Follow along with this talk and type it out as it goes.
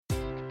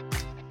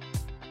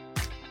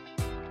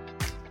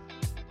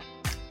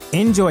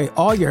Enjoy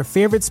all your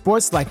favorite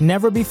sports like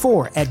never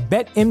before at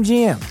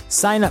BetMGM.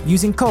 Sign up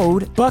using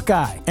code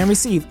Buckeye and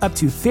receive up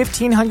to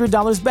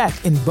 $1,500 back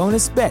in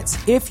bonus bets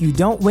if you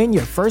don't win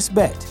your first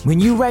bet. When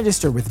you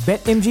register with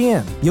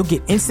BetMGM, you'll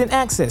get instant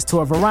access to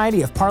a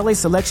variety of parlay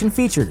selection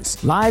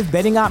features, live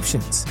betting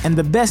options, and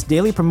the best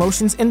daily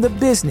promotions in the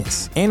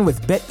business. And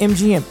with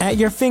BetMGM at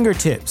your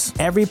fingertips,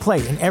 every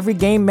play and every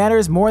game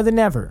matters more than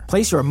ever.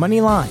 Place your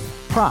money line,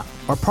 prop,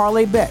 or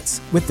parlay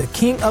bets with the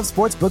king of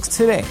sportsbooks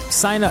today.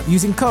 Sign up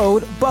using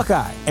code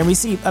Buckeye and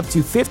receive up to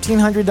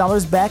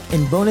 $1,500 back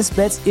in bonus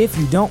bets if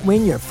you don't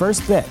win your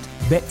first bet.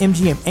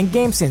 BetMGM and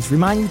GameSense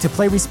remind you to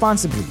play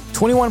responsibly.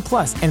 21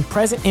 plus and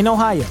present in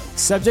Ohio,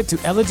 subject to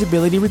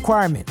eligibility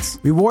requirements.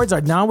 Rewards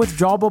are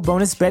non-withdrawable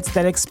bonus bets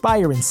that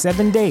expire in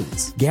 7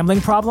 days. Gambling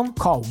problem?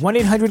 Call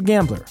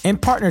 1-800-GAMBLER. In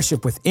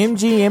partnership with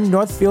MGM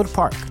Northfield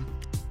Park.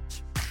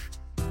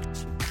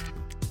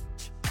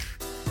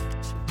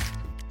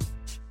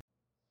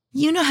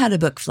 You know how to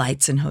book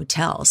flights and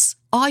hotels.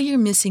 All you're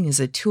missing is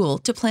a tool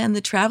to plan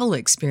the travel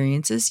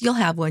experiences you'll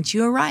have once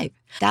you arrive.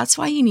 That's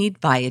why you need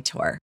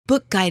Viator.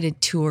 Book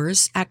guided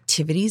tours,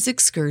 activities,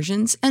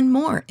 excursions, and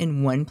more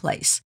in one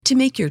place to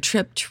make your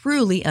trip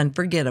truly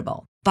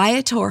unforgettable.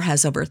 Viator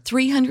has over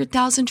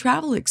 300,000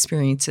 travel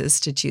experiences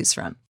to choose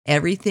from.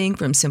 Everything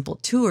from simple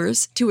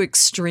tours to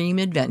extreme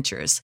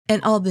adventures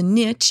and all the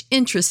niche,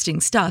 interesting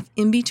stuff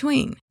in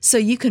between. So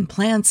you can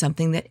plan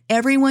something that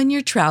everyone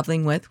you're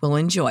traveling with will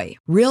enjoy.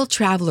 Real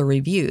traveler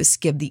reviews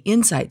give the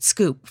inside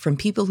scoop from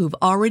people who've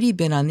already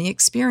been on the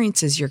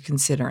experiences you're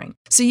considering.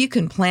 So you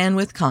can plan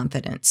with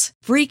confidence.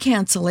 Free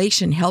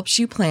cancellation helps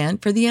you plan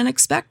for the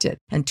unexpected.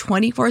 And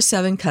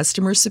 24/7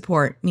 customer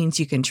support means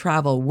you can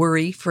travel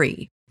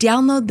worry-free.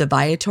 Download the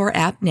Viator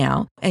app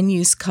now and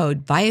use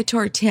code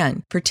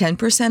Viator10 for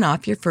 10%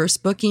 off your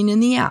first booking in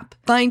the app.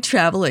 Find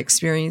travel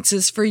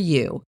experiences for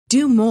you.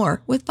 Do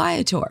more with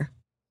Viator.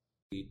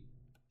 2,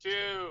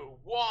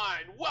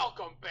 1,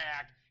 welcome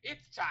back.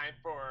 It's time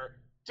for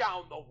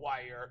Down the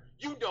Wire.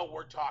 You know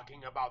we're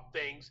talking about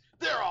things.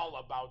 They're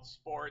all about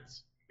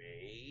sports.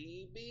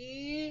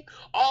 Maybe.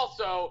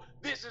 Also,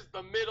 this is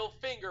the middle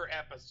finger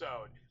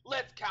episode.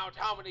 Let's count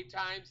how many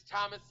times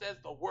Thomas says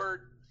the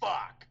word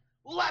fuck.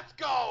 Let's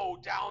go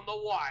down the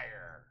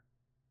wire.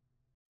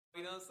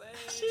 You know what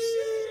I'm saying?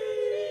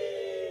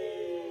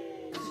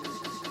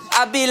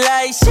 I be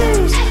like,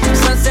 sheesh,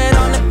 sunset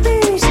on the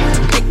beach.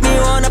 Make me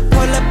wanna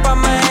pull up on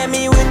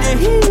Miami with the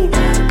heat.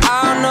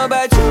 I don't know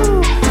about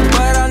you,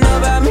 but I know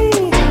about me.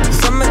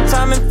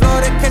 Summertime in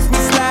Florida, catch me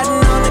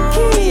sliding on the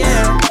key,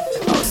 yeah.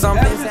 Oh,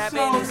 something's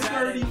happening. Episode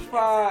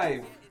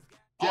 35.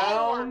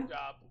 Down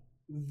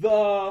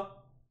the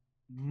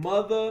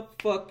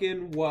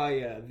motherfucking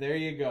wire. There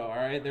you go. All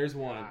right, there's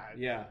one. God.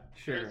 Yeah,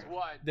 sure.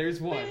 There's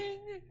one.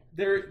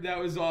 There. That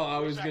was all I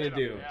was gonna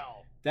do.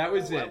 That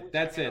was it.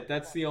 That's it.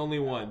 That's the only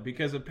one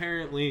because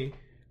apparently,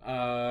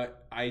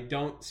 I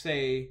don't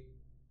say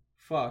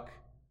fuck.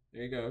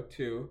 There you go.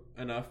 2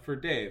 enough for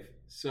Dave.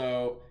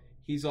 So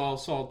he's all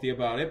salty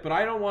about it, but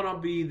I don't want to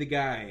be the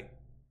guy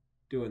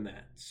doing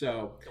that.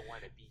 So. Don't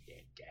want to be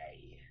that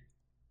guy.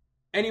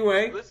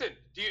 Anyway. Listen.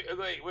 Do you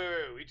wait?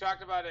 We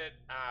talked about it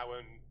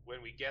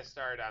when we guest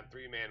starred on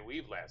 3-Man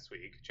Weave last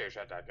week,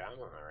 chairshot.com,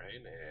 all right,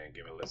 and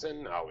give it a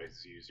listen.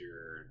 Always use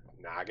your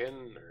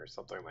noggin or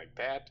something like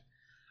that.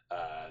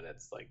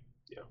 That's like,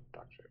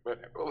 talk shit,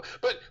 whatever.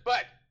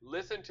 But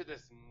listen to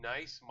this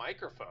nice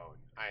microphone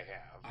I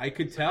have. I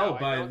could tell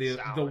by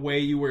the way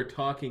you were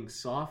talking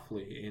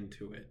softly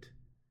into it.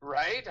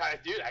 Right? I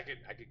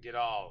could get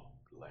all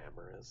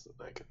glamorous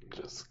and I can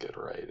just get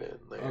right in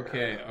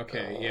there.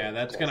 Okay.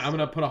 Yeah, I'm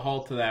gonna put a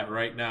halt to that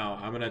right now.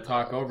 I'm gonna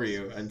talk over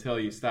you until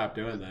you stop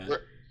doing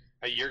that.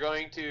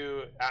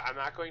 I'm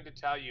not going to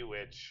tell you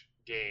which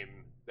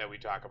game that we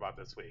talk about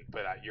this week,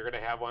 but you're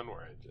gonna have one where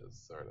I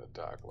just sort of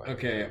talk like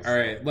okay, all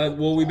right.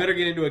 Well, we better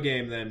get into a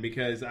game then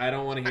because I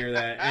don't want to hear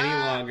that any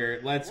longer.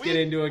 Let's get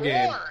into a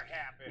game.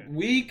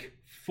 Week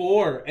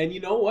 4, and you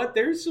know what?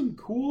 There's some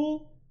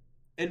cool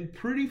and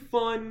pretty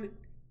fun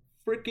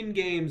freaking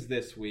games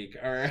this week,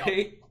 all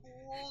right?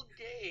 Cool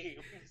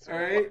games. All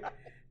right?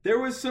 There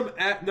was some...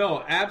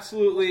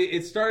 absolutely.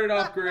 It started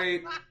off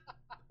great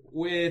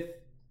with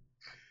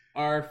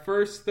our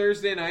first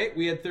Thursday night.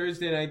 We had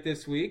Thursday night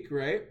this week,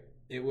 right?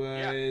 It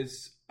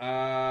was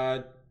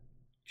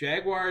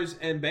Jaguars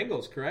and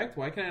Bengals, correct?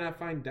 Why can I not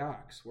find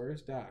Docs?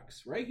 Where's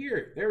Docs? Right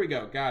here. There we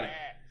go. Got it.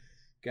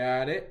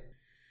 Got it.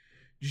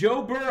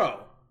 Joe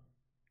Burrow,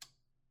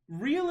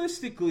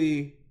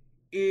 realistically,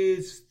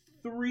 is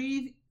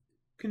 3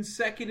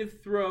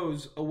 consecutive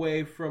throws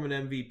away from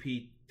an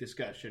MVP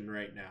discussion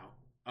right now.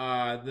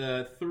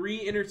 The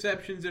 3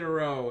 interceptions in a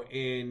row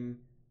in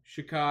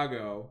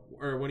Chicago,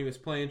 or when he was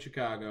playing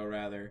Chicago,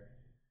 rather,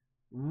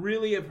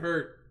 really have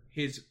hurt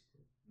his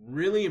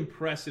really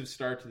impressive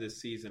start to this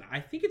season.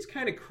 I think it's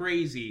kind of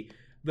crazy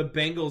the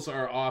Bengals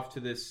are off to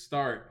this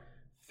start.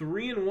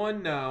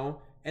 3-1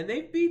 now, and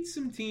they've beat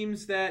some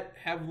teams that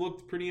have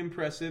looked pretty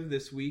impressive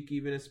this week,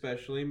 even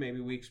especially,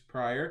 maybe weeks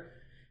prior.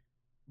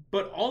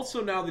 But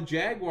also now the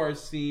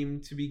Jaguars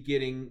seem to be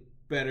getting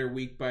better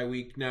week by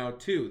week now,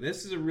 too.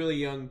 This is a really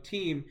young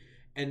team,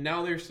 and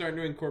now they're starting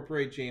to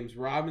incorporate James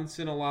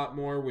Robinson a lot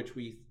more, which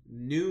we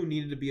knew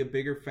needed to be a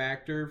bigger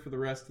factor for the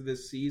rest of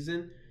this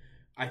season.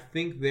 I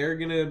think they're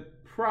going to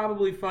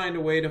probably find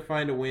a way to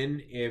find a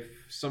win if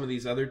some of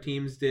these other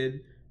teams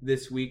did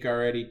this week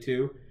already,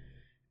 too.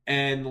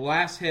 And the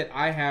last hit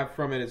I have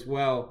from it as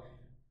well,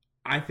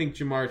 I think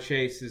Ja'Marr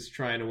Chase is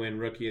trying to win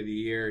Rookie of the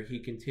Year. He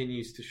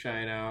continues to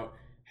shine out.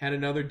 Had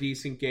another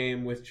decent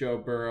game with Joe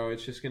Burrow.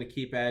 It's just going to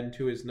keep adding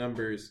to his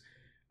numbers.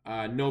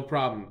 No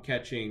problem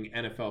catching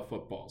NFL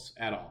footballs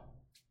at all.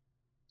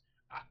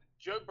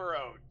 Joe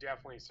Burrow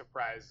definitely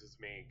surprises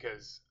me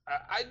because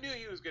I knew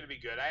he was going to be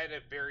good. I had a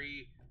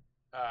very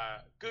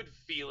good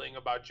feeling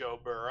about Joe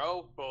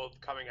Burrow, both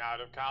coming out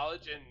of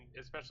college and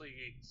especially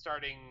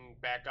starting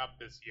back up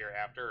this year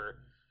after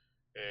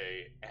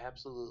a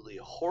absolutely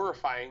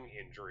horrifying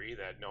injury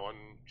that no one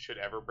should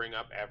ever bring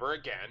up ever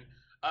again.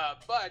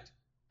 But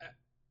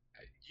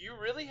do you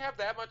really have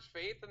that much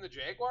faith in the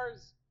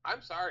Jaguars?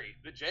 I'm sorry.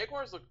 The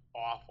Jaguars look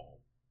awful.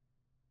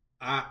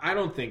 I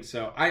don't think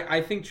so.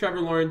 I think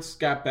Trevor Lawrence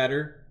got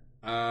better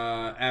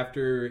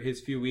after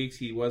his few weeks.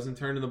 He wasn't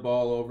turning the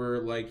ball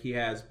over like he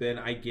has been.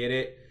 I get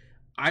it.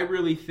 I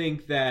really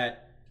think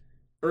that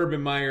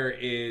Urban Meyer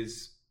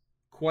is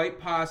quite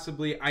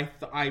possibly,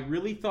 I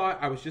really thought,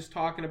 I was just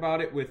talking about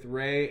it with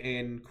Ray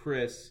and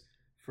Chris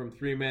from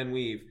Three Men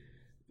Weave.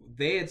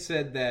 They had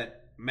said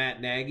that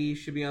Matt Nagy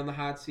should be on the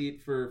hot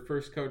seat for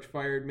first coach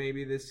fired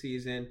maybe this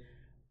season.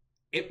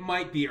 It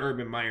might be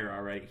Urban Meyer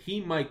already.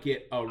 He might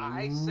get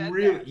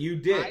that. You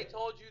did. I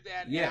told you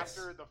that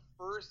after the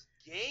first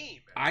game.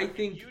 I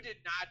think you did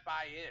not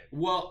buy in.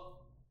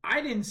 Well,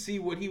 I didn't see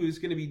what he was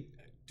going to be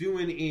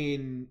doing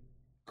in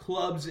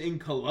clubs in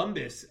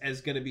Columbus as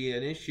going to be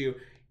an issue.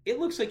 It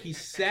looks like he's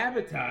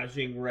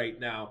sabotaging right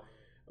now.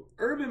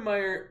 Urban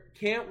Meyer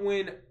can't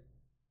win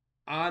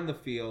on the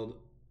field.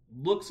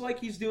 Looks like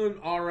he's doing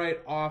all right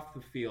off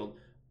the field.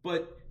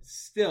 But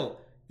still,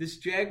 this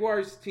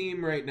Jaguars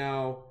team right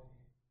now,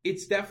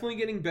 it's definitely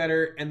getting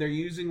better, and they're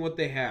using what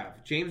they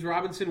have. James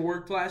Robinson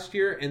worked last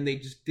year, and they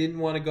just didn't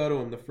want to go to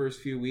him the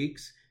first few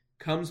weeks.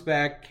 Comes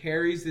back,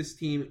 carries this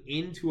team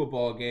into a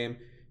ball game.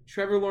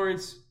 Trevor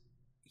Lawrence,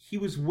 he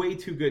was way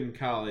too good in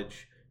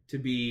college to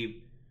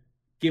be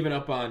given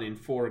up on in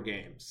 4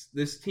 games.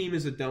 This team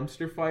is a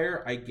dumpster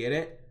fire. I get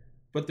it.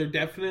 But they're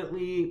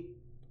definitely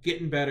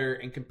getting better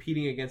and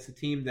competing against a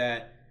team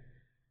that,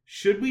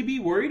 should we be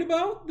worried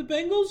about the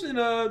Bengals in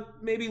a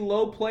maybe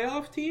low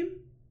playoff team?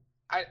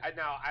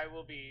 Now, I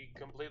will be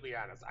completely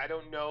honest. I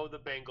don't know the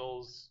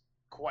Bengals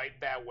quite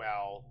that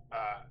well,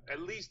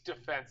 at least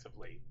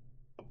defensively.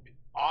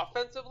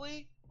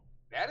 Offensively,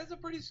 that is a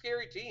pretty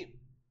scary team.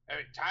 I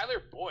mean,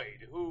 Tyler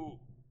Boyd, who,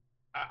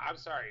 I'm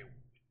sorry,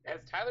 has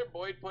Tyler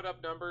Boyd put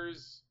up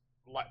numbers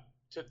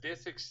to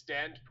this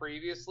extent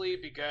previously?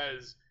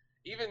 Because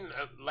even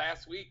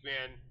last week,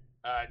 man,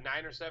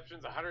 9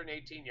 receptions,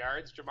 118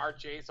 yards. Ja'Marr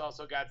Chase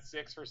also got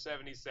 6 for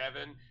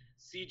 77.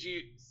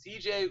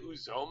 CJ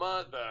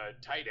Uzoma, the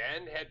tight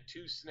end, had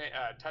 2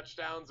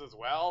 touchdowns as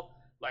well.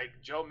 Like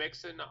Joe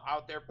Mixon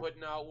out there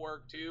putting out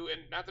work too.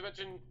 And not to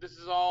mention, this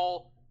is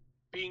all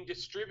being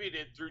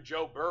distributed through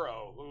Joe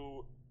Burrow,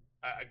 who,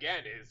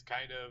 again, is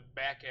kind of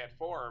back at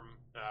form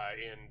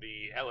in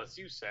the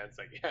LSU sense,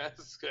 I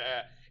guess.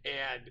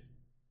 And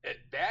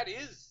that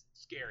is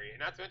scary. And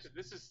not to mention,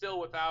 this is still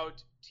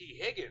without T.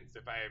 Higgins,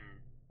 if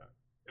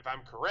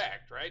I'm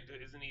correct, right?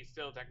 Isn't he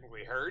still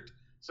technically hurt?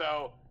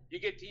 So you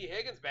get T.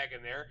 Higgins back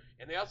in there,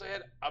 and they also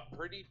had a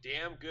pretty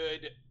damn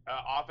good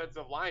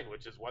offensive line,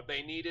 which is what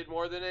they needed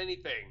more than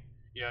anything.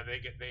 You know,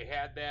 they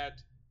had that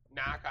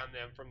knock on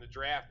them from the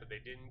draft that they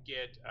didn't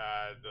get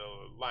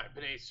the line,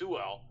 Penei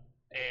Sewell,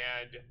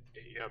 and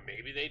you know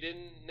maybe they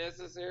didn't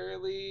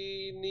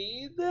necessarily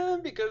need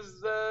them because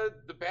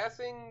the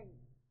pass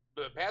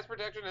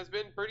protection has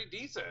been pretty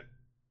decent.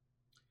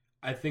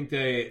 I think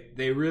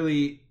they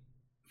really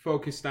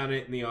focused on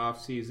it in the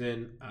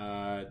offseason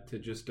to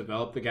just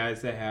develop the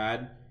guys they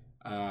had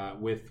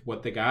with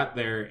what they got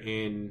there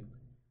in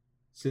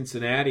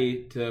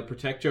Cincinnati to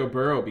protect Joe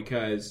Burrow,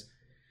 because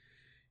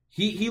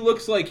he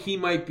looks like he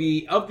might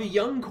be, of the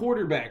young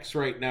quarterbacks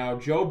right now,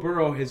 Joe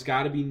Burrow has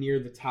got to be near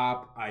the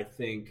top, I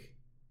think,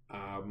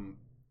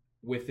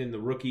 within the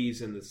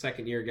rookies and the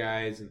second-year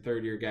guys and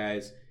third-year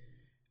guys,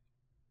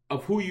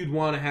 of who you'd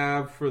want to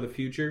have for the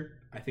future.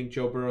 I think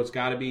Joe Burrow's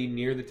got to be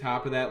near the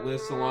top of that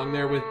list, along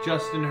there with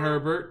Justin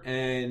Herbert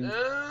and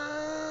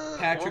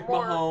Patrick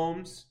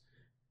Mahomes.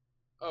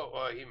 Oh,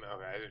 well, okay.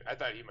 I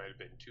thought he might have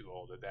been too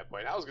old at that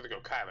point. I was going to go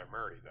Kyler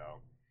Murray,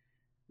 though.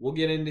 We'll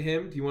get into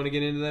him. Do you want to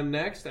get into them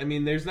next? I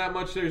mean, there's not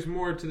much. There's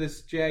more to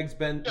this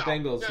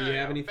Bengals. Do you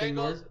have anything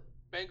more?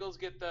 Bengals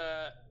get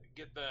the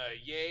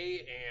yay,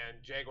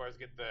 and Jaguars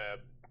get the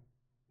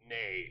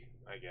nay,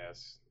 I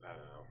guess. I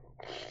don't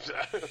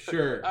know.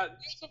 Sure.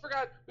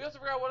 We also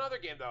forgot one other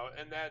game, though,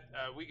 and that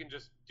we can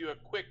just do a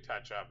quick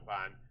touch-up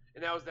on,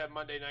 and that was that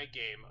Monday night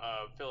game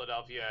of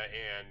Philadelphia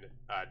and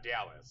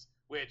Dallas,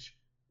 which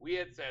we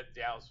had said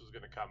Dallas was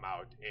going to come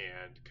out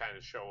and kind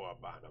of show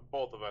up on them.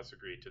 Both of us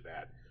agreed to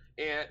that.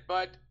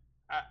 But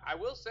I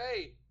will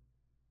say,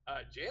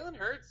 Jalen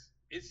Hurts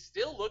is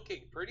still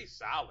looking pretty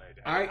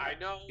solid. I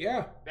know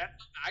that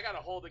I got to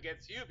hold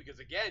against you because,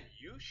 again,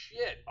 you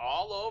shit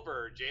all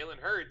over Jalen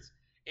Hurts,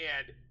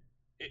 and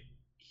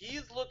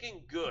he's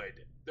looking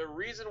good. The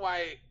reason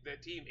why the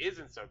team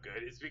isn't so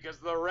good is because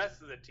the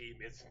rest of the team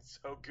isn't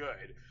so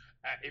good.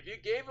 If you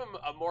gave him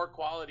a more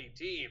quality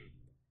team,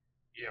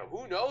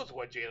 who knows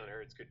what Jalen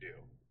Hurts could do.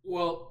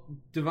 Well,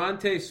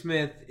 Devontae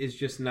Smith is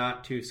just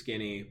not too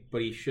skinny,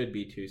 but he should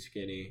be too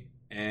skinny.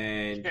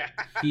 And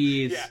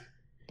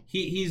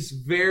he's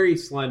very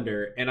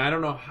slender, and I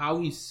don't know how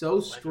he's so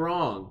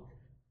strong,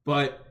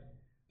 but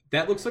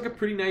that looks like a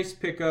pretty nice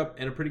pickup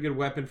and a pretty good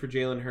weapon for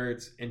Jalen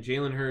Hurts, and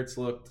Jalen Hurts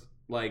looked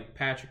like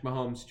Patrick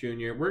Mahomes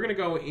Jr. We're going to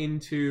go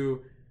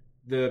into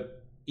the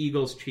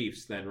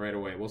Eagles-Chiefs then right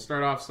away. We'll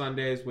start off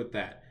Sundays with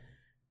that.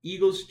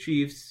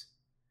 Eagles-Chiefs,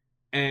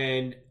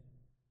 and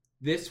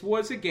this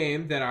was a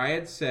game that I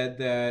had said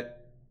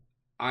that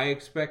I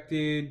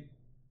expected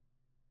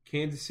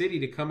Kansas City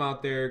to come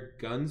out there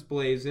guns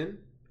blazing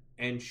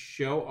and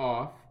show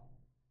off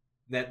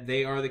that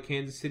they are the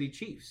Kansas City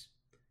Chiefs.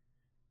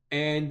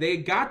 And they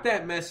got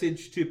that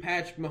message to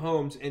Patrick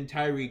Mahomes and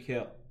Tyreek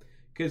Hill.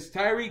 Because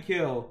Tyreek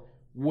Hill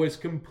was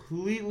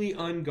completely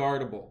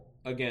unguardable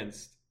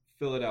against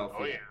Philadelphia.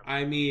 Oh, yeah.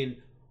 I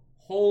mean,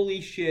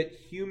 holy shit,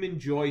 human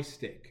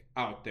joystick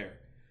out there.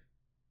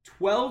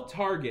 12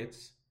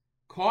 targets,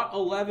 caught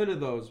 11 of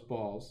those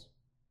balls,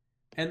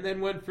 and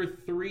then went for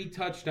 3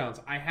 touchdowns.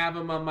 I have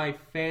him on my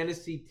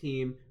fantasy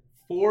team.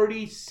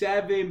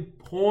 47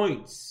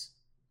 points.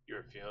 You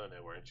were feeling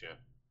it, weren't you?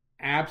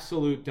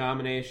 Absolute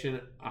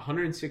domination.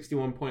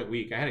 161-point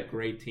week. I had a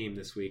great team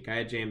this week. I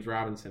had James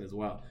Robinson as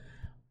well.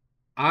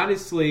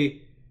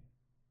 Honestly,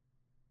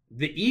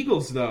 the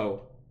Eagles,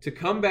 though, to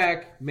come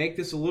back, make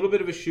this a little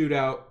bit of a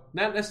shootout,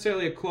 not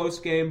necessarily a close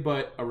game,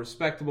 but a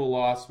respectable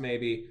loss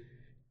maybe.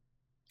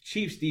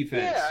 Chiefs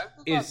defense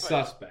is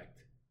suspect.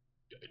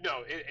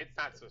 No, it's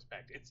not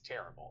suspect. It's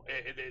terrible.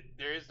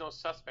 There is no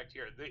suspect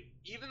here.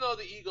 Even though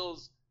the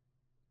Eagles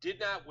did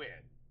not win,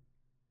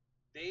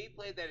 they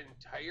played that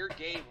entire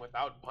game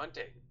without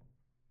punting.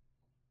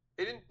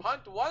 They didn't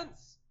punt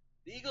once.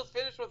 The Eagles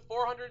finished with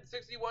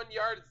 461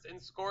 yards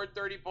and scored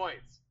 30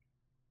 points.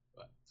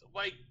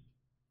 Like,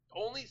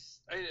 only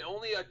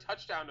a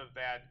touchdown of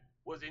that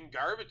was in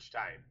garbage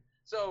time.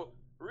 So,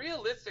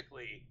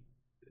 realistically,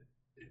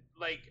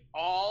 like,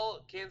 all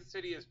Kansas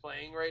City is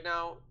playing right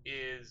now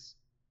is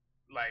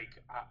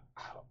like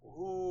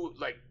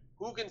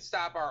who can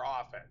stop our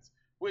offense,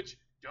 which,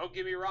 don't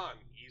get me wrong,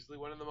 easily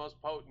one of the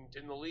most potent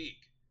in the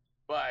league,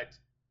 but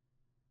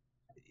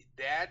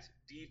that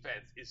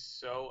defense is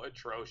so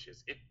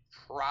atrocious. It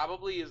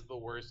probably is the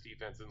worst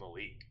defense in the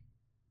league.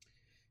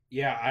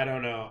 Yeah, I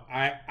don't know.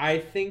 I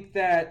think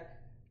that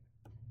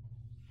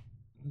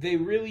they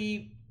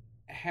really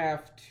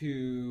have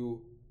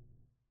to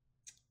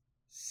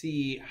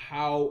see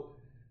how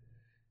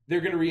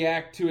they're going to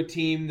react to a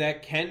team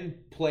that can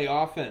play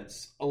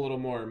offense a little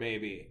more,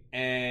 maybe.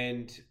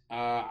 And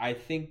I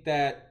think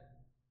that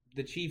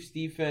the Chiefs'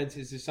 defense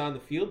is just on the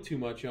field too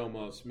much,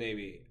 almost,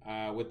 maybe,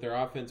 with their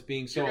offense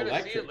being so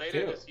electric, see it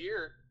later this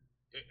year.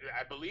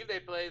 I believe they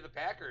play the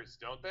Packers,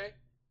 don't they?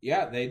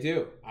 Yeah, they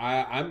do.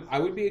 I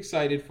would be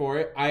excited for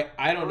it.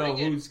 I don't know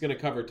who's going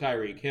to cover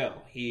Tyreek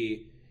Hill.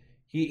 He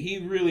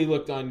really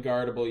looked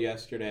unguardable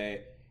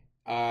yesterday.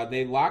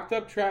 They locked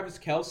up Travis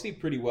Kelce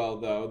pretty well,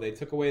 though. They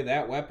took away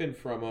that weapon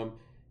from him.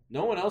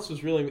 No one else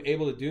was really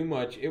able to do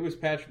much. It was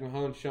Patrick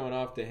Mahomes showing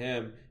off to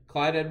him.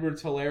 Clyde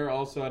Edwards-Helaire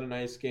also had a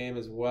nice game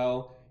as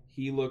well.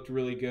 He looked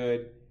really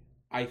good.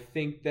 I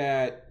think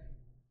that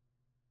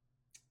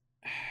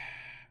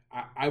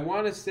I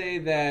want to say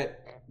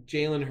that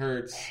Jalen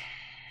Hurts.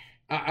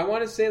 I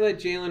want to say that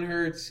Jalen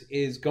Hurts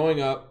is going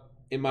up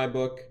in my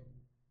book.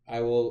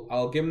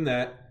 I'll give him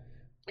that.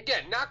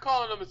 Again, not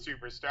calling him a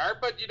superstar,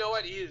 but you know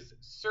what? He is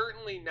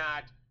certainly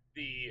not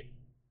the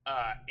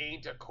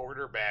ain't a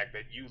quarterback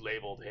that you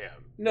labeled him.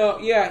 No,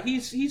 yeah,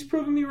 he's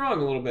proven me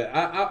wrong a little bit.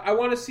 I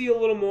want to see a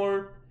little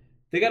more.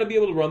 They got to be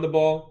able to run the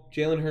ball.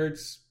 Jalen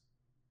Hurts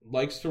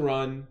likes to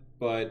run,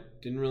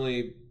 but didn't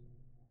really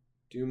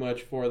do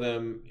much for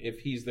them if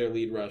he's their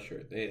lead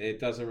rusher. He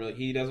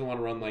doesn't want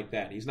to run like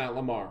that. He's not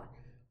Lamar.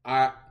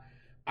 I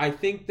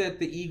think that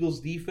the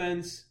Eagles'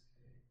 defense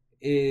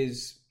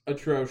is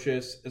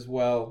atrocious as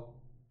well.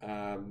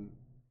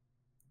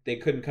 They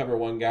couldn't cover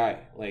one guy.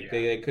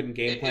 They couldn't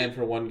game plan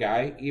for one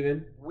guy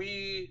even.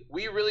 We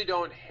really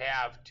don't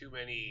have too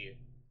many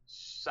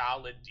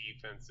solid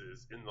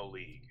defenses in the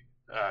league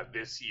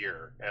this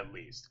year, at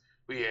least.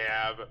 We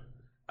have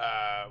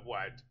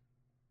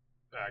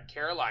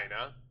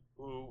Carolina,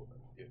 who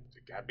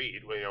got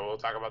beat. We'll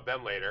talk about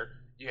them later.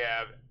 You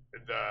have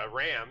the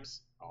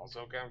Rams,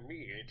 also got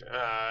beat.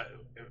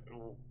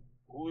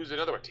 Who's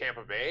another one?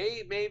 Tampa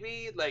Bay,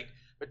 maybe?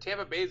 But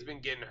Tampa Bay's been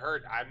getting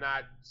hurt. I'm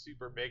not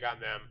super big on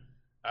them.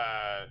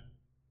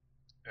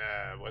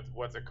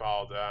 what's it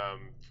called?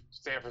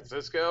 San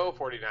Francisco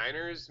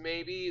 49ers,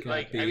 maybe. Got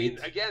Like, beat. I mean,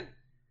 again,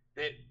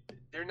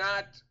 they're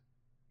not.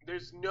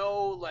 There's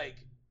no like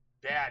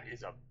that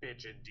is a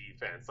bitchin'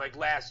 defense. Like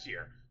last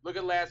year, look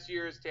at last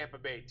year's Tampa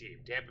Bay team.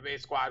 Tampa Bay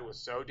squad was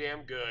so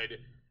damn good,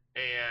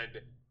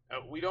 and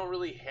we don't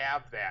really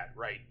have that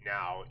right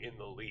now in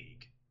the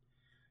league.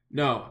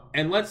 No,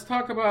 and let's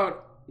talk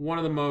about one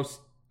of the most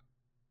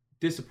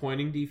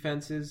disappointing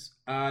defenses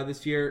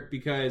this year,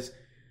 because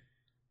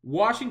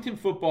Washington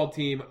football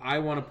team, I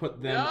want to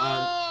put them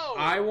on.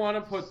 I want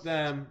to put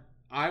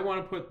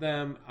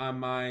them on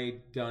my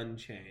done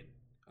chain.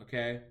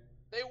 Okay.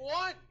 They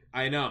won.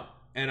 I know,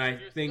 and I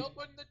You're think still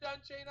putting the done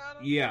chain on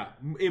them? yeah,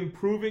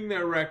 improving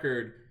their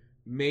record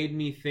made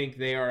me think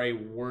they are a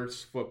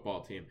worse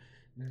football team.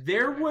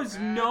 There was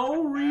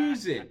no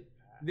reason.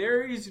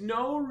 There is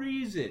no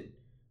reason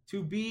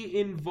to be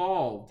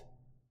involved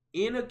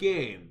in a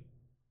game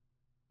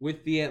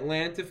with the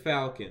Atlanta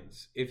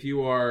Falcons if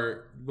you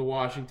are the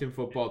Washington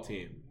football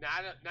team.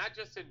 Not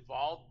just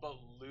involved, but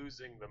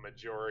losing the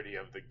majority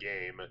of the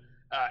game.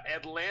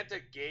 Atlanta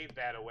gave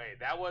that away.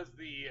 That was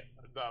the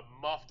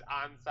muffed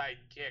onside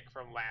kick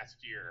from last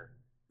year.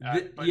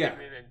 But in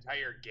an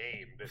entire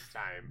game this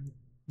time.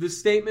 The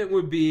statement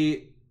would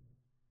be,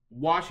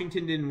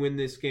 Washington didn't win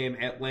this game,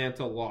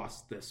 Atlanta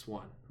lost this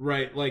one.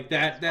 Right? Like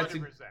that. That's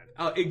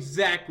 100%.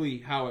 Exactly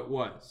how it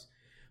was.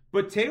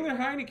 But Taylor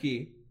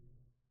Heineke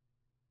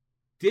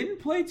didn't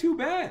play too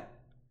bad.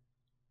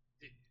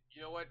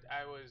 You know what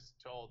I was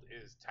told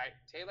is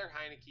Taylor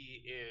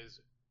Heineke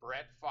is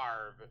Brett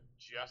Favre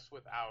just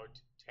without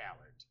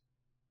talent.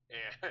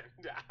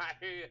 And I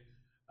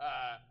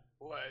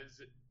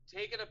was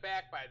taken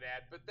aback by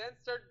that, but then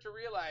started to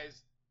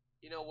realize,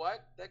 you know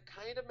what? That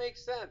kind of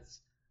makes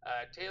sense.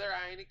 Taylor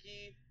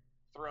Heineke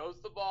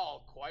throws the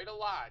ball quite a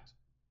lot.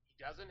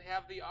 He doesn't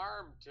have the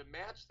arm to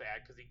match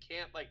that because he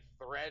can't like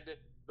thread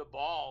the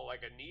ball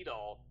like a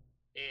needle,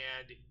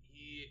 and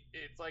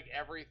it's like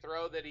every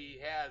throw that he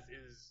has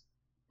is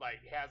like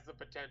has the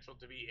potential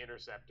to be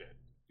intercepted.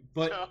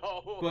 But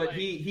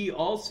he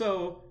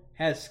also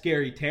has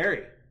Scary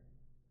Terry.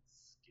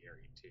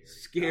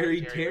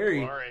 Scary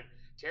Terry.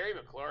 Terry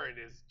McLaurin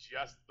is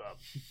just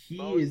the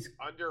most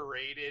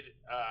underrated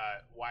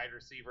wide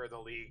receiver in the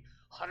league.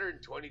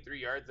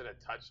 123 yards and a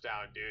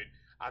touchdown, dude,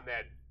 on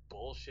that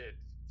bullshit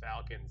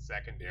Falcons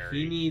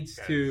secondary. He needs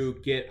to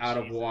get out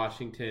of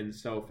Washington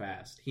so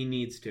fast. He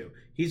needs to.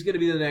 He's going to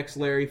be the next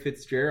Larry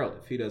Fitzgerald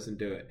if he doesn't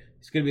do it.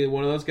 He's going to be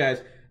one of those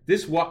guys.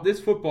 This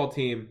football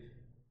team,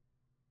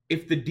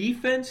 if the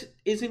defense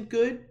isn't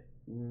good,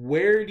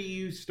 where do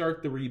you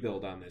start the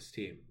rebuild on this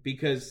team?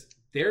 Because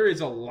there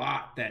is a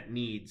lot that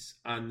needs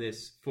on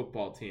this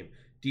football team.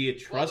 Do you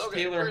trust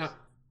Taylor?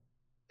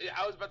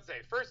 I was about to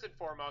say, first and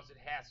foremost, it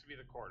has to be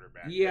the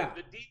quarterback. Yeah.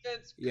 The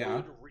defense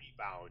could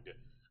rebound.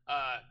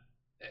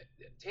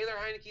 Taylor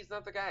Heineke's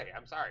not the guy.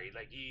 I'm sorry.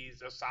 Like,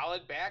 he's a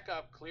solid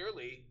backup,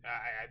 clearly.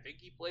 I think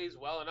he plays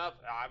well enough,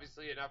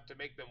 obviously enough to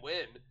make them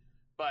win.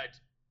 But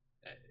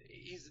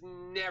he's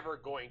never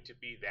going to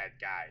be that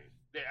guy.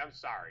 I'm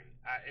sorry.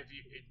 If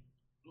you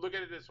look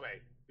at it this way,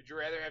 would you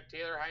rather have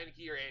Taylor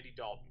Heineke or Andy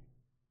Dalton?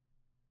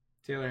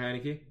 Taylor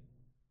Heineke.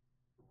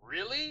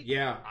 Really?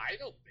 Yeah. I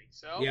don't think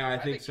so. Yeah, I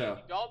think so.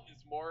 Andy Dalton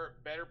is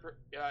better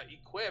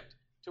equipped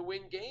to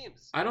win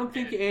games. I don't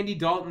think Andy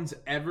Dalton's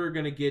ever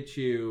going to get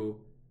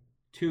you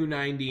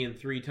 290 and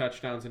 3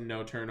 touchdowns and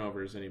no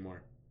turnovers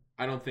anymore.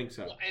 I don't think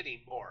so. Well,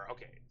 anymore.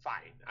 Okay,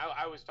 fine.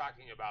 I was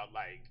talking about,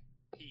 like,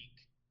 peak.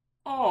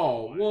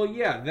 Oh, well,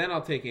 yeah, then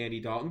I'll take Andy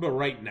Dalton. But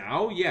right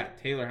now, yeah,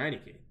 Taylor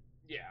Heineke.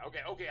 Yeah, okay.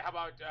 How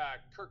about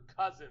Kirk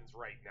Cousins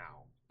right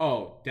now?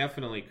 Oh,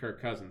 definitely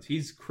Kirk Cousins.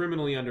 He's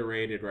criminally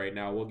underrated right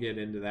now. We'll get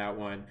into that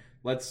one.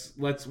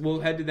 We'll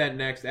head to that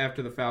next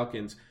after the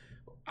Falcons.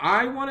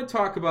 I want to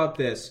talk about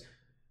this.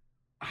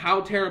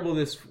 How terrible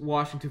this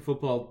Washington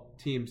football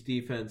team's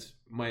defense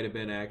might have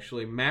been,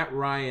 actually. Matt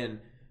Ryan,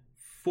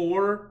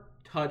 4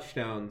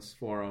 touchdowns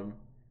for him.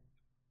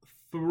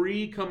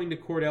 3 coming to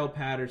Cordell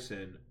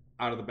Patterson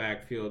out of the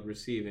backfield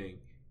receiving.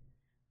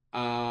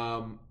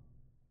 Holy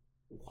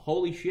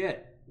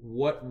shit.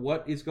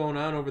 What is going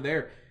on over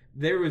there?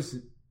 There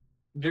is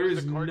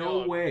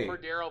no way.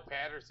 Cordero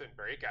Patterson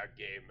breakout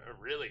game,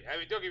 really. I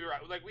mean, don't get me wrong.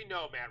 Like, we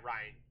know Matt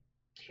Ryan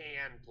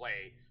can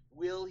play.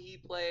 Will he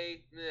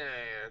play? Nah,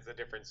 it's a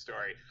different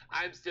story.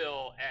 I'm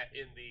still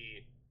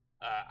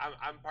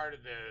I'm part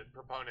of the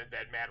proponent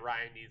that Matt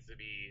Ryan needs to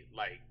be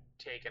like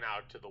taken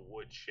out to the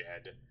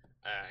woodshed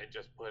and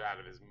just put out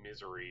of his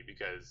misery,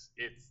 because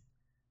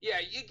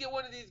you get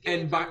one of these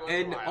games.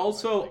 And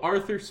also,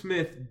 Arthur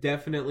Smith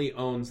definitely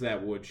owns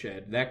that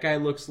woodshed. That guy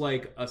looks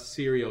like a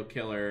serial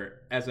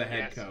killer as a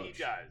head coach.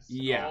 He does.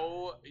 Yeah.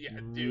 Oh, yeah,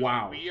 dude.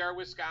 Wow. We are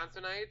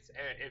Wisconsinites.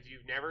 If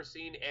you've never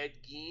seen Ed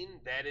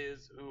Gein, that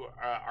is who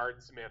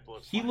Art Smith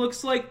looks like. He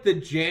looks like the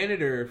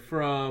janitor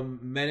from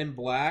Men in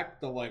Black,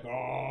 the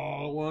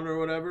one or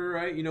whatever,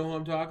 right? You know who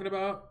I'm talking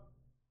about?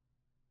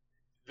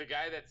 The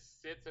guy that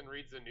sits and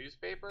reads the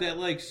newspaper?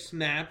 That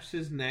snaps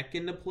his neck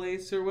into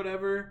place or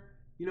whatever.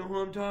 You know who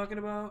I'm talking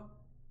about?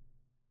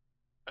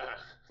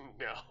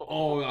 No.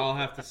 Oh, I'll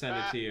have to send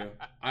it to you.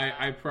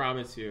 I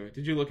promise you.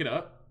 Did you look it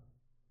up?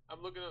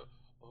 I'm looking up.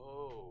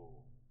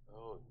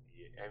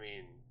 Yeah, I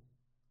mean,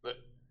 look,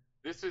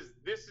 this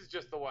is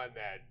just the one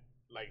that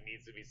like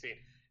needs to be seen.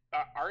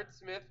 Art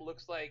Smith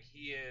looks like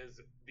he is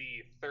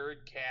the third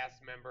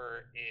cast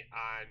member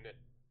on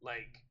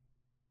like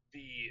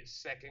the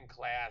second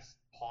class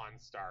Pawn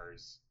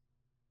Stars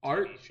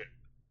TV show.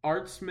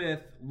 Art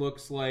Smith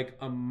looks like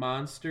a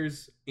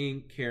Monsters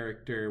Inc.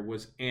 character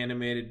was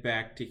animated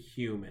back to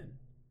human.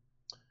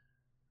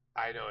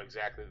 I know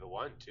exactly the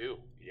one too.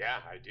 Yeah,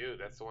 I do.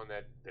 That's the one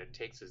that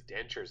takes his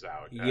dentures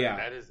out. Yeah,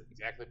 that is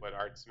exactly what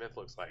Art Smith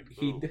looks like.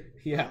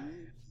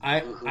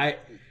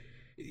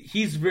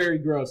 He's very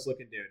gross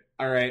looking, dude.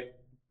 All right,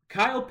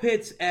 Kyle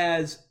Pitts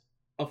as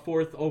a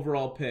 4th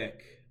overall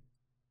pick.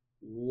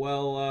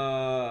 Well,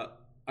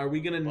 are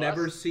we gonna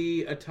never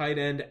see a tight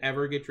end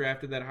ever get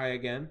drafted that high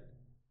again?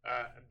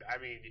 I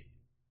mean,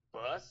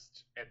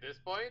 bust at this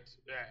point.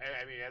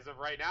 I mean, as of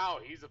right now,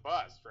 he's a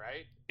bust,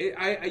 right?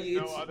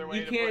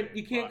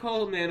 You can't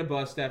call a man a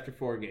bust after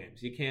 4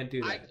 games. You can't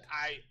do that.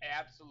 I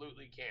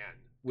absolutely can.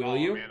 Will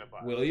you?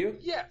 Will you?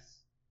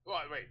 Yes.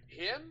 Well, wait,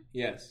 him?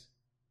 Yes.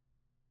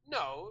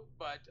 No,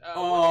 but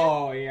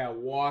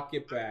walk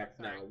it back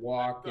now.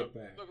 Walk it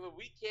back. Look,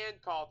 we can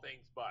call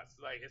things busts,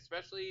 like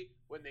especially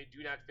when they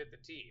do not fit the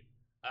team,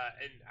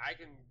 and I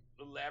can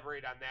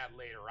elaborate on that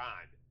later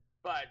on.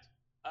 But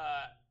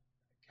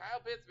Kyle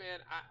Pitts, man,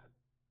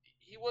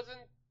 he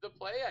wasn't the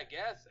play, I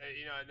guess.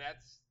 And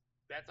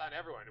that's on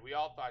everyone. We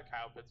all thought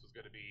Kyle Pitts was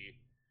going to be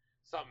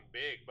something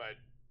big, but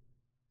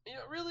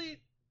really,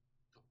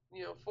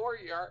 4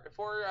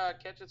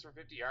 catches for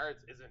 50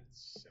 yards isn't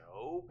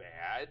so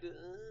bad.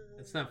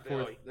 That's not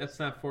 4th. That's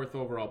not 4th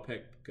overall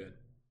pick. Good.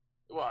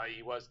 Well,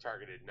 he was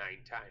targeted 9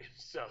 times,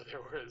 so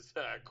there was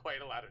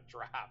quite a lot of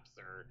drops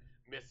or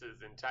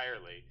misses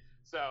entirely.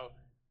 So,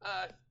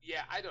 I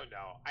don't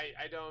know.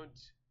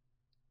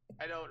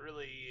 I don't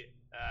really.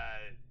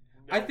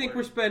 I think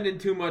we're spending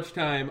too much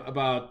time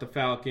about the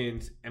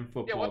Falcons and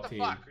football team.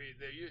 Yeah, what the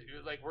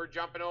fuck? We're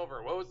jumping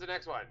over. What was the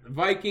next one?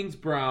 Vikings,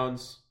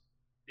 Browns.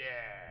 Yeah.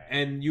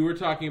 And you were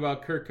talking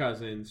about Kirk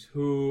Cousins,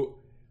 who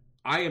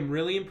I am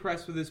really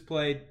impressed with his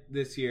play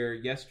this year.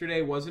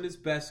 Yesterday wasn't his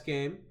best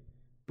game,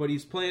 but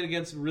he's playing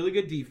against a really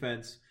good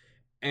defense.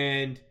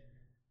 And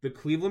the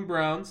Cleveland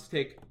Browns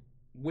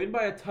win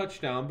by a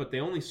touchdown, but they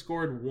only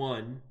scored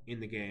 1 in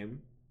the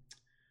game.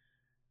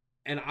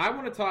 And I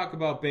want to talk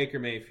about Baker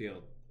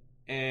Mayfield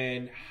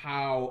and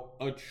how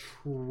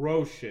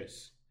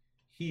atrocious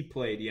he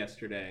played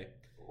yesterday.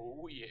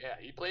 Oh, yeah.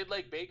 He played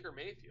like Baker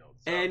Mayfield.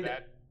 So and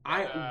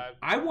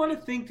I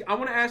want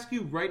to ask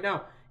you right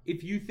now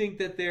if you think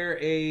that they're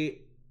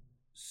a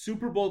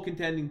Super Bowl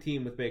contending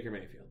team with Baker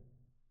Mayfield.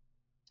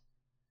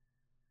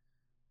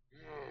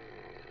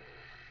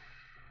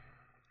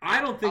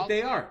 I don't think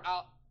they are.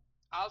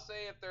 I'll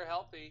say if they're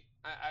healthy.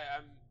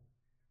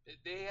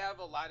 They have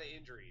a lot of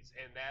injuries,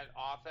 and that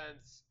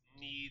offense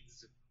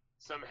needs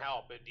some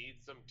help. It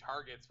needs some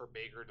targets for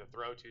Baker to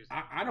throw to.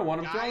 I don't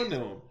want him throwing to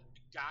him.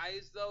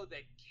 Guys, though,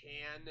 that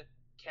can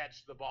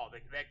catch the ball,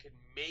 that can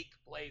make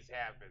plays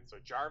happen. So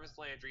Jarvis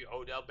Landry,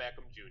 Odell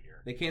Beckham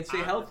Jr. They can't stay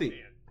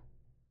healthy.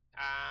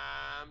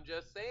 I'm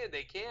just saying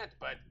they can't.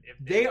 But if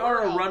they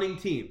are a running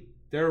team,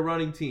 they're a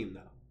running team,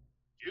 though.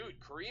 Dude,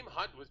 Kareem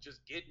Hunt was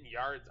just getting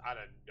yards out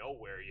of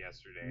nowhere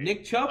yesterday.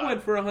 Nick Chubb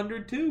went for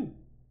 102.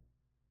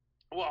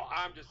 Well,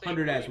 I'm just saying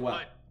 100 as well.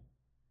 Hunt,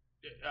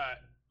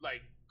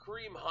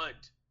 Kareem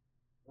Hunt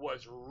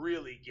was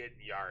really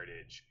getting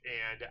yardage,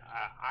 and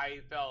I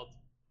felt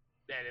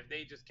that if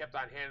they just kept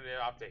on handing it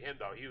off to him,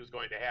 though, he was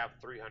going to have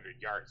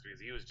 300 yards because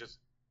he was just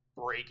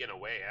breaking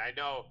away. And I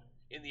know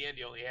in the end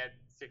he only had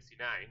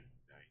 69.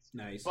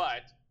 Nice.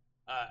 But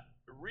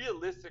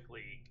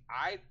realistically,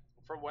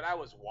 from what I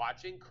was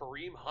watching,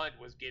 Kareem Hunt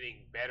was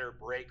getting better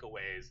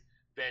breakaways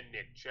than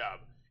Nick Chubb.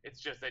 It's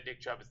just that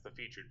Nick Chubb is the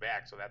featured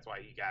back, so that's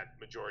why he got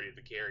majority of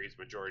the carries,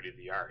 majority of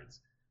the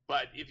yards.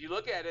 But if you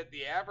look at it,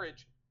 the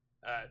average,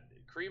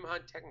 Kareem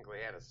Hunt technically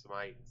had a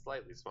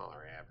slightly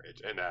smaller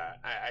average, and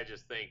I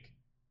just think,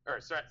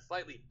 or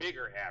slightly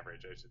bigger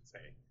average, I should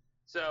say.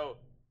 So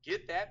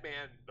get that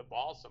man the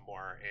ball some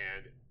more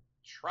and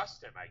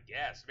trust him, I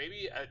guess.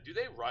 Maybe do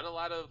they run a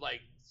lot of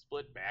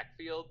split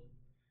backfield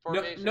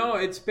formation? No,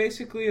 it's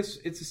basically it's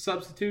a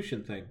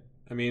substitution thing.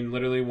 I mean,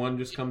 literally one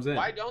just comes in.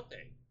 Why don't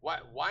they?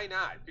 Why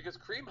not? Because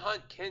Kareem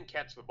Hunt can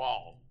catch the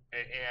ball,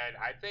 and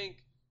I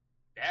think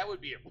that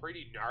would be a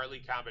pretty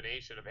gnarly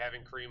combination of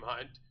having Kareem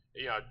Hunt,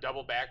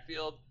 double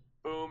backfield.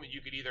 Boom, you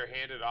could either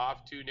hand it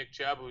off to Nick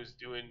Chubb, who's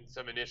doing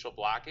some initial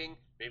blocking,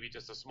 maybe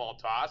just a small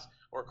toss,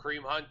 or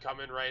Kareem Hunt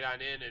coming right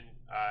on in and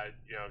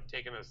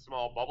taking a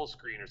small bubble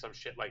screen or some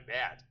shit like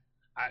that.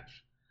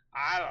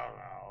 I don't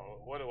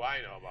know. What do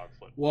I know about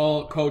football?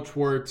 Well, Coach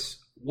Wirtz,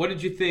 what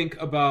did you think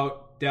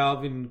about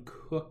Dalvin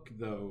Cook,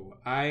 though?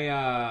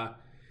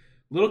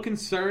 Little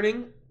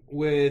concerning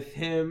with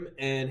him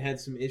and had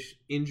some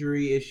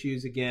injury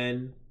issues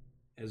again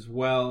as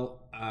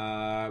well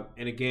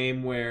in a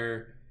game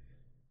where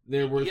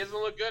There were He hasn't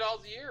looked good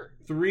all year.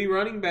 3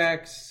 running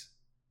backs,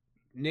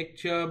 Nick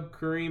Chubb,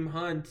 Kareem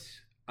Hunt,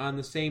 on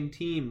the same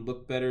team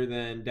look better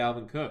than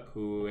Dalvin Cook,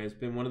 who has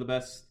been one of the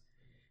best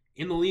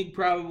in the league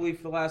probably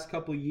for the last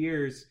couple of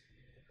years.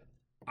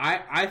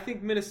 I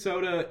think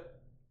Minnesota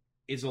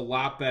is a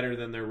lot better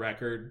than their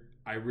record.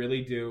 I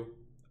really do.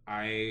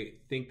 I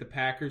think the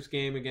Packers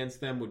game against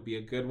them would be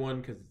a good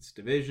one because it's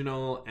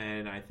divisional,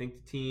 and I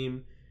think the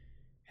team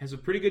has a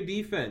pretty good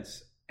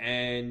defense.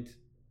 And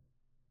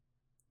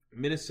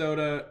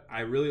Minnesota,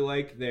 I really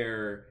like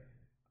their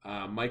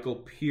Michael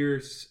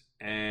Pierce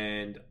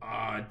and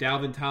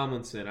Dalvin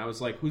Tomlinson. I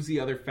was like, who's the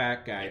other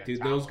fat guy? Yeah, Dude,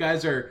 Tomlinson. those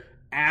guys are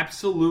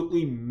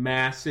absolutely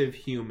massive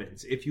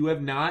humans. If you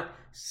have not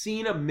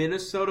seen a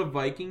Minnesota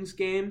Vikings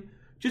game,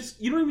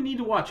 you don't even need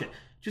to watch it.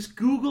 Just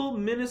Google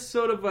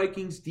Minnesota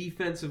Vikings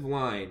defensive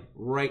line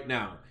right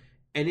now.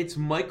 And it's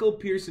Michael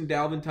Pierce and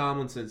Dalvin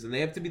Tomlinson's, and they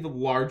have to be the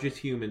largest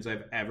humans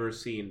I've ever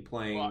seen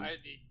playing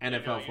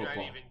NFL football. You're not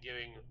even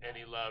giving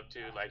any love to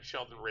like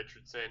Sheldon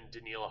Richardson,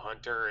 Danielle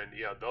Hunter, and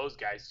those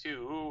guys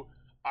too, who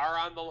are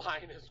on the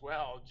line as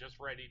well, just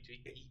ready to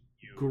eat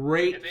you.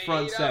 Great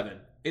front seven.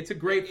 It's a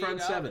great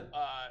front seven.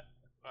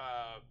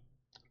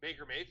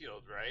 Baker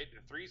Mayfield, right?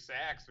 3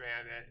 sacks,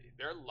 man.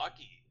 They're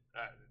lucky.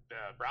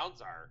 The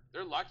Browns are.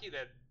 They're lucky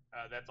that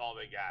that's all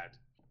they got.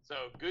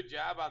 So good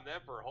job on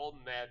them for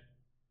holding that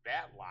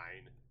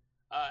line.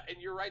 And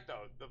you're right,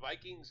 though. The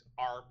Vikings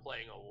are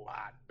playing a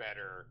lot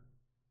better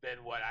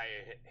than what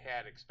I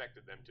had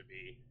expected them to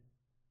be.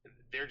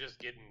 They're just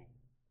getting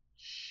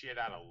shit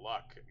out of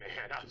luck,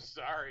 man. I'm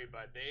sorry,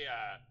 but they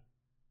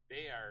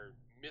are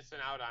missing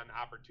out on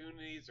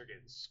opportunities. They're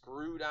getting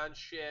screwed on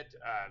shit.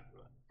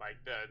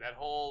 Like that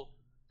whole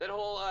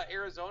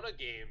Arizona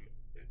game,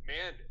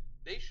 man.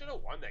 They should have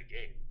won that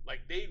game.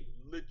 Like, they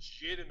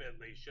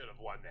legitimately should have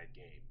won that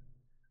game.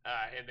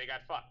 And they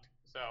got fucked.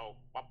 So,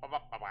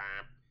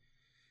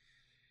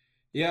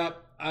 yeah,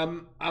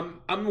 I'm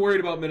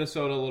worried about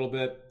Minnesota a little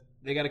bit.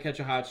 They got to catch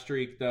a hot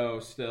streak, though,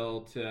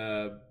 still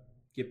to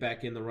get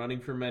back in the running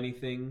for many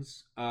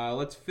things.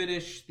 Let's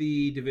finish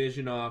the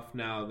division off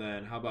now,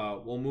 then. How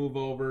about we'll move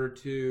over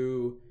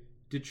to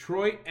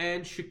Detroit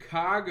and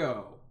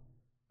Chicago.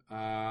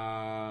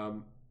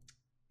 Lions.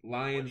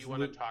 What do you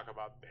want to talk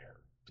about there?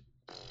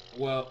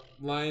 Well,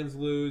 Lions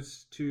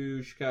lose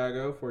to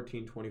Chicago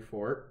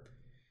 14-24.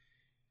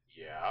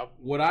 Yeah.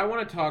 What I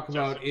want to talk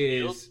about Justin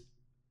Fields?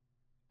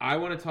 I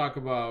want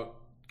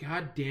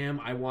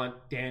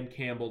Dan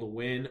Campbell to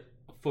win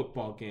a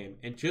football game.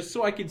 And just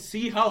so I can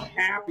see how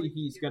happy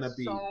he's going to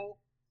be. So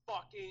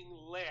fucking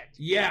lit.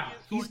 Yeah,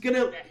 he's going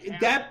to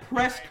that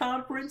press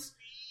conference.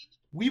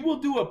 We will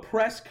do a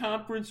press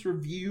conference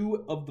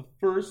review of the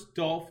first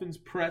Dolphins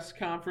press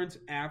conference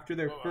after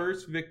their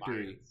first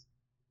victory.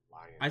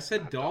 Lions. I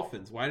said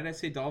Dolphins. Why did I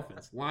say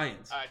Dolphins?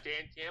 Lions.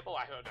 Dan Campbell?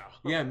 I don't know.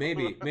 Yeah,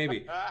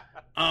 maybe.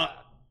 I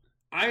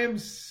am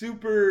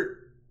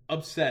super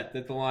upset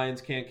that the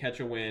Lions can't catch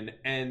a win,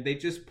 and they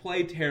just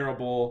play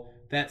terrible.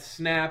 That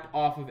snap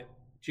off of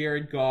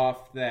Jared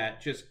Goff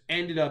that just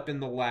ended up in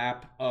the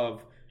lap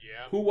of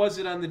who was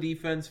it on the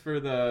defense for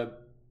the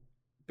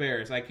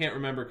Bears? I can't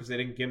remember because they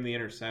didn't give him the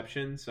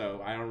interception,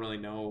 so I don't really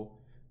know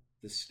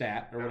the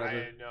stat or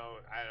whatever.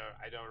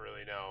 I don't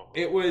really know.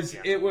 It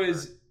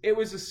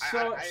was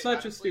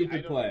such a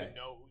stupid play. I don't even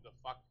know who the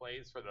fuck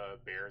plays for the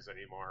Bears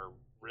anymore.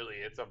 Really,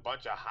 it's a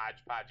bunch of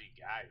hodgepodgey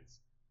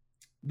guys.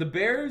 The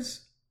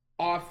Bears'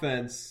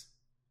 offense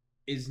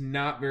is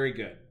not very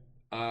good.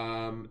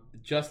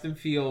 Justin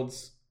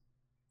Fields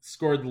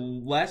scored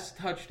less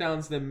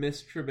touchdowns than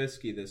Mitch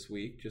Trubisky this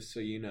week, just so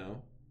you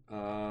know.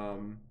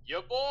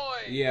 Your boy.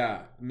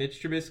 Yeah,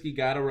 Mitch Trubisky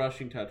got a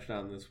rushing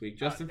touchdown this week.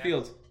 Justin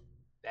Fields.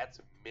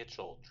 That's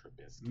Mitchell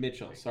Trubisky.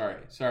 Mitchell, sorry,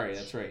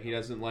 that's right. He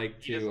doesn't like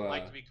to. He doesn't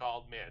like to be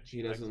called Mitch.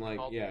 He doesn't like,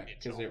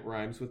 because it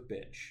rhymes with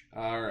bitch.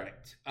 All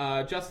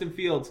right, Justin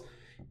Fields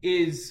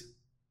is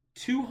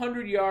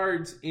 200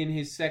 yards in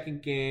his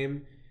second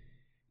game.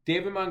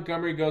 David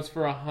Montgomery goes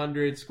for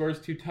 100, scores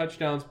 2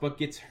 touchdowns, but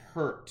gets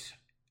hurt.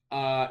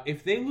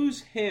 If they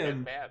lose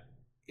him. That's bad.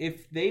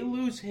 If they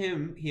lose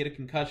him, he had a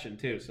concussion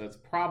too, so it's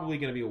probably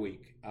going to be a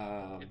week.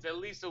 It's at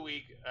least a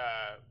week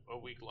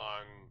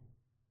long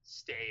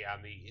stay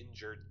on the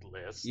injured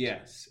list.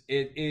 Yes,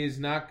 it is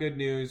not good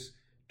news.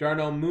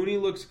 Darnell Mooney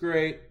looks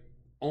great.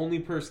 Only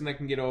person that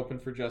can get open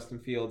for Justin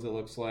Fields, it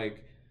looks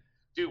like.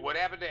 Dude, what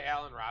happened to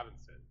Allen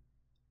Robinson?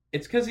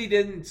 It's because he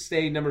didn't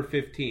stay number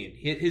 15.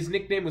 His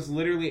nickname was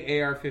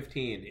literally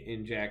AR-15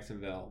 in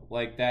Jacksonville.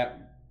 Like,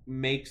 that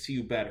makes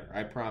you better,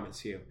 I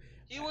promise you.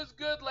 He was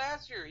good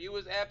last year. He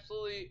was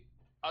absolutely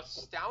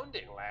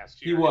astounding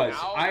last year. He was.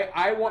 Now,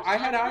 I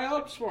had high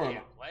hopes for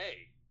him.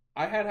 Play.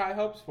 I had high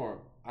hopes for him.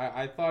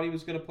 I thought he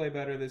was going to play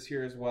better this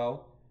year as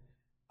well.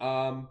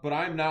 But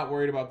I'm not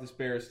worried about this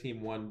Bears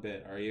team one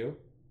bit. Are you?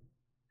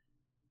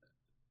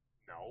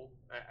 No.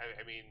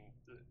 I mean,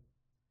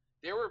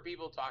 there were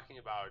people talking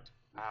about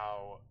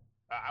how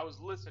I was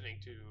listening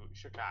to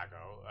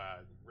Chicago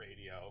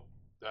radio,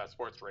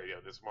 sports radio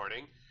this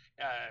morning,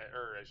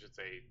 or I should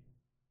say,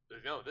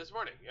 no, this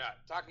morning,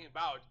 talking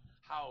about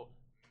how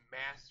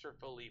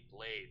masterfully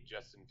played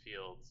Justin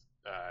Fields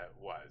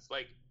was.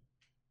 Like,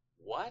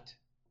 what?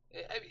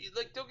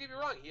 Like, don't get me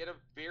wrong. He had a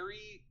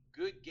very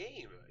good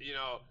game.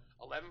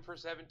 11 for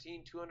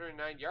 17,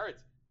 209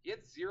 yards. He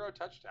had 0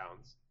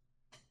 touchdowns.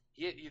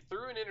 He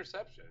threw an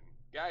interception.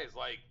 Guys,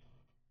 like,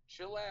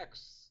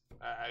 chillax.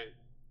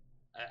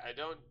 I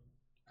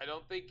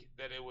don't think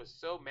that it was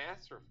so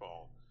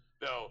masterful.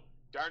 Though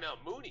Darnell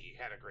Mooney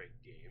had a great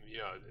game.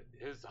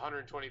 His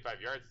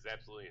 125 yards is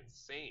absolutely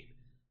insane.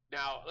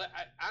 Now,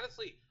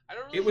 honestly, I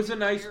don't really. It was a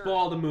nice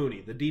ball to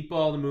Mooney. The deep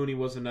ball to Mooney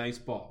was a nice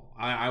ball.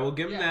 I will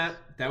give him that.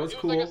 That was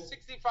cool. It was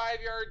like a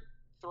 65-yard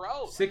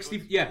throw.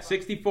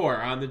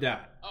 64 on the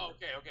dot. Oh,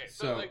 okay.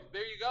 So like,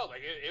 there you go.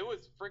 Like, it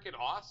was freaking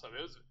awesome.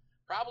 It was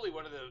probably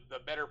one of the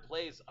better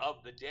plays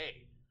of the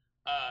day.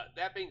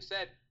 That being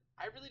said,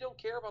 I really don't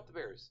care about the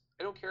Bears.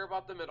 I don't care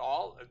about them at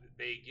all.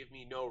 They give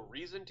me no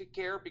reason to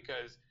care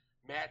because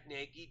Matt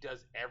Nagy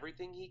does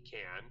everything he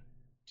can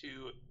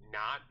to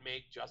not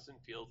make Justin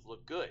Fields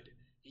look good.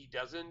 He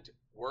doesn't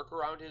work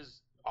around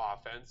his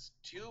offense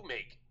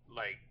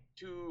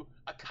to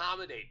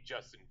accommodate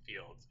Justin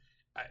Fields.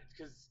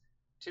 Because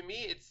to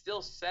me, it's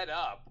still set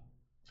up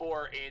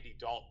for Andy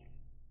Dalton.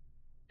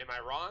 Am I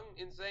wrong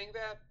in saying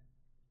that?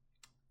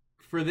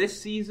 For this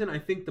season, I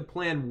think the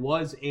plan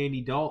was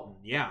Andy Dalton.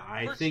 Yeah,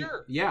 I think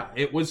sure. Yeah,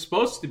 it was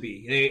supposed to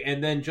be.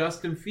 And then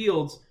Justin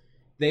Fields,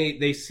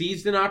 they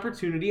seized an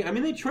opportunity. I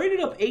mean, they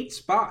traded up 8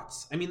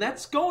 spots. I mean,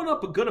 that's going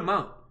up a good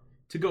amount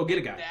to go get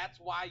a guy. That's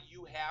why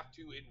you have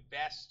to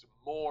invest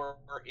more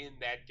in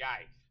that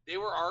guy. They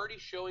were already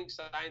showing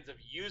signs of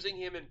using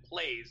him in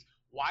plays.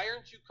 Why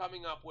aren't you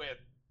coming up with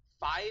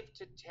 5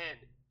 to 10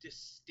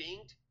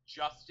 distinct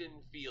Justin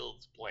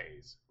Fields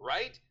plays,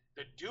 right?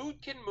 The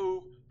dude can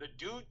move. The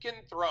dude can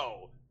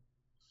throw.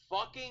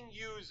 Fucking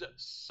use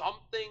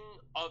something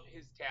of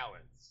his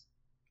talents.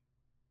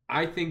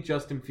 I think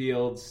Justin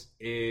Fields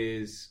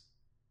is...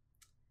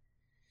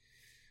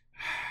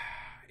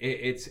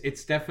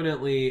 It's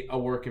definitely a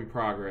work in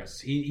progress.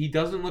 He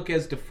doesn't look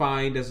as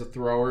defined as a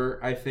thrower,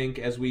 I think,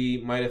 as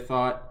we might have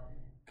thought.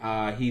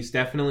 He's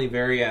definitely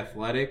very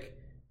athletic,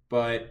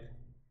 but...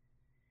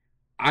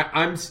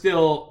 I'm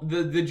still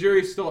the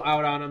jury's still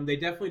out on him. They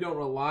definitely don't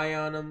rely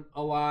on him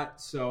a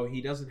lot, so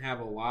he doesn't have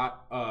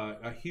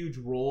a huge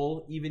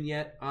role even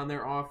yet on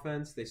their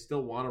offense. They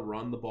still want to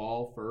run the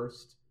ball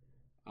first.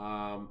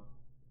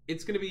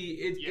 It's going to be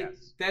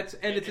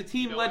it's a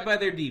team led by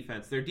their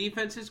defense. Their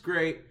defense is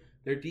great.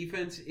 Their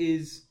defense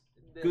is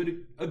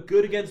good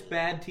against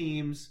bad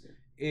teams.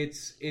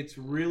 It's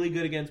really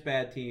good against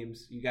bad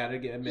teams. You got to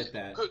admit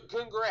that.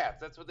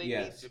 Congrats. That's what they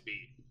need to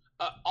be.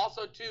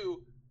 Also,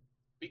 too.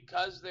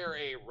 Because they're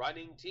a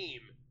running team,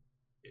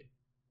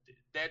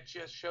 that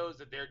just shows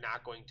that they're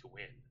not going to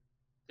win.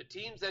 The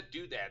teams that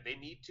do that, they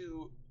need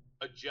to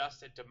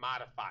adjust and to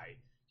modify.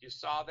 You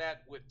saw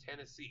that with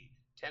Tennessee.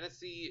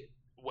 Tennessee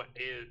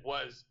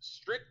was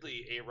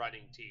strictly a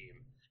running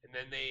team, and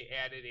then they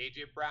added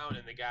A.J. Brown,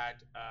 and they got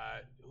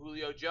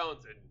Julio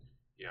Jones, and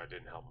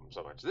didn't help them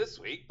so much this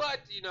week.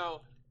 But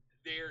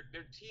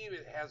their team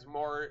has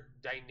more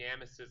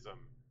dynamicism.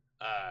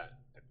 I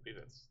believe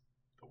that's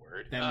the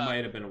word. That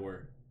might have been a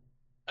word.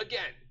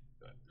 Again,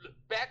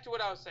 back to what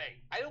I was saying.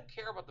 I don't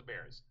care about the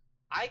Bears.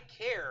 I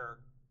care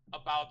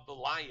about the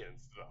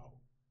Lions, though.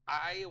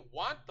 I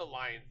want the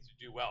Lions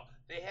to do well.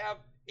 They have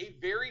a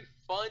very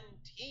fun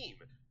team.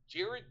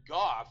 Jared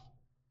Goff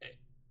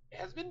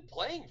has been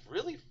playing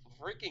really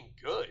freaking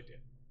good.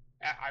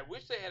 I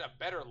wish they had a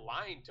better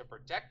line to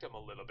protect him a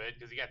little bit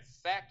because he got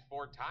sacked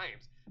 4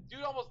 times.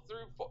 Dude almost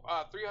threw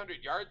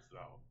 300 yards,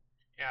 though.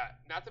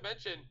 Not to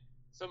mention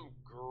some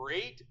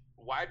great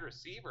wide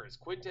receivers.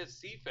 Quintez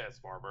Cephas,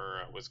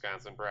 former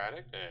Wisconsin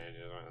product. I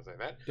just want to say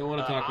that. Don't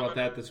want to talk about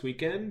that this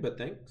weekend, but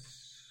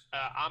thanks.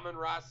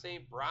 Amon-Ra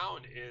St.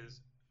 Brown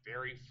is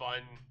very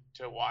fun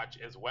to watch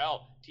as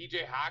well.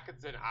 TJ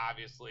Hawkinson,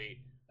 obviously.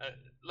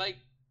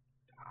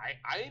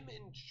 I'm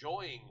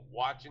enjoying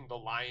watching the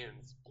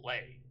Lions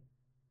play.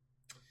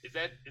 Is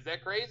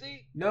that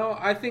crazy? No,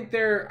 I think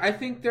they're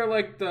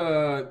like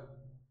the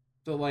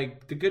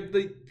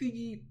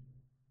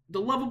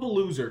lovable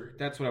loser.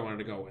 That's what I wanted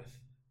to go with.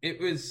 It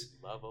was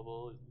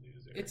lovable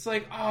loser. It's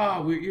like,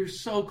 you're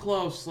so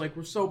close. Like,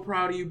 we're so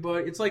proud of you,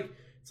 but it's like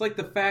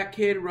the fat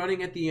kid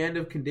running at the end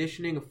of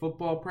conditioning a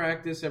football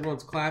practice.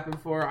 Everyone's clapping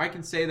for. I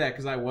can say that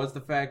because I was the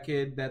fat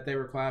kid that they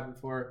were clapping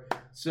for.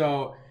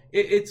 So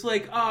it's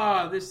like,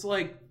 this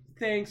like,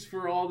 thanks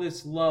for all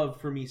this love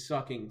for me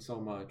sucking so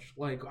much.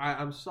 Like,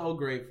 I'm so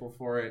grateful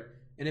for it,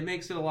 and it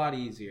makes it a lot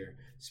easier.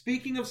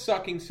 Speaking of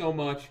sucking so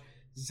much,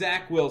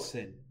 Zach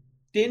Wilson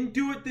didn't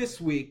do it this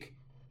week,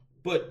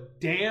 but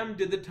damn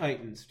did the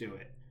Titans do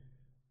it.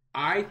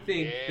 I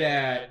think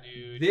that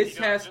this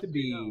has to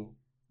be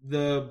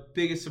the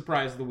biggest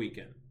surprise of the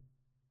weekend.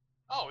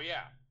 Oh,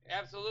 yeah,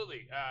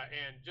 absolutely.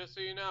 And just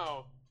so you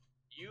know,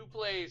 you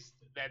placed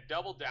that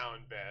double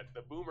down bet,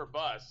 the boom or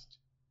bust,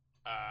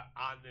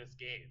 on this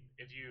game,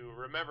 if you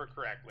remember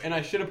correctly. And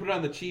I should have put it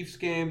on the Chiefs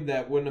game.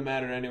 That wouldn't have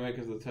mattered anyway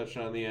because of the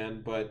touchdown on the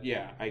end. But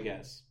yeah, I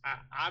guess.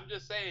 I'm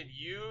just saying,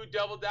 you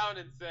doubled down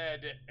and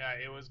said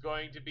it was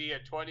going to be a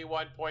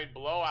 21-point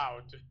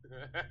blowout.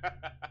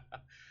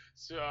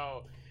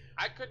 So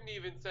I couldn't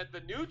even set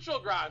the neutral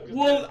ground.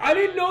 Well, I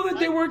didn't know that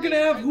they weren't going to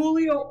have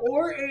Julio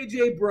or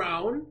A.J.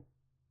 Brown.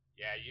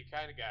 Yeah, you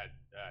kind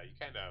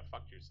of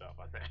fucked yourself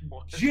on that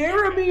one.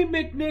 Jeremy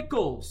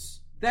McNichols.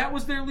 That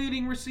was their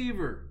leading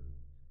receiver.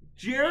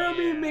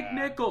 Jeremy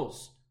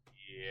McNichols.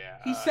 Yeah.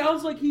 He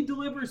sounds like he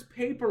delivers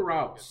paper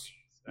routes.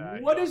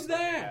 What is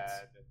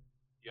that?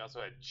 You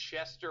also had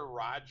Chester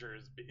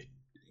Rogers.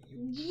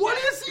 What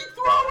is he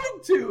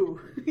throwing to?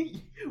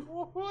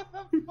 What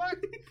the fuck?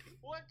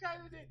 What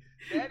kind of thing?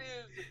 That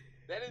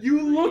is.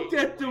 You looked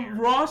at the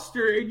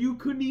roster and you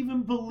couldn't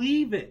even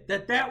believe it.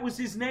 That was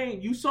his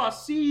name. You saw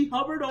C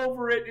hovered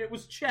over it. It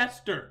was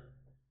Chester.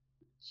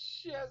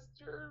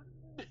 Chester.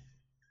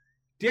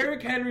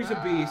 Derrick Henry's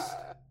a beast.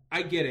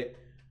 I get it.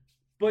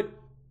 But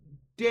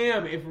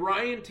damn, if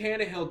Ryan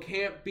Tannehill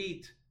can't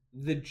beat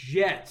the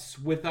Jets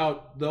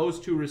without those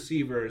two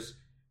receivers,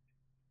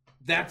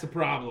 that's a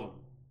problem.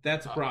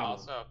 That's a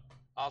problem.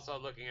 Also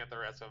looking at the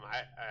rest of them,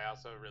 I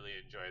also really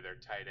enjoy their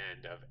tight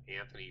end of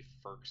Anthony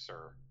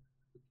Firkser.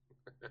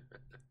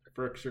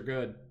 Firks are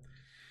good.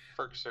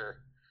 Firkser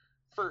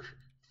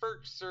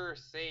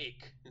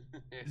sake.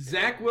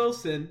 Zach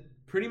Wilson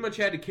pretty much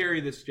had to carry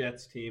this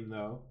Jets team,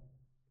 though.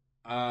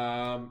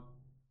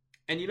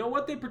 And you know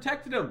what? They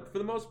protected him for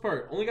the most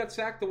part. Only got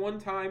sacked the one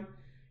time,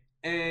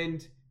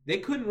 and they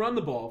couldn't run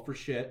the ball for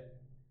shit.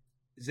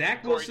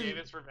 Zach Wilson. Corey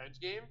Davis revenge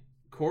game?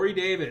 Corey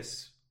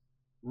Davis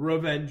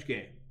revenge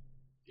game.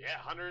 Yeah,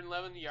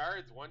 111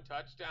 yards, 1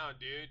 touchdown,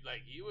 dude.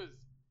 Like, he was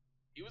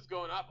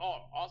going up.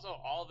 Oh, also,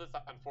 all of this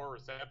on 4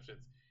 receptions.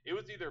 It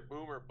was either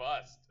boom or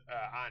bust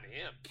on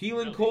him.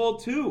 Keelan Cole,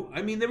 too.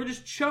 I mean, they were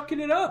just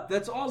chucking it up.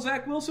 That's all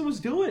Zach Wilson was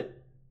doing.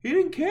 He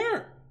didn't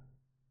care.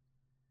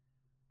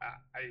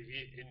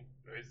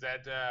 Is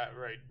that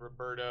right?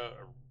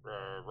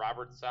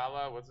 Robert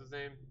Saleh? What's his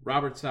name?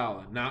 Robert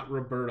Saleh, not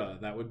Roberta.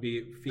 That would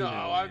be female.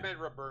 No, I meant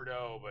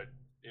Roberto, but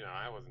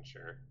I wasn't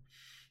sure.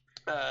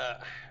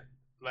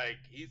 Like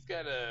he's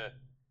gotta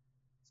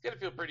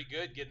feel pretty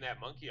good getting that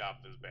monkey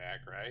off his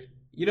back, right?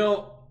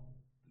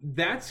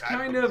 That's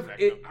kind of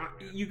it.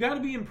 You got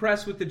to be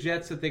impressed with the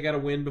Jets that they got to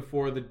win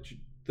before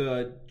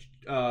the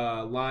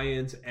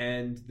Lions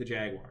and the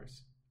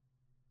Jaguars.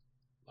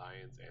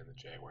 Lions and the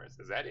Jaguars.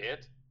 Is that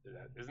it?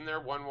 Isn't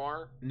there one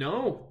more?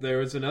 No, there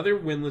was another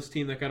winless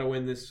team that got a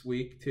win this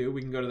week too.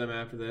 We can go to them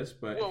after this,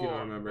 but if you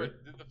don't remember,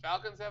 did the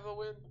Falcons have a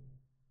win?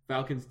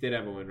 Falcons did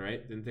have a win,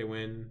 right? Didn't they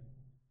win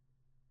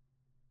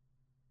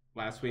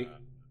last week?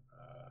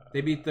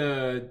 They beat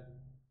the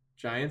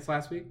Giants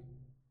last week?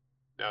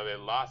 No, they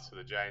lost to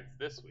the Giants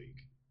this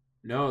week.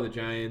 No, the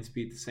Giants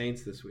beat the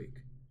Saints this week.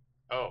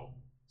 Oh.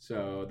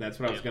 So that's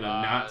what I was going to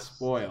not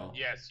spoil.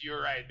 Yes,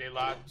 you're right. They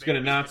lost. I was going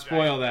to not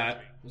spoil that.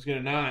 I was going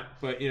to not,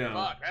 but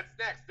Fuck,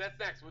 that's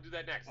next. We'll do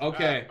that next.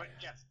 Okay. But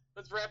yes,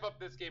 let's wrap up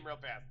this game real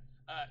fast.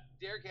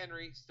 Derrick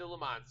Henry, still a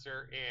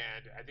monster,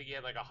 and I think he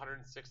had like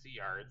 160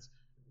 yards.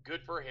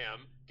 Good for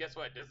him. Guess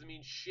what? Doesn't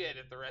mean shit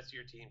if the rest of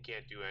your team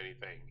can't do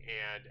anything.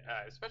 And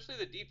especially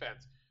the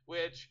defense,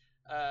 which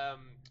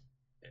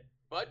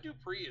Bud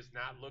Dupree is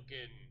not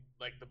looking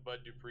like the Bud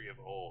Dupree of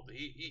old.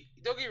 He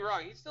don't get me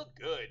wrong, he's still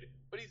good,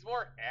 but he's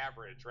more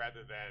average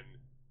rather than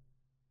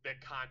the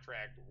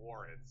contract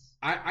warrants.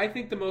 I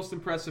think the most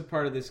impressive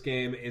part of this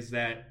game is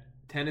that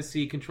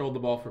Tennessee controlled the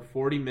ball for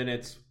 40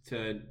 minutes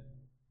to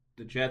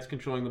the Jets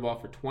controlling the ball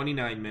for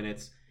 29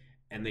 minutes,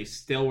 and they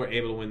still were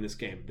able to win this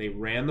game. They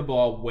ran the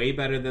ball way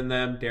better than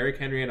them. Derrick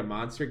Henry had a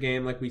monster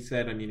game, like we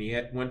said. I mean, he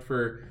went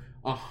for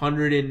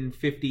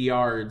 150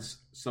 yards,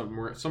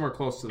 somewhere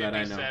close to that,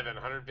 I know.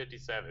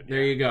 157.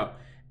 There you go.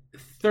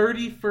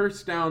 30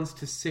 first downs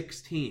to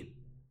 16.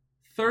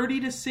 30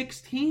 to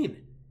 16.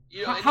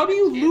 How do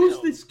you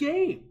lose this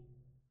game?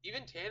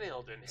 Even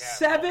Tannehill didn't have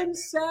 7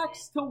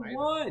 sacks to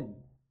 1.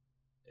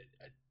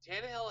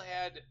 Tannehill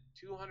had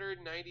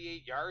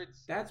 298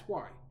 yards. That's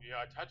why.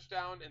 A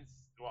touchdown and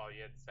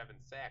he had 7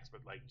 sacks, but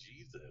like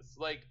Jesus,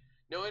 like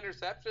no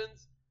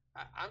interceptions.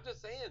 I'm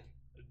just saying,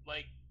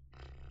 like,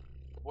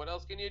 what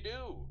else can you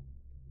do?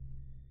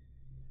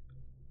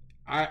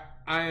 I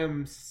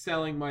am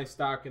selling my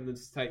stock in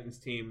this Titans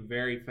team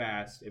very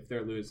fast if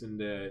they're losing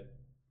to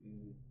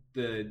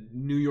the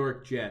New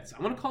York Jets.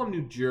 I want to call them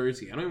New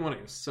Jersey. I don't even want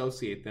to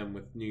associate them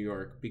with New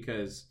York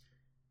because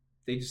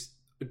they just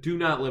do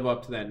not live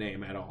up to that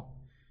name at all.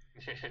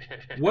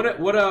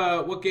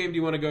 What game do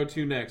you want to go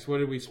to next? What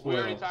did we spoil? We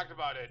already talked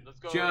about it. Let's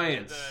go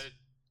Giants. to the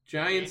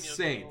Giants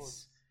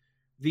Saints.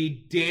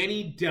 The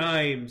Danny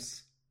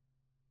Dimes.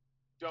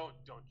 Don't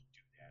do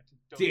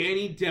that.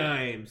 Danny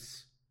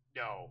Dimes.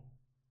 No.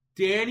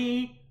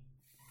 Danny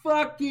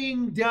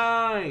fucking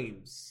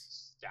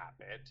Dimes. Stop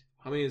it.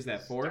 How many is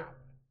that? 4? Stop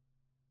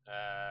it.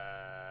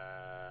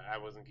 I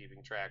wasn't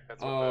keeping track.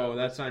 That's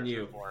on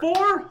you.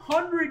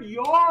 400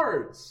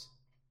 yards.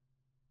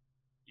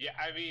 Yeah,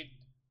 I mean,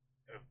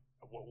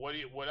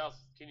 what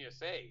else can you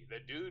say? The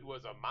dude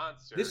was a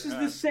monster. This is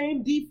the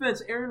same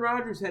defense Aaron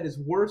Rodgers had his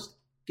worst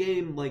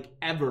game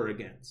ever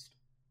against.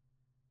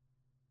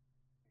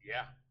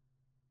 Yeah,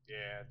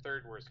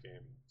 third worst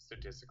game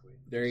statistically.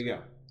 There you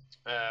go.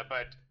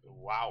 But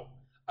wow,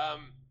 how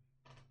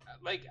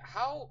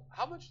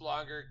much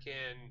longer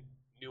can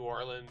New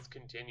Orleans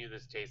continue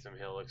this Taysom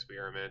Hill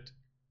experiment?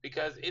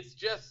 Because it's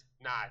just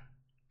not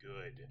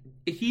good.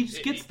 He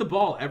just gets the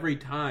ball every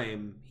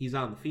time he's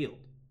on the field.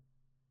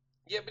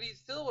 Yeah, but he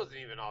still wasn't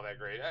even all that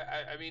great.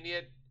 I mean, he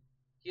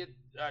had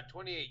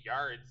 28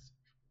 yards.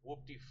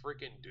 Whoop-de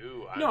freaking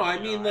do. No, I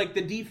mean, the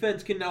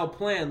defense can now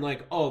plan,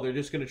 they're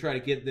just going to try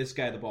to get this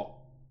guy the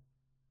ball.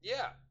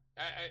 Yeah.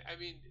 I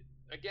mean,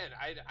 again,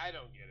 I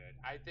don't get it.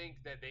 I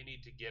think that they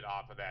need to get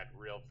off of that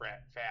real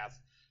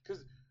fast.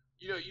 Because,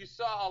 you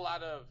saw a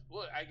lot of,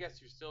 well, I guess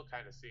you're still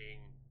kind of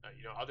seeing,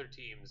 other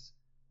teams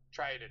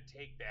try to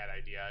take that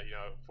idea.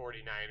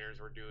 49ers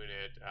were doing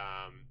it.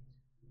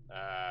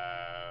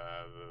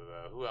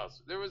 Who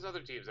else? There was other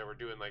teams that were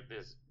doing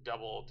this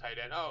double tight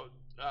end.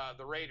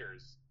 The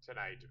Raiders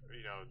tonight.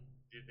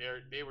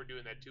 They were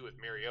doing that too with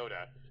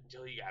Mariota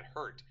until he got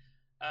hurt.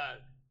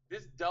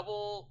 This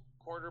double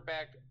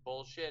quarterback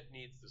bullshit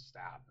needs to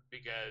stop,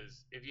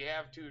 because if you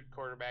have two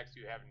quarterbacks,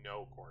 you have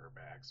no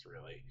quarterbacks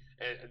really.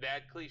 And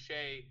that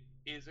cliche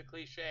is a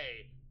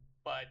cliche,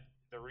 but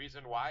the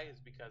reason why is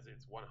because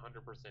it's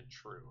 100%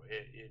 true.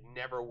 It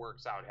never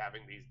works out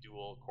having these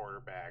dueling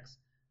quarterbacks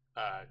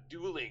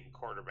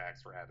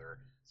rather.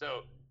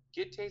 So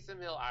get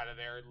Taysom Hill out of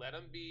there. Let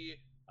him be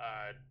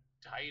a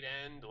tight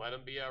end. Let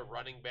him be a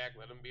running back.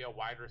 Let him be a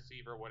wide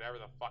receiver, whatever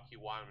the fuck you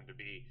want him to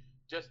be.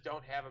 Just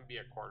don't have him be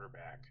a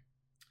quarterback.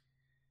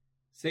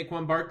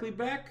 Saquon Barkley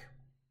back?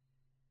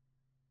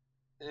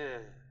 He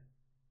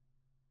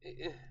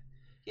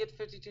had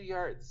 52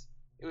 yards.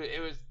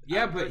 It was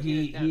but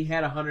he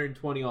had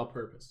 120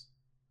 all-purpose.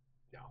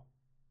 No.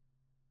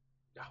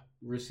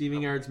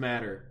 Receiving yards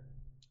matter.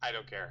 I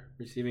don't care.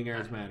 Receiving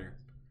yards matter.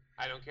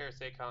 I don't care.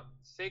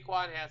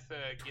 Saquon has to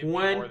give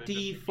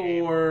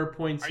 24.6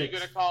 fantasy Are you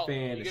gonna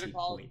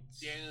call points.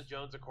 Daniel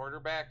Jones a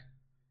quarterback?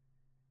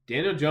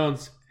 Daniel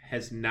Jones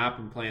has not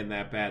been playing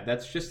that bad.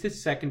 That's just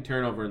his second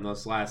turnover in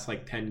those last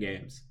 10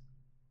 games.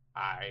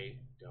 I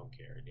don't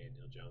care.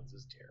 Daniel Jones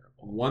is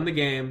terrible. Won the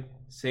game.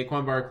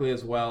 Saquon Barkley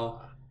as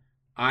well.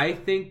 I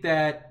think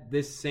that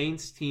this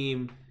Saints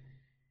team,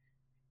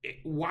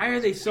 why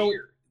are they so...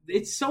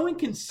 It's so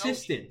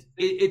inconsistent.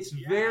 It's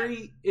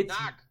very...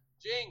 Knock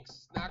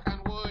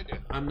on wood.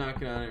 I'm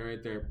knocking on it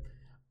right there.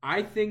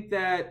 I think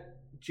that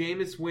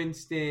Jameis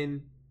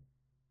Winston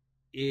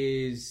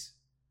is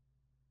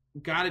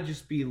got to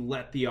just be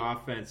let the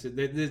offense.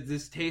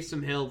 This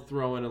Taysom Hill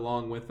throwing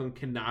along with him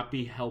cannot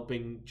be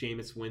helping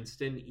Jameis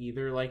Winston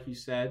either, like you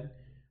said.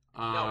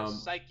 No,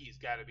 his psyche's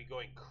got to be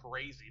going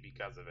crazy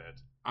because of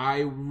it.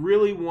 I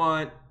really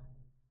want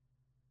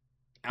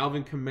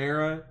Alvin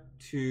Kamara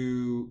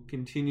to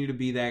continue to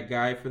be that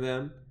guy for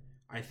them.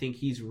 I think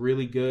he's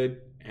really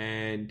good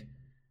and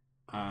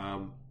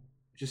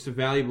just a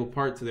valuable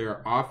part to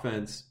their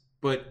offense.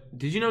 But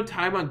did you know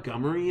Ty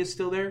Montgomery is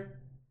still there?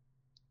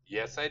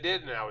 Yes, I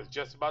did, and I was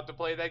just about to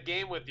play that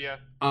game with you.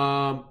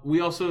 We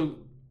also,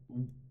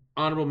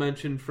 honorable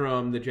mention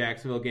from the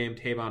Jacksonville game,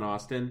 Tavon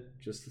Austin,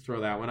 just to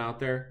throw that one out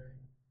there.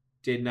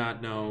 Did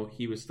not know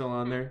he was still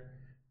on there.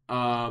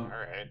 All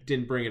right.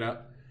 Didn't bring it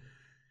up.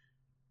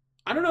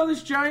 I don't know,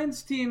 this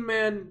Giants team,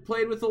 man,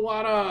 played with a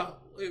lot of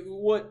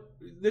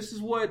this is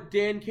what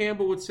Dan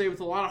Campbell would say, with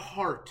a lot of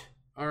heart.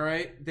 All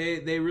right?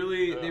 They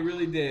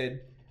really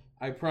did.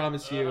 I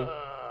promise you.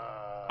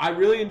 I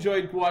really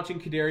enjoyed watching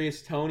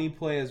Kadarius Toney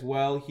play as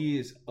well. He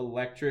is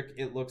electric.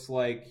 It looks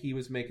like he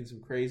was making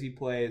some crazy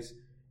plays.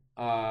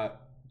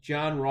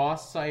 John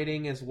Ross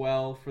sighting as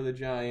well for the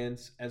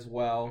Giants as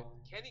well.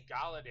 Kenny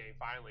Golladay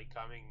finally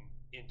coming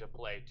into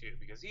play too,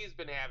 because he's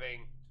been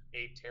having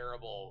a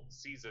terrible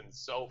season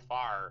so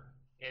far,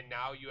 and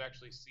now you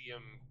actually see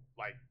him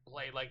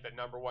play like the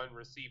number one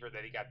receiver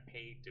that he got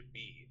paid to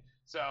be.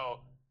 So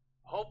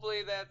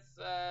hopefully that's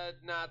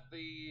not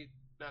the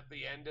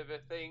end of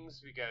things,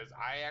 because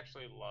I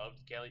actually loved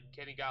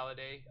Kenny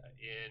Golladay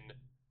in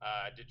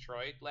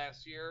Detroit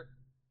last year.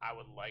 I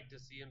would like to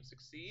see him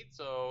succeed.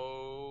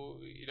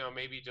 So,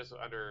 maybe just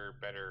under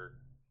better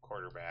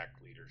quarterback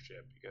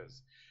leadership,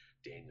 because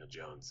Daniel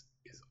Jones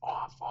is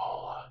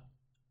awful.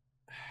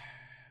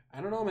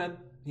 I don't know, man.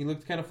 He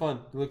looked kind of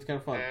fun. I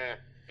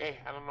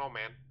don't know,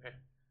 man.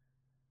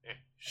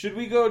 Should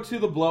we go to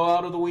the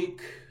blowout of the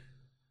week?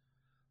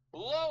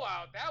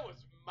 Blowout? That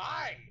was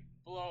my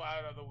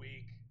blowout of the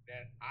week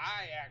that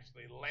I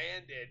actually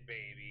landed,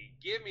 baby.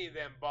 Give me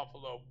them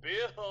Buffalo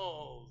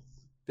Bills.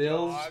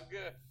 Bills, dog.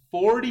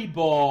 40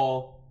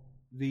 ball,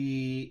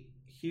 the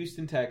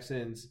Houston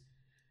Texans.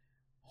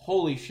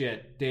 Holy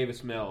shit,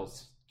 Davis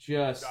Mills.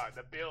 Just... God,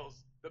 the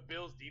Bills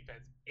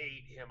defense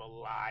ate him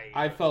alive.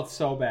 I felt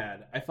so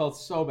bad.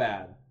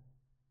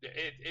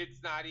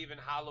 It's not even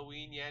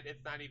Halloween yet.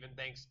 It's not even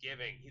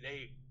Thanksgiving.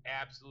 They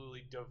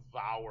absolutely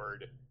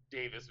devoured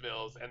Davis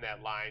Mills and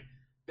that line.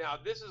 Now,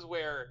 this is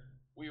where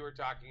we were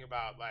talking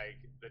about like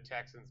the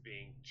Texans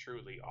being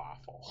truly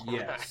awful.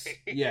 Yes,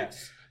 right?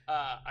 yes.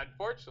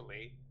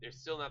 Unfortunately, they're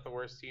still not the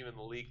worst team in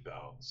the league,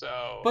 though.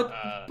 So,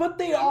 But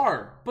they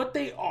are. But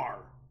they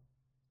are.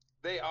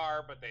 They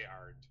are, but they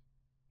aren't.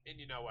 And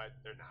you know what?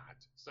 They're not.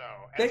 So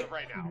as of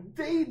right now,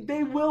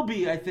 they will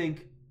be. I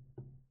think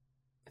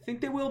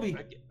they will be.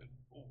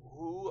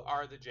 Who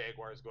are the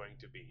Jaguars going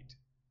to beat?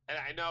 And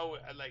I know,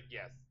 like,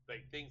 yes,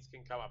 like things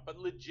can come up, but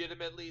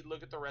legitimately,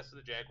 look at the rest of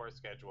the Jaguars'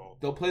 schedule.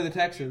 They'll play the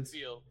Texans.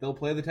 They'll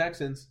play the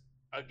Texans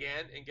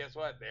again, and guess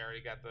what? They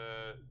already got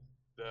the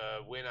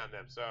win on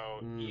them.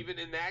 So even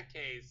in that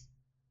case,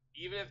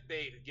 even if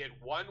they get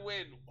one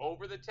win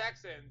over the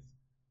Texans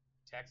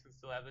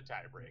still have the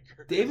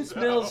tiebreaker. Davis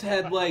Mills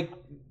had like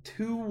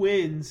two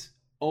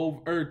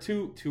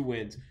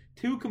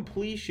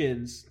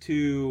completions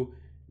to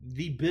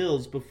the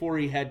Bills before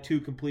he had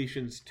two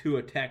completions to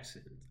a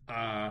Texan.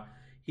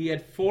 He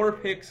had 4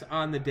 picks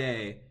on the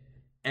day,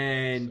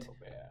 and so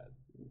bad.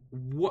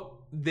 What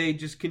they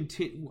just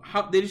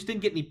they just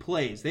didn't get any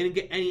plays. They didn't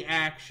get any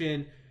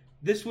action.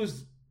 This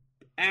was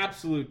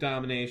absolute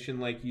domination,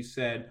 like you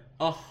said.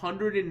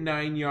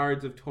 109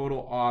 yards of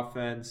total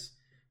offense.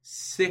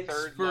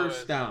 6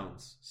 first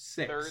downs.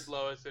 6. Third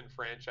lowest in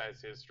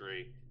franchise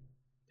history.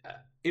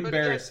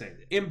 Embarrassing.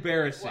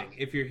 Embarrassing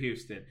if you're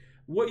Houston.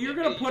 What you're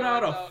going to put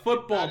out a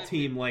football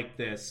team like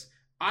this,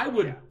 I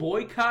would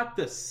boycott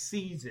the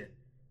season.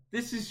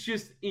 This is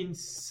just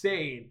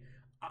insane.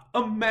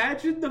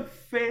 Imagine the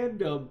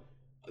fandom.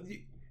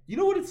 You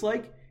know what it's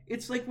like?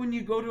 It's like when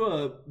you go to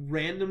a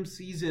random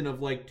season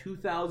of like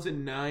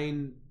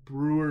 2009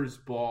 Brewers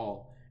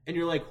ball, and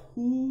you're like,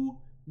 who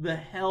the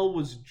hell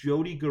was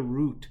Jody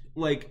Garoot?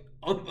 Like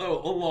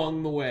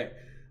along the way,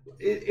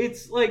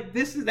 it's like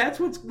that's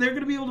what's they're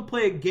going to be able to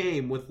play a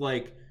game with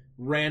like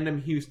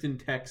random Houston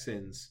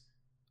Texans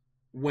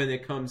when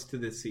it comes to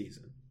this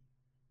season.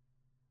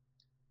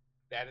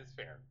 That is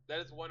fair. That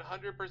is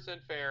 100%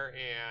 fair,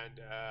 and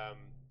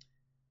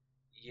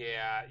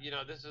yeah, you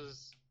know, this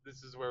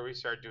is where we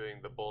start doing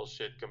the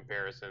bullshit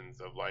comparisons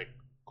of like,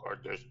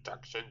 could this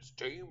Texans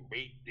team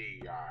beat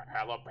the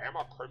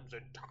Alabama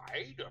Crimson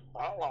Tide?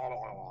 Blah, blah,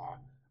 blah.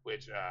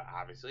 Which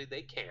obviously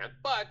they can't,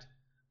 but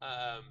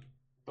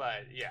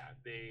yeah,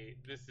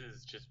 this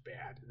is just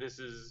bad.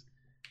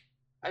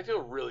 I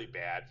feel really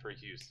bad for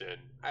Houston.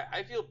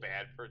 I feel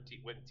bad for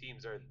when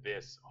teams are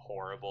this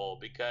horrible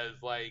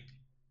because like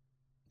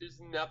there's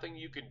nothing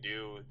you can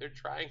do. They're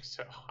trying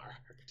so hard.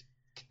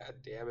 God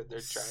damn it, they're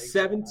trying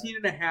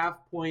 17.5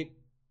 point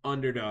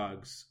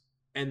underdogs,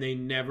 and they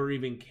never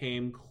even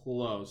came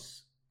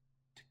close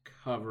to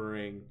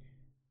covering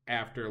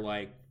after,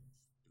 like,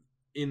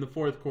 in the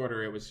fourth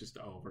quarter, it was just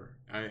over.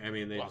 I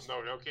mean, they just...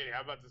 No kidding.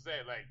 I'm about to say,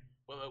 like,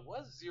 well, it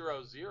was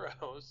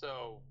 0-0,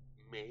 so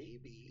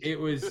maybe. It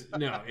was,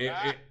 no,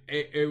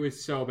 it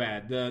was so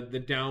bad.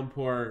 The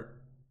downpour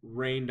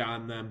rained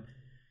on them.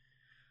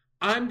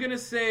 I'm going to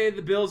say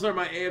the Bills are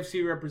my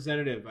AFC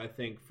representative, I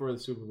think, for the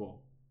Super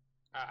Bowl.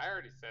 I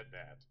already said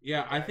that.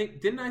 Yeah, I think...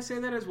 Didn't I say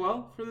that as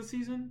well for the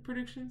season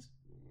predictions?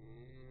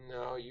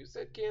 No, you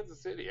said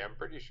Kansas City, I'm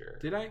pretty sure.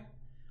 Did I?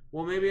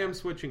 Well, maybe I'm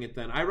switching it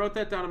then. I wrote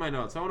that down in my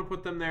notes. I want to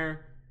put them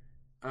there.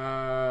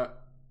 I'll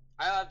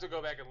have to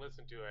go back and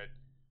listen to it.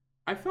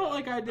 I felt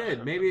like I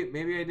did. Maybe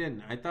I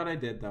didn't. I thought I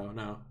did, though.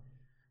 No.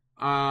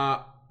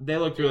 They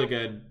looked really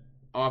good.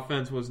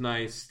 Offense was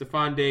nice.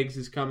 Stephon Diggs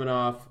is coming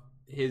off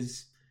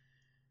his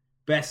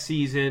best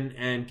season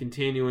and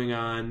continuing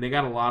on. They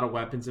got a lot of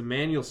weapons.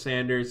 Emmanuel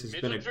Sanders has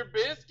been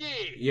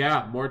Trubisky.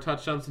 Yeah, more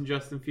touchdowns than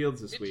Justin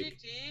Fields this week.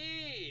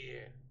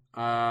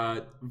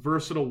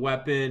 Versatile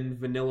weapon,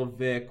 Vanilla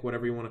Vic,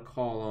 whatever you want to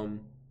call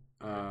him.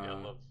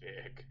 Vanilla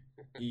Vic.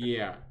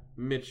 Yeah,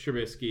 Mitch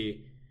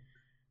Trubisky.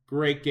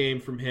 Great game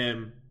from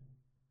him,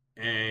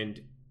 and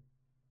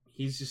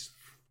he's just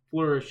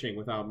flourishing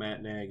without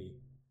Matt Nagy.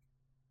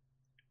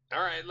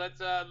 All right,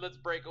 let's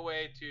break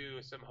away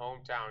to some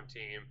hometown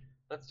team.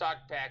 Let's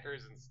talk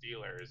Packers and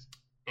Steelers.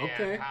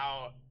 And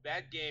how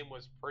that game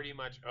was pretty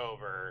much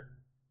over.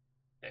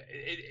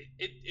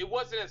 It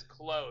wasn't as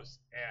close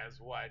as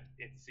what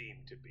it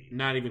seemed to be.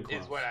 Not even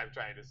close. Is what I'm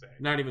trying to say.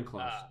 Not even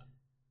close.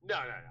 No.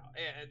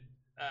 And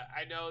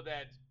I know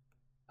that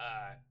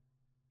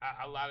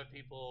a lot of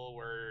people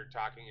were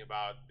talking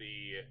about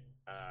the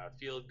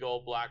field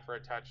goal block for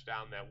a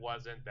touchdown that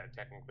wasn't, that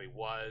technically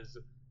was,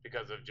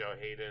 because of Joe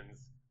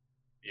Hayden's,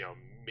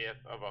 myth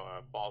of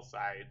false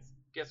sides.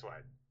 Guess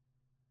what?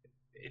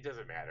 It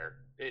doesn't matter.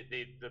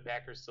 The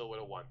Packers still would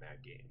have won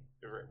that game,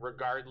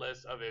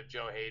 regardless of if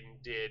Joe Hayden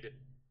did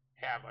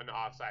have an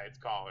offsides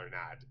call or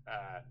not.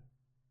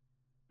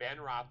 Ben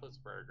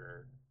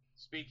Roethlisberger,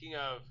 speaking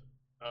of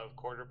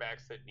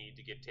quarterbacks that need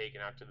to get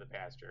taken out to the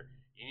pasture,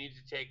 you need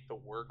to take the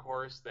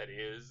workhorse that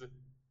is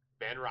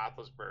Ben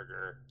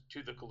Roethlisberger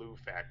to the glue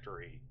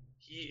factory.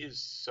 He is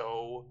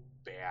so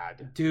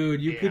bad.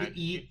 Dude, you could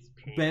eat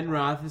Ben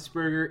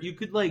Roethlisberger. You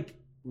could,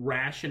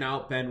 ration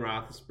out Ben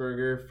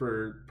Roethlisberger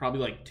for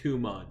probably 2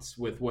 months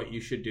with what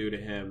you should do to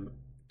him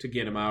to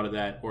get him out of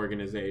that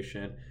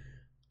organization.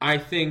 I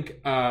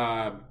think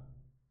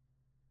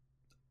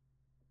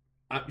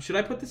Should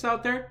I put this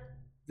out there?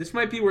 This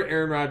might be where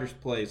Aaron Rodgers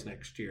plays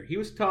next year. He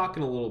was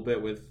talking a little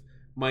bit with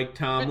Mike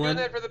Tomlin. Been doing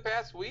that for the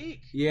past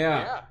week.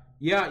 Yeah.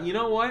 You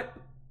know what?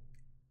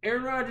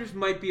 Aaron Rodgers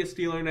might be a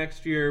Steeler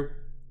next year.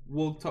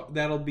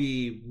 That'll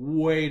be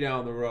way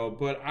down the road.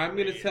 But I'm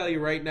going to tell you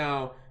right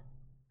now,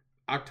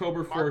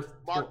 October 4th.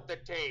 Mark the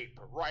tape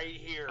right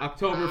here.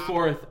 October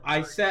 4th.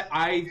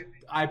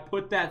 I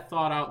put that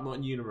thought out in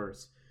the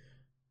universe.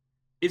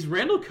 Is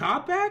Randall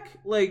Cobb back?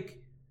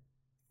 Like,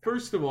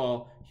 first of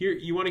all, here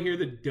you want to hear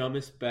the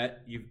dumbest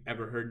bet you've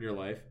ever heard in your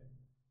life?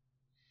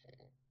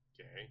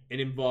 Okay. It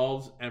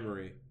involves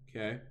Emery.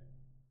 Okay.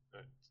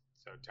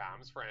 So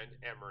Tom's friend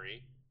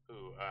Emery,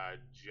 who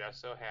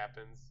just so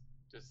happens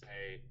to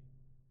say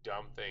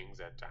dumb things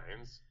at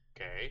times.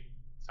 Okay.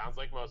 Sounds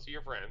like most of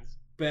your friends.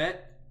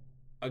 Bet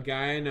a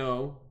guy I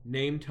know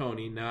named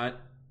Tony,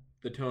 not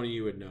the Tony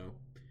you would know,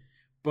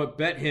 but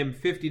bet him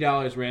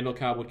 $50 Randall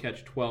Cobb would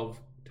catch 12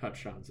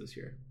 touchdowns this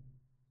year.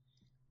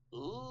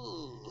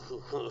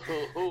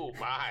 Ooh,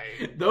 my.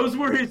 Those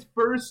were his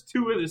first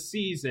 2 of the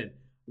season.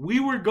 We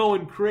were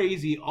going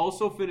crazy.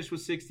 Also finished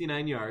with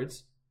 69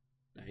 yards.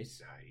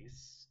 Nice.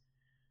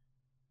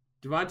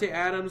 Devontae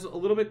Adams, a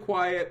little bit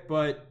quiet,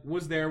 but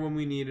was there when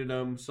we needed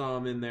him. Saw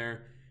him in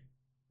there.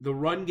 The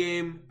run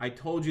game, I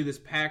told you this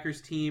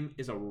Packers team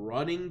is a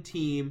running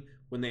team.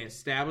 When they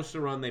establish the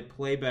run, they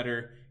play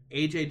better.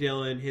 A.J.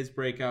 Dillon, his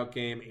breakout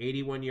game,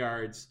 81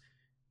 yards.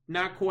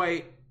 Not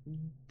quite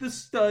the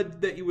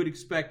stud that you would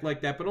expect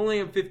like that, but only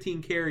on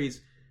 15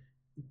 carries.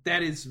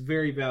 That is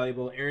very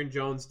valuable. Aaron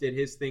Jones did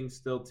his thing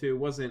still, too.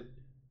 Wasn't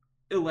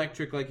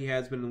electric like he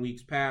has been in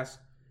weeks past.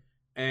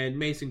 And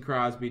Mason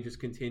Crosby just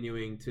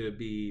continuing to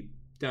be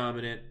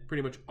dominant,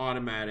 pretty much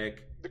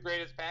automatic. The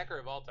greatest Packer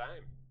of all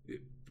time.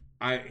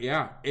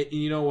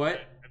 You know what?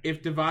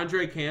 If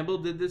Devondre Campbell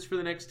did this for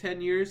the next 10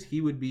 years,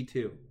 he would be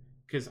too.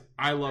 Because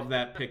I love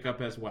that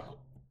pickup as well.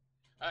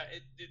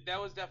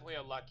 That was definitely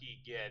a lucky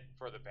get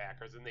for the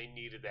Packers, and they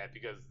needed that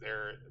because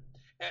they're.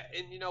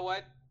 And you know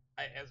what?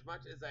 As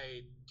much as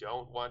I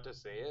don't want to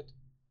say it,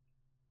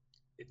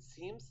 it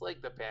seems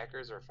like the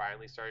Packers are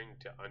finally starting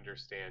to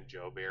understand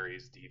Joe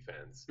Barry's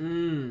defense.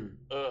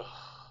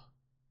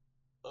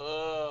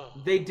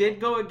 They did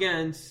go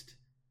against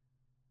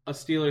a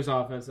Steelers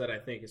offense that I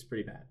think is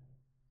pretty bad.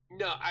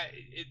 No,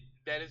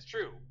 that is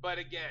true. But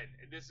again,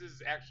 this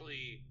is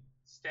actually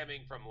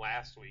stemming from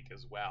last week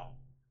as well.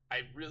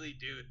 I really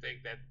do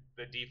think that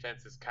the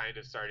defense is kind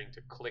of starting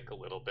to click a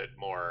little bit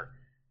more.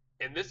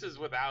 And this is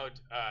without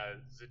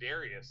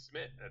Zadarius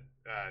Smith,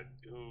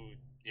 who,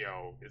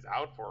 is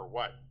out for,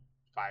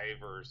 5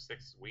 or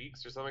 6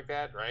 weeks or something like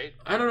that, right?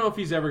 I don't know if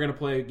he's ever going to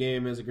play a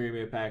game as a Green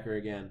Bay Packer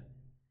again.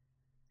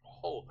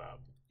 Hold up.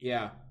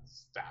 Yeah.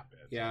 Stop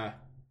it. Yeah.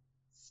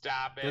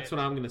 Stop it. That's what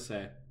I'm going to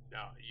say.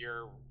 No,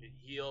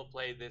 he'll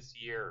play this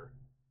year.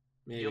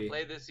 Maybe. He'll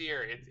play this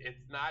year.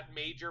 It's not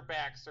major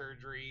back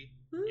surgery.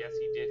 Yes,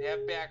 he did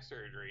have back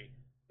surgery,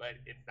 but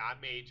it's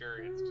not major.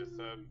 It's just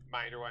a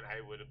minor one. I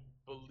would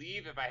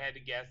believe, if I had to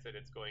guess, that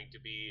it's going to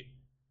be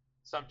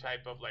some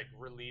type of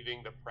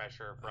relieving the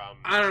pressure from.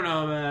 I don't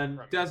know, man.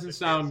 Doesn't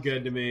sound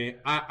good to me.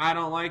 I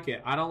don't like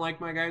it. I don't like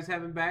my guys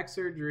having back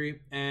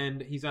surgery,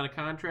 and he's on a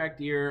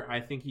contract year. I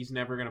think he's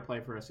never going to play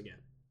for us again.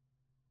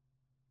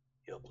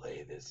 He'll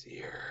play this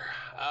year.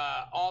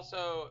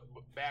 Also,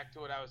 back to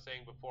what I was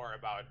saying before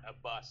about a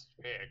bust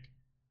pick.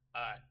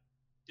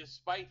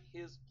 Despite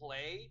his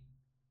play,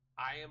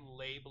 I am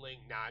labeling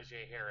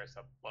Najee Harris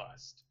a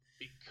bust.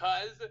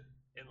 Because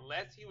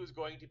unless he was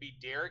going to be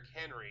Derrick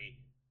Henry,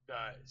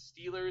 the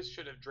Steelers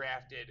should have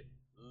drafted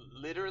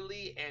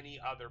literally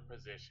any other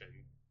position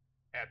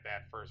at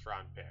that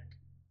first-round pick.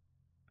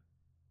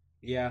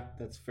 Yeah,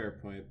 that's a fair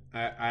point.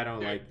 I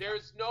don't like...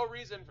 There's no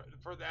reason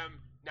for them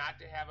not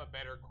to have a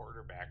better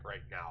quarterback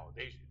right now.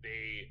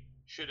 They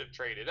should have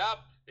traded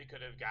up. They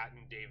could have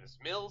gotten Davis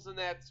Mills in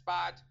that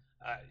spot.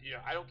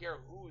 I don't care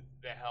who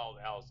the hell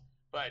else.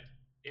 But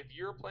if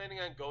you're planning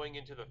on going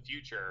into the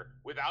future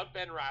without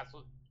Ben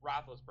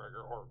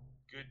Roethlisberger, or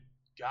good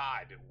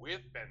God,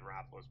 with Ben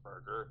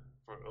Roethlisberger,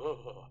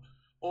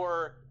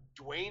 or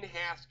Dwayne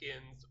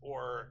Haskins,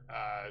 or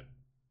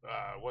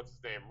what's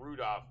his name,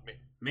 Rudolph,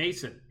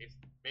 Mason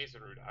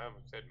Rudolph. I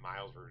almost said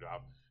Miles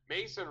Rudolph.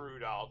 Mason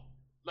Rudolph.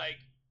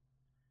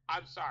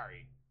 I'm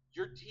sorry,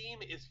 your team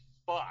is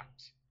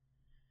fucked.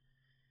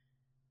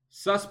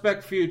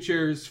 Suspect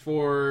futures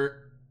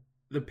for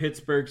the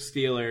Pittsburgh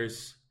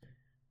Steelers.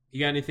 You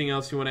got anything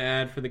else you want to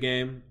add for the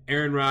game?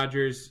 Aaron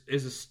Rodgers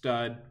is a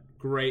stud.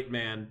 Great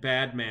man.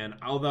 Bad man.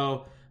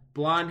 Although,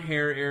 blonde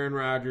hair Aaron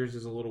Rodgers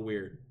is a little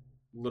weird.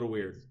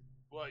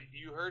 Well,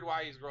 you heard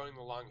why he's growing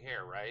the long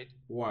hair, right?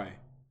 Why?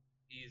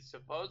 He's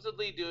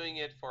supposedly doing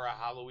it for a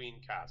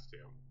Halloween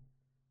costume.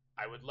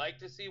 I would like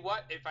to see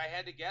if I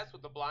had to guess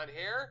with the blonde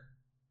hair,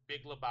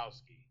 Big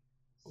Lebowski.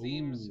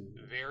 Seems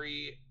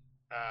very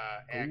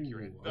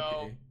accurate. Ooh,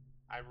 though okay.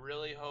 I'm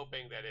really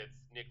hoping that it's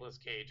Nicolas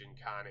Cage and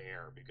Con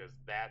Air, because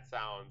that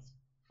sounds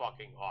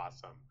fucking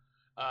awesome.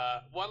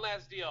 One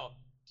last deal.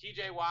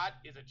 TJ Watt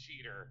is a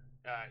cheater.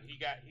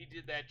 He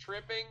did that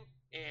tripping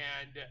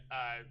and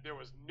there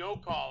was no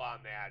call on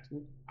that.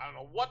 I don't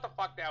know what the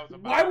fuck that was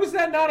about. Why was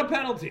that not a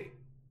penalty?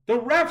 The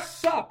refs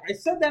suck. I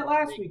said that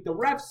last week. The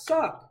refs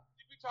suck.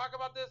 Did we talk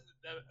about this?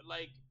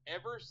 Like,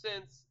 ever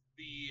since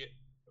the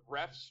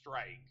ref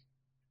strike,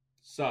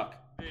 suck.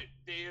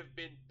 They have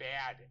been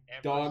bad.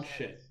 Dog since.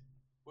 shit.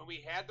 When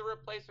we had the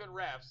replacement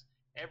refs,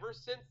 ever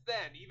since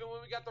then, even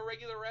when we got the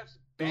regular refs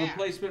the back,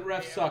 replacement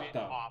refs sucked,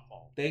 though.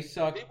 Awful. They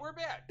sucked. They were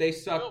bad. They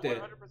sucked no,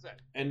 100%.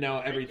 it. And now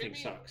everything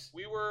sucks.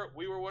 We were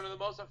one of the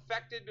most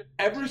affected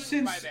ever teams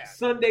since by that.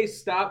 Sunday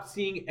stopped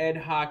seeing Ed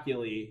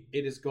Hockley,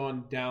 it has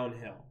gone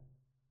downhill.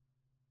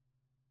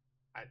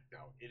 No,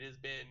 it has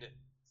been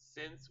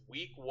since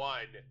week 1,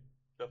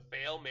 the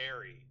Fail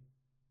Mary.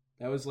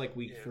 That was like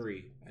week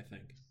 3, I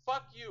think.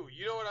 Fuck you.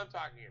 You know what I'm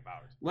talking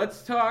about.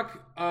 Let's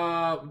talk.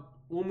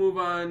 We'll move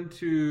on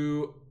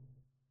to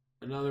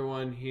another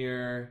one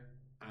here.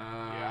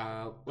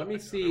 Let me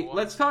see.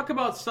 Let's talk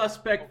about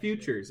suspect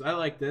futures. I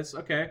like this.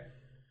 Okay.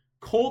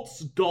 Colts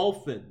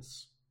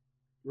Dolphins.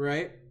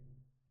 Right?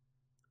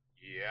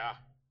 Yeah.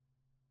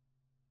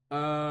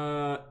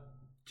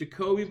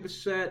 Jacoby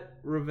Brissett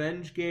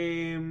revenge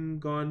game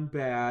gone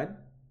bad.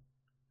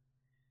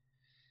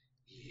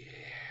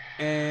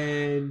 Yeah.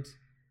 And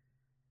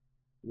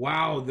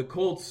wow, the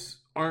Colts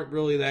aren't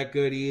really that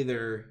good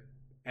either.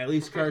 At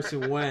least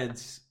Carson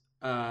Wentz.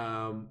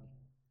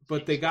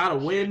 But they got a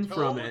win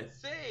from it.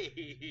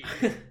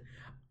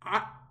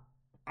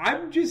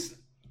 I'm just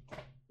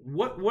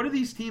what are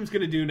these teams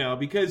going to do now?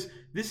 Because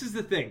this is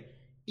the thing.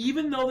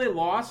 Even though they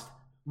lost,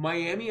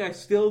 Miami I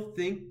still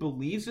think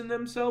believes in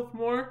themselves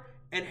more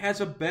and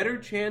has a better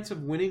chance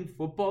of winning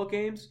football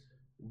games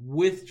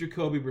with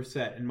Jacoby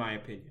Brissett, in my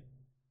opinion.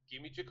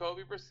 Give me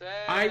Jacoby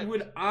Brissett. I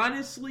would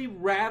honestly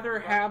rather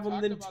have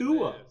him than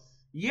Tua.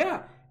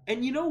 Yeah,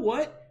 and you know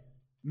what?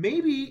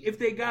 Maybe if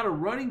they got a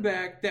running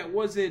back that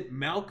wasn't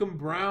Malcolm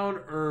Brown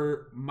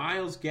or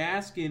Myles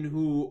Gaskin,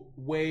 who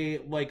weigh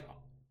like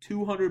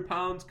 200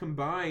 pounds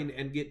combined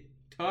and get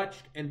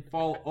touched and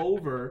fall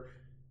over,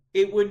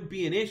 it wouldn't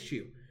be an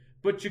issue.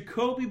 But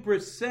Jacoby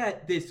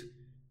Brissett, this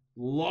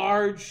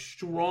large,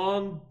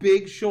 strong,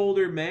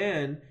 big-shouldered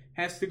man,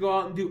 has to go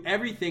out and do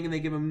everything, and they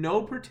give him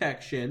no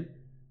protection.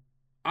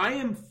 I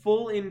am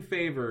full in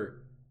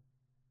favor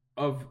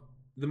of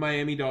the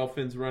Miami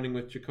Dolphins running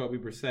with Jacoby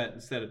Brissett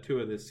instead of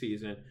Tua this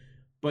season.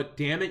 But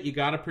damn it, you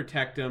got to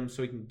protect him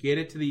so he can get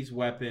it to these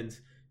weapons.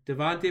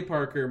 Devontae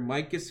Parker,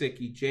 Mike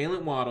Gesicki,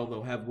 Jalen Waddle.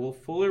 They'll have Will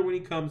Fuller when he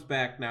comes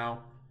back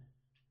now.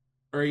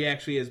 Or he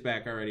actually is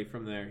back already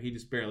from there. He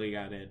just barely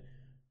got in.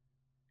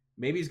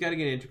 Maybe he's got to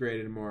get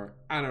integrated more.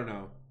 I don't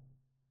know.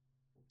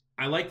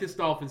 I like this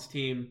Dolphins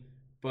team,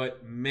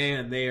 but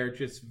man, they are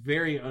just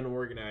very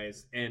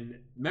unorganized. And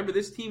remember,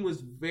 this team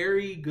was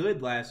very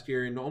good last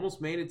year and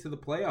almost made it to the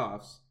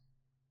playoffs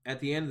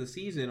at the end of the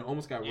season.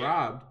 Almost got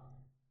robbed.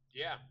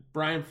 Yeah.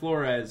 Brian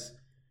Flores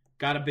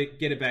got to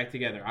get it back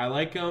together. I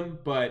like him,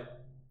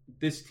 but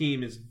this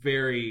team is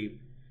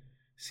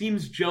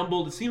seems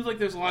jumbled. It seems like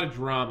there's a lot of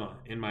drama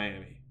in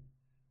Miami.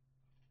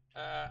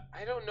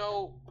 I don't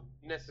know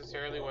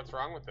necessarily what's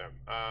wrong with them.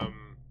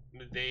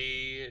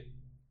 They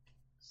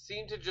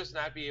seem to just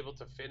not be able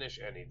to finish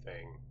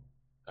anything.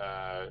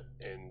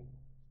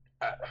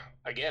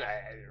 Again,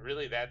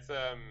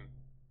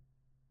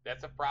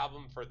 that's a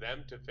problem for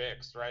them to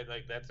fix, right?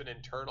 Like, that's an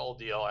internal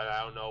deal, and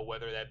I don't know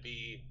whether that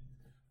be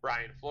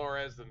Brian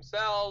Flores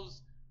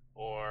themselves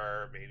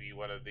or maybe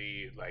one of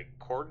the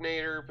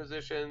coordinator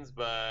positions,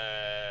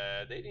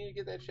 but they need to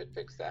get that shit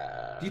fixed.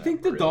 Do you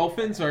think the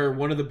Dolphins are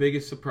one of the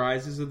biggest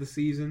surprises of the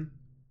season?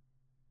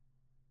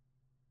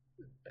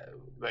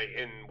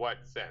 In what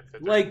sense?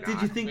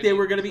 Did you think they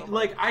were going to be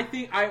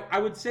I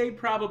would say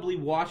probably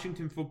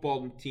Washington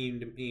football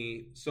team to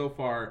me so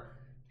far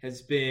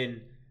has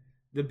been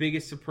the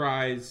biggest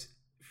surprise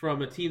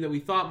from a team that we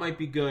thought might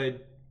be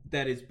good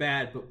that is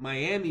bad, but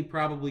Miami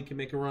probably can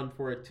make a run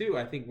for it too.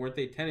 I think weren't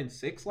they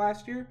 10-6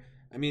 last year?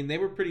 I mean, they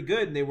were pretty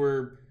good and they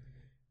were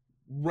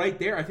right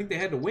there. I think they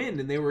had to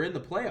win and they were in the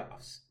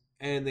playoffs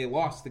and they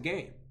lost the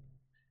game.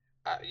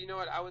 You know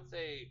what? I would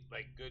say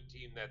good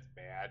team that's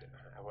bad.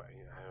 I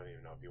don't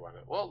even know if you want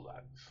to. Well,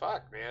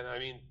 fuck, man. I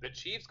mean, the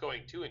Chiefs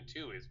going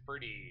 2-2 is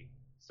pretty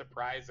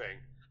surprising.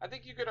 I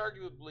think you could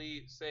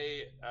arguably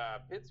say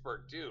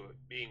Pittsburgh too,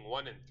 being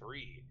 1-3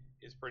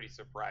 is pretty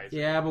surprising.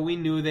 Yeah, but we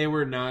knew they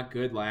were not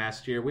good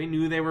last year. We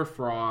knew they were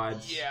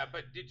frauds. Yeah,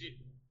 but did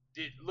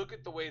look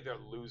at the way they're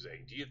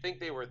losing? Do you think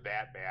they were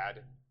that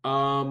bad?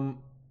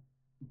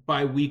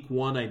 By week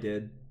 1, I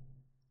did.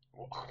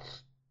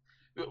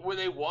 When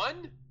they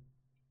won?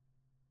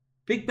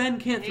 Big Ben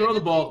can't throw the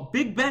ball.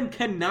 Big Ben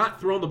cannot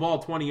throw the ball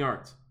 20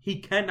 yards. He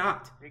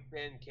cannot. Big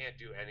Ben can't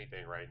do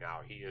anything right now.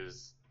 He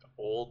is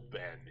old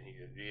Ben. He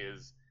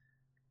is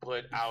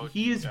put out.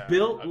 He is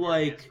built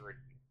like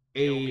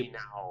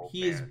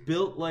is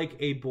built like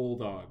a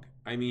bulldog.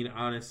 I mean,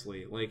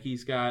 honestly,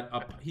 he's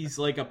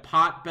like a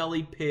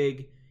pot-bellied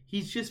pig.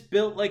 He's just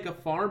built like a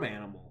farm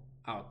animal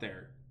out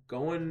there,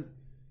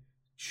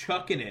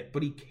 chucking it,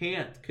 but he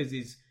can't because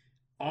his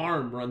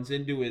arm runs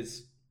into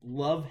his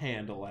love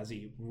handle as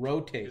he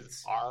rotates.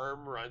 His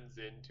arm runs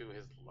into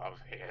his love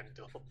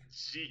handle.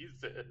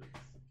 Jesus.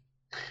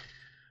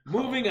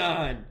 Moving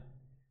on.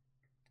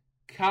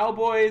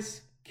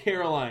 Cowboys,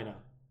 Carolina.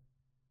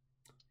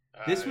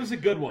 This was a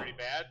good one. Pretty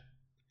bad.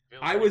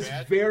 I was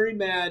very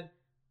mad,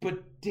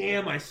 but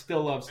damn, I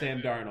still love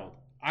Sam Darnold.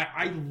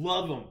 I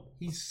love him.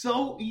 He's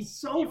so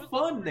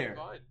fun there.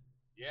 Fun.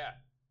 Yeah,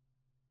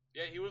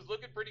 he was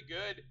looking pretty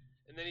good,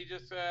 and then he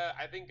just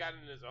I think got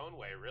in his own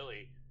way,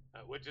 really,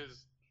 which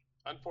is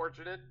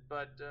unfortunate.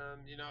 But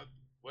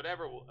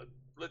whatever.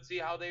 Let's see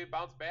how they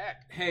bounce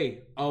back.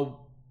 Hey, a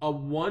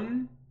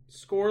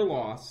 1-score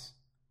loss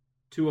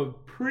to a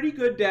pretty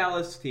good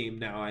Dallas team.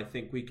 Now I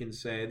think we can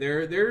say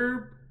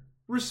they're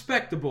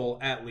respectable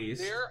at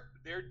least.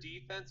 Their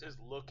defense is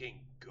looking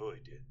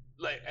good.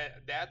 Like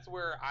that's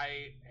where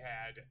I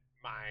had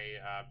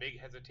my big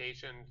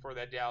hesitation for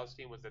that Dallas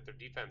team, was that their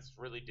defense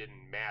really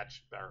didn't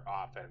match their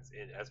offense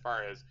as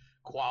far as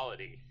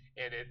quality,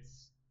 and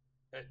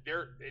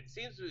it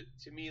seems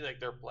to me like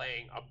they're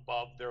playing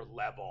above their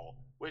level,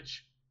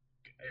 which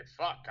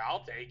fuck,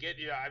 I'll take it.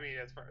 I mean,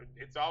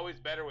 it's always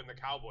better when the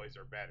Cowboys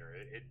are better.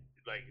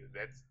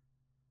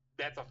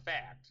 That's a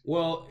fact.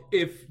 Well,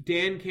 if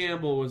Dan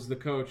Campbell was the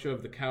coach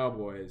of the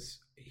Cowboys,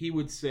 he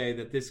would say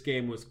that this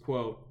game was,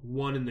 quote,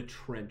 won in the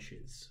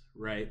trenches,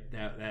 right?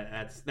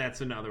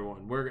 That's another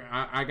one.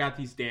 I got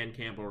these Dan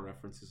Campbell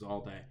references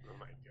all day. Oh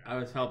my God. I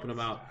was helping him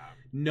out.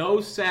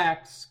 No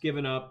sacks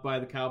given up by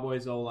the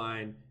Cowboys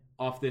O-line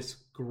off this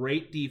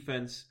great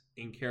defense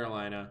in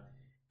Carolina,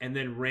 and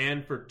then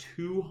ran for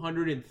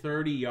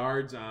 230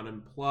 yards on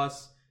him.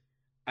 Plus,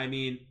 I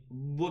mean,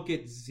 look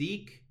at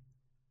Zeke.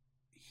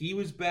 He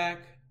was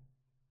back.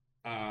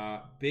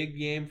 Big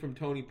game from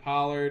Tony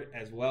Pollard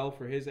as well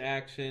for his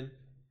action.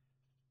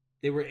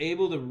 They were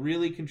able to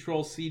really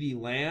control CeeDee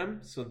Lamb,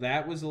 so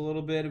that was a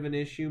little bit of an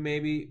issue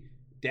maybe.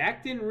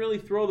 Dak didn't really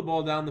throw the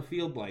ball down the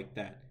field like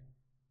that.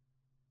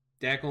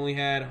 Dak only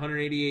had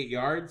 188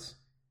 yards.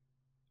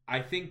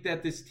 I think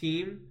that this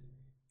team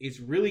is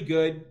really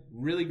good,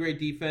 really great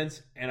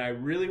defense, and I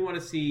really want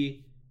to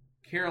see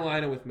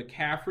Carolina with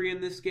McCaffrey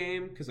in this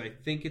game because I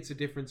think it's a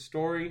different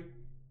story.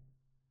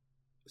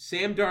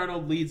 Sam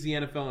Darnold leads the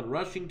NFL in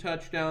rushing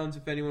touchdowns,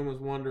 if anyone was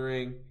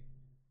wondering.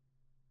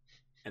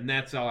 And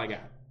that's all I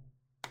got.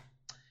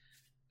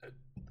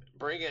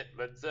 Bring it.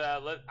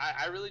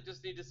 I really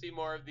just need to see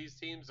more of these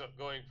teams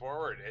going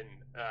forward, and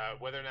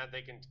whether or not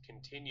they can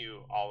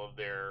continue all of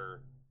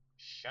their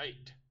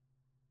shite.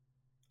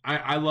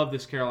 I love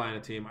this Carolina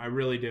team. I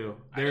really do.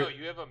 I know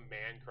you have a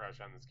man crush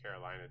on this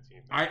Carolina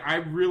team. I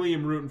really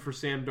am rooting for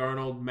Sam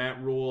Darnold,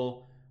 Matt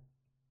Rule.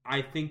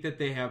 I think that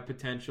they have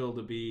potential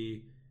to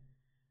be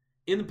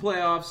in the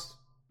playoffs,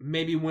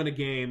 maybe win a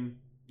game,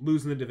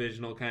 losing the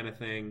divisional kind of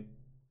thing.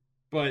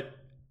 But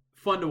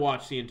fun to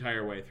watch the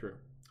entire way through.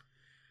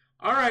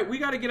 All right, we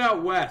got to get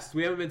out west.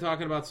 We haven't been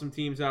talking about some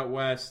teams out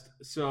west,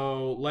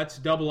 so let's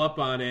double up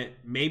on it.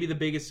 Maybe the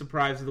biggest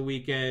surprise of the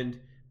weekend.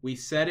 We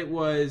said it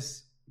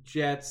was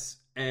Jets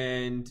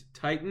and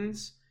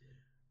Titans.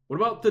 What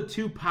about the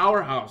two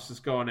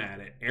powerhouses going at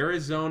it?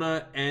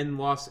 Arizona and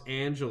Los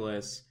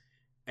Angeles,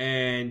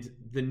 and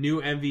the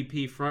new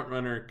MVP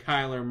frontrunner,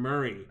 Kyler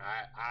Murray.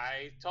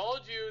 I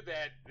told you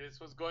that this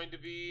was going to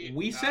be...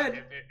 We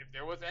said... if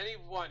there was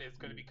anyone, it's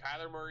going to be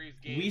Kyler Murray's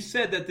game. We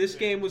said that this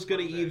game was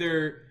going to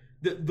either...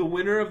 The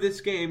winner of this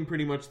game,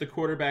 pretty much, the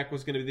quarterback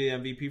was going to be the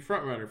MVP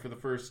frontrunner for the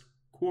first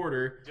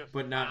quarter,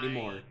 but not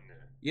anymore.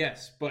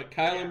 Yes, but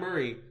Kyler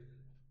Murray,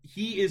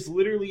 he is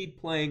literally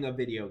playing a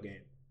video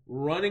game,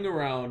 running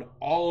around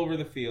all over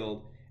the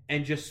field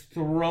and just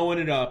throwing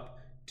it up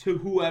to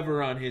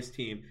whoever on his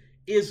team.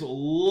 Is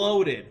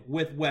loaded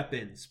with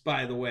weapons,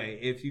 by the way,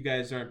 if you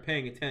guys aren't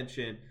paying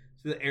attention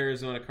to the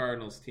Arizona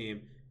Cardinals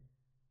team.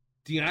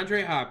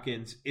 DeAndre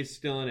Hopkins is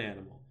still an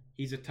animal.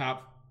 He's a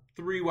top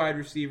 3 wide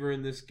receiver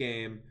in this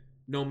game,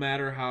 no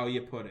matter how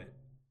you put it,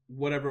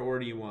 whatever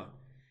order you want.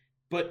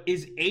 But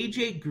is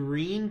AJ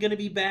Green going to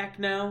be back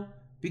now?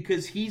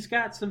 Because he's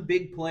got some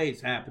big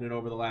plays happening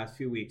over the last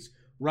few weeks.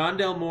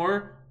 Rondale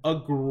Moore, a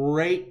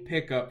great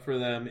pickup for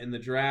them in the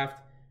draft.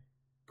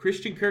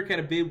 Christian Kirk had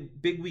a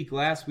big week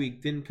last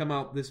week, didn't come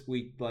out this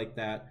week like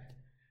that.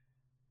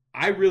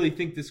 I really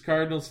think this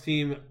Cardinals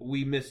team,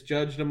 we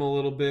misjudged them a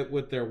little bit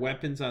with their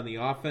weapons on the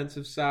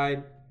offensive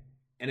side.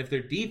 And if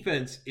their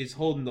defense is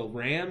holding the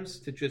Rams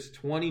to just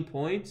 20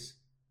 points,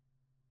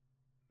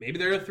 maybe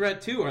they're a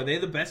threat too. Are they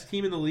the best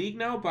team in the league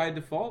now by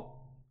default?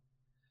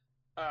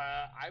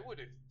 I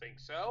would think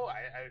so.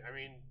 I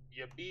mean,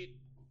 you beat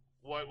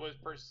what was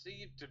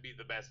perceived to be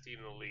the best team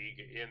in the league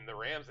in the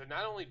Rams, and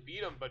not only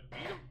beat them, but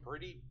beat them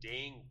pretty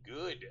dang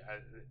good.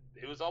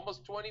 It was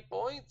almost 20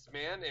 points,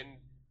 man, and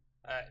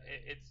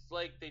it's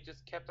like they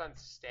just kept on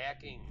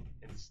stacking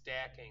and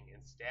stacking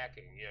and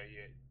stacking.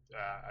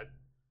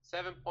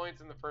 7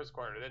 points in the first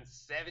quarter, then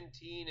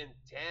 17 and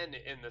 10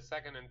 in the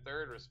second and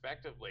third,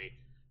 respectively.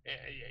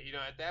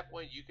 At that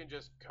point, you can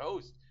just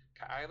coast.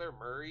 Kyler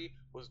Murray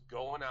was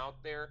going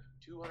out there,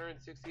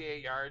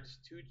 268 yards,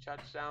 2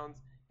 touchdowns.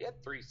 He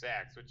had 3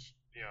 sacks, which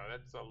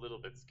that's a little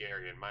bit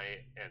scary in my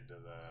end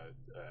of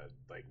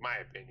the my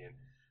opinion.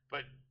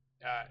 But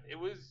it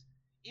was,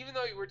 even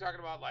though you were talking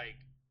about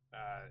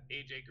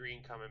AJ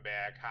Green coming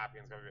back,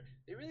 Hopkins coming back,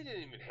 they really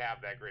didn't even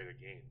have that great of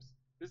games.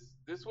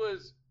 This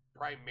was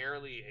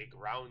primarily a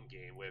ground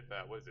game with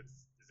is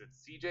it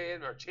CJ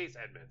Edmonds or Chase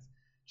Edmonds?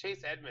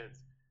 Chase Edmonds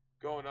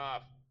going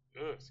off,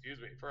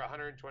 for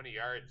 120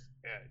 yards,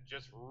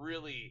 just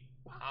really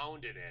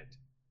pounded it.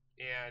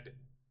 And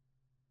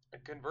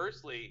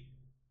conversely,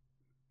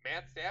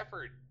 Matt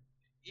Stafford,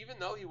 even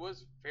though he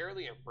was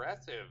fairly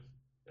impressive,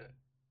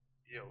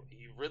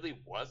 he really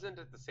wasn't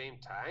at the same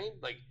time.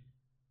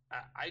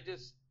 I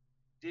just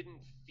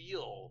didn't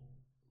feel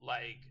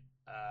like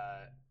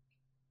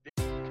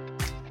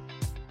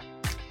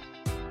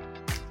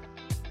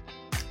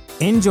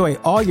Enjoy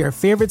all your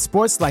favorite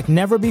sports like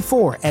never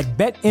before at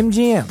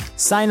BetMGM.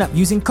 Sign up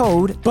using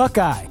code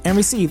Buckeye and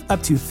receive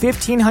up to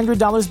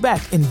 $1,500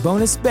 back in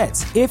bonus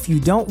bets if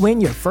you don't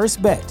win your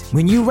first bet.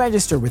 When you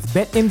register with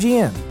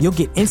BetMGM, you'll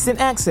get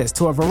instant access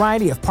to a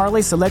variety of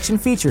parlay selection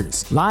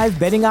features, live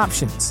betting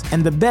options,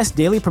 and the best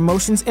daily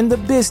promotions in the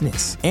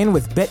business. And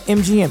with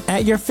BetMGM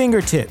at your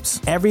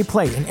fingertips, every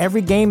play and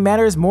every game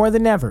matters more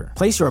than ever.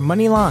 Place your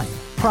money line,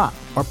 prop,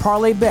 or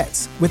parlay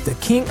bets with the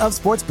king of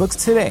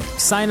sportsbooks today.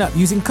 Sign up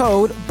using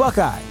code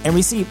Buckeye and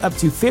receive up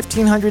to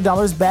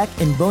 $1,500 back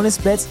in bonus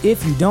bets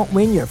if you don't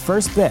win your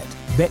first bet.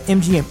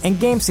 BetMGM and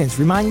GameSense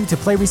remind you to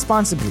play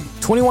responsibly.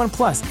 21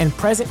 plus and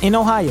present in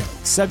Ohio,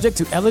 subject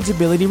to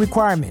eligibility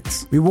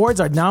requirements. Rewards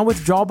are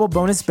non-withdrawable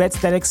bonus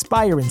bets that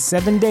expire in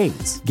 7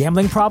 days.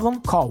 Gambling problem?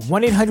 Call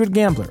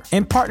 1-800-GAMBLER.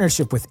 In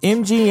partnership with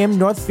MGM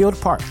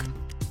Northfield Park.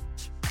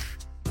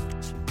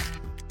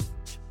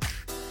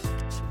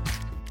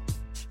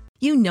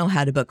 You know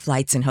how to book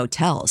flights and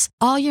hotels.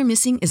 All you're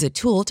missing is a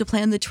tool to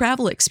plan the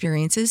travel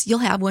experiences you'll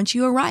have once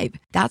you arrive.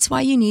 That's why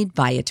you need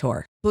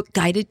Viator. Book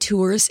guided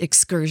tours,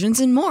 excursions,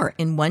 and more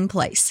in one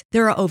place.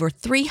 There are over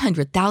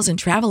 300,000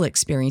 travel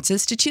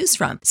experiences to choose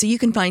from, so you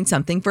can find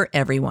something for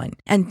everyone.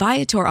 And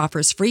Viator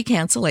offers free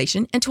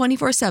cancellation and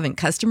 24/7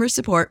 customer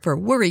support for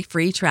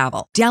worry-free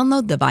travel.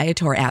 Download the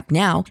Viator app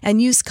now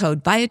and use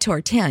code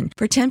Viator10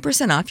 for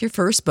 10% off your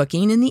first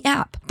booking in the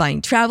app.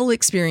 Find travel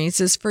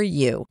experiences for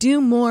you. Do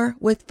more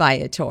with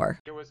Viator.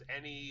 There was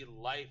any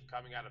life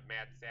coming out of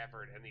Matt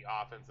Stafford and the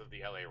offense of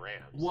the LA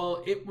Rams.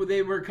 Well,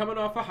 they were coming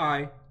off a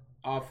high,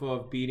 off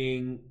of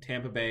beating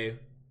Tampa Bay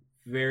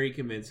very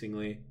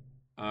convincingly.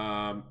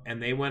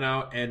 And they went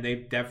out and they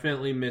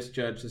definitely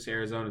misjudged this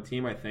Arizona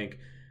team, I think,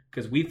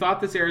 because we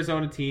thought this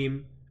Arizona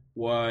team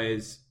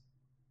was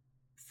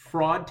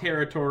fraud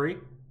territory,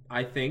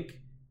 I think,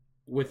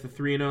 with the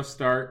 3-0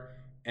 start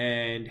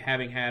and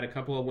having had a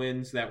couple of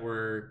wins that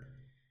were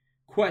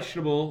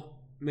questionable,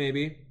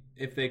 maybe,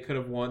 if they could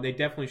have won. They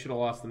definitely should have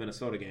lost the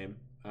Minnesota game.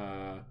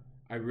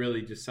 I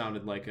really just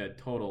sounded like a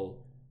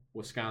total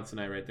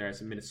Wisconsinite right there. I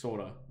said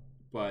Minnesota,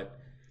 but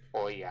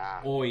oh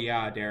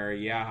yeah,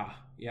 Derry, yeah,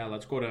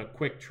 let's go to a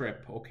Quick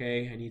Trip,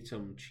 okay? I need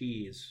some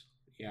cheese.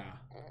 Yeah,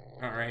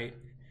 all right.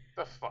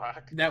 The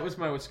fuck? That was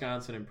my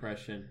Wisconsin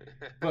impression.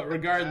 But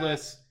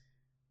regardless,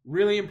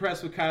 really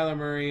impressed with Kyler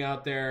Murray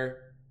out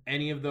there.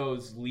 Any of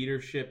those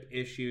leadership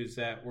issues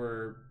that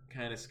were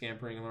kind of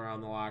scampering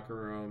around the locker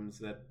rooms,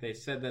 that they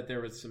said that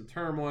there was some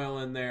turmoil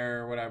in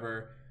there or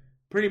whatever,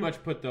 pretty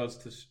much put those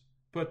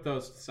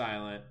to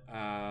silent.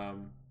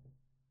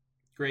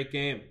 Great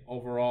game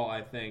overall,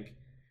 I think.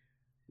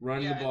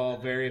 Running the ball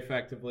very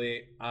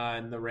effectively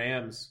on the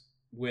Rams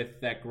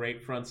with that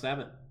great front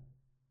seven.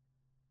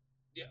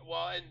 Yeah,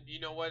 well, and you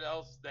know what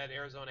else that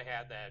Arizona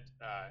had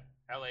that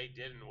LA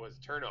didn't was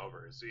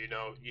turnovers. So,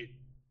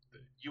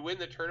 you win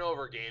the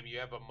turnover game, you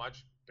have a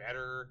much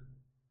better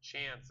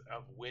chance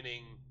of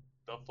winning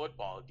the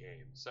football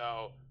game.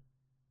 So,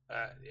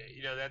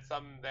 that's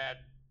something that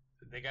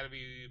they got to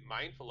be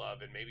mindful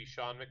of, and maybe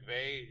Sean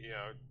McVay,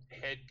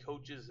 head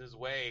coaches his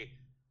way.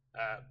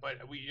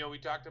 But we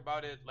talked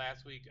about it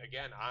last week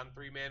again on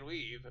 3-Man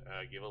Weave.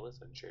 Give a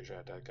listen,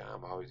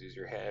 ShareShot.com. Always use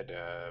your head.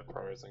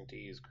 Pro Wrestling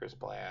Tees,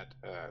 Christopher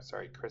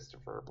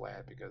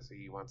Platt, because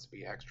he wants to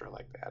be extra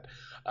like that.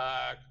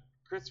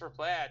 Christopher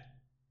Platt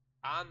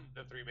on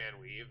the 3-Man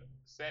Weave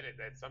said it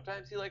that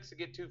sometimes he likes to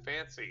get too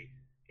fancy,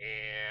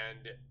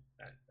 and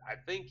I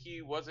think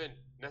he wasn't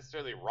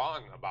necessarily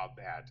wrong about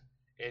that.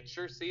 It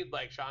sure seemed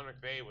like Sean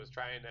McVay was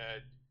trying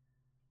to,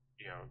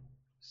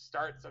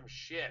 start some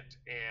shit,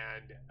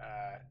 and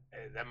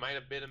that might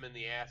have bit him in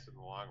the ass in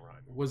the long run.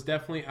 Was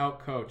definitely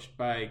outcoached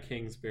by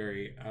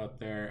Kingsbury out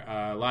there.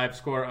 Live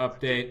score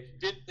update.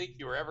 Didn't think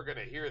you were ever going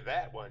to hear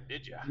that one,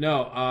 did you?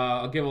 No,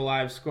 I'll give a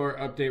live score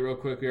update real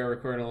quick. We are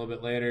recording a little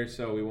bit later,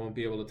 so we won't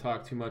be able to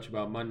talk too much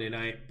about Monday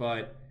night,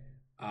 but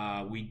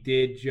we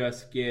did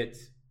just get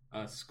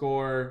a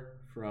score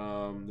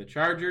from the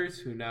Chargers,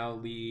 who now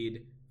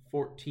lead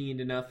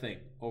 14-0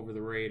 over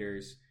the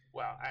Raiders.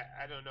 Well,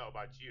 I don't know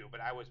about you,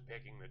 but I was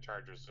picking the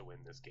Chargers to win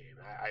this game.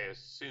 I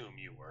assume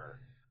you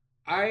were.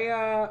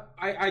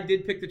 I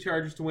did pick the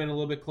Chargers to win a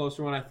little bit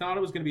closer one. I thought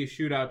it was going to be a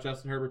shootout.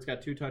 Justin Herbert's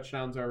got 2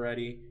 touchdowns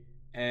already,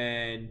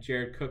 and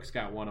Jared Cook's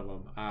got one of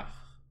them.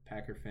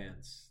 Packer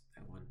fans.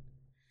 That one.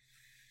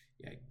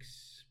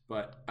 Yikes.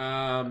 But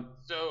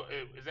So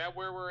is that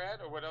where we're at,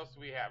 or what else do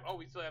we have? Oh,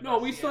 we still have. no,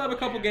 we still have a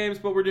couple games,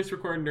 but we're just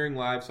recording during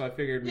live, so I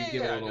figured we'd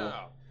give it a little.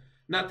 No.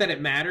 Not that it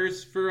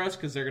matters for us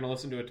because they're going to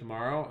listen to it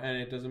tomorrow, and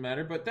it doesn't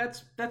matter. But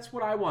that's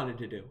what I wanted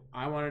to do.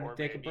 I wanted to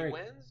take a break.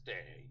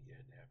 Wednesday, you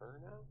never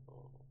know.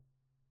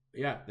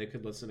 Yeah, they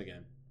could listen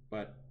again,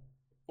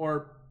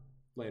 or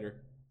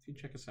later if you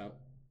check us out.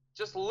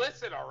 Just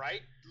listen, all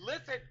right?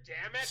 Listen,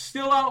 damn it.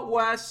 Still out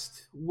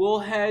west, we'll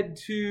head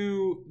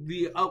to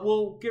the.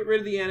 We'll get rid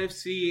of the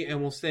NFC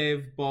and we'll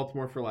save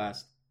Baltimore for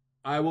last.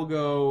 I will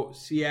go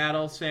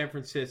Seattle, San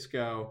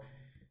Francisco,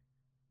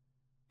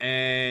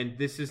 and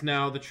this is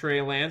now the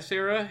Trey Lance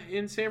era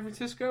in San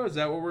Francisco. Is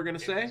that what we're gonna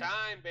say? It's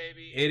time,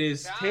 baby. It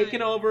is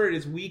taken over. It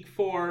is week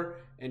 4,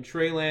 and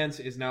Trey Lance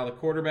is now the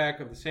quarterback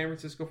of the San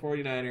Francisco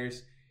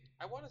 49ers.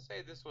 I want to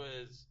say this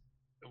was.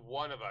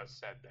 One of us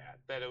said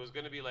that it was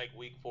going to be like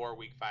week 4,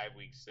 week 5,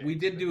 week 6. We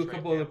did do a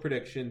couple of the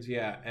predictions,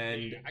 yeah,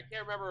 and I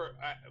can't remember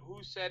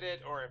who said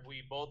it or if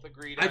we both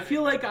agreed. I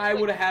feel like I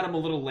would have had him a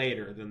little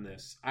later than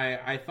this.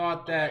 I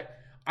thought that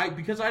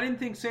because I didn't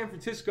think San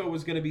Francisco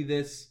was going to be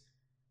this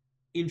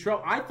in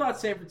trouble. I thought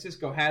San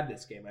Francisco had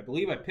this game. I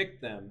believe I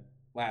picked them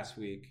last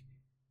week.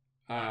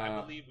 I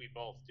believe we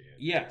both did.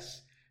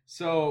 Yes.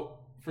 So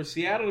for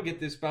Seattle to get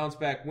this bounce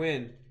back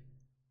win.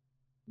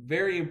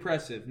 Very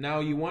impressive. Now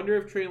you wonder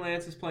if Trey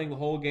Lance is playing the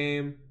whole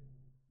game.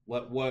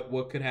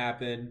 What could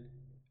happen?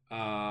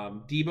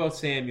 Deebo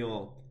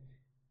Samuel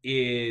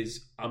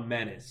is a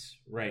menace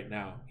right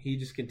now. He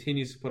just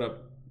continues to put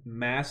up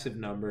massive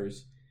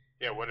numbers.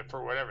 Yeah,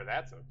 for whatever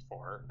that's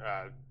for,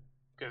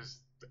 because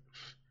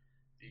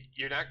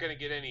you're not going to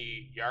get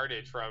any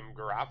yardage from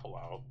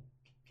Garoppolo.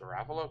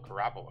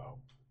 Garoppolo,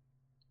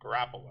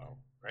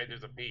 right?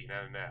 There's a P,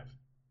 not an F.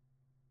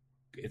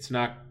 It's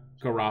not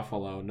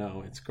Garofalo,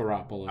 no, it's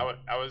Garoppolo.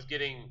 I was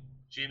getting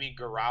Jimmy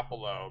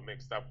Garoppolo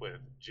mixed up with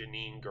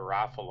Janine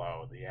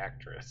Garofalo, the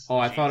actress. Oh,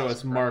 I thought it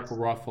was Mark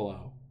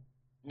Ruffalo.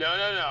 No.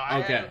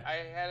 Okay.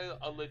 I had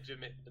a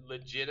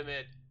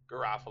legitimate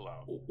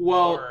Garofalo.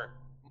 Well, or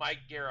Mike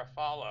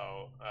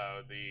Garofalo,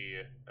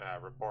 the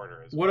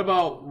reporter. What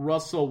about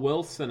Russell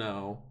Wilson?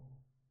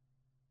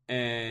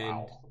 And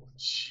wow,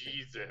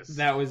 Jesus,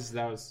 that was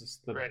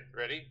just the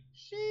ready.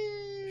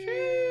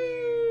 Sheesh.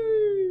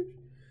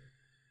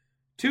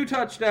 2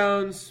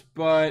 touchdowns,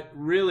 but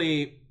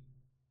really,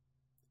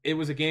 it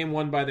was a game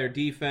won by their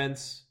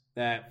defense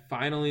that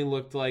finally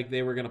looked like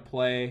they were going to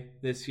play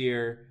this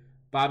year.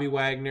 Bobby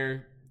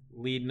Wagner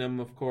leading them,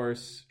 of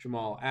course,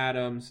 Jamal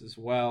Adams as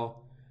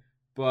well.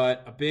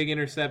 But a big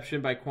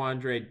interception by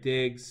Quandre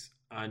Diggs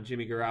on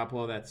Jimmy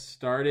Garoppolo that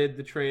started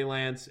the Trey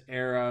Lance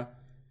era.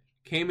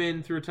 Came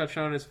in through a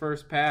touchdown on his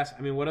first pass.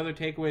 I mean, what other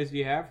takeaways do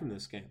you have from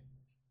this game?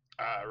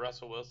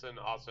 Russell Wilson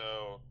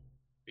also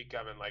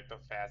becoming like the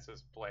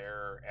fastest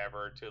player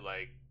ever to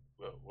like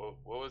what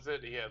was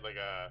it? He had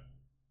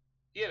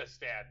a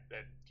stat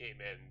that came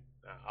in.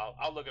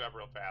 I'll look it up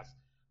real fast.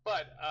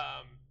 But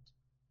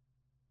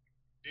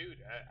dude,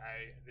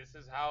 this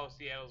is how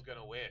Seattle's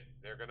gonna win.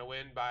 They're gonna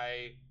win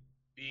by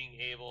being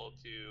able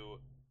to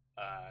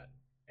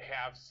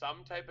have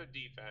some type of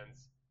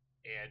defense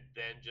and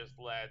then just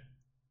let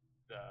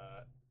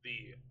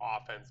the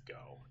offense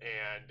go.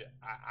 And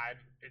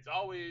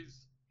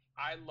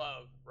I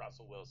love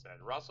Russell Wilson.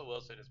 Russell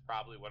Wilson is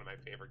probably one of my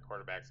favorite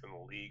quarterbacks in the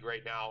league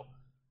right now.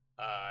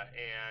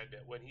 And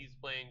when he's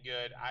playing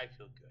good, I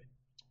feel good.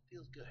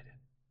 Feels good.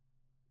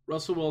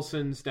 Russell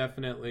Wilson's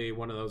definitely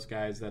one of those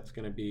guys that's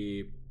going to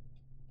be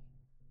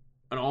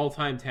an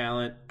all-time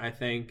talent, I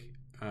think.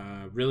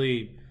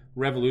 Really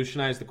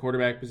revolutionize the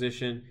quarterback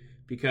position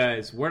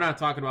because we're not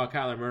talking about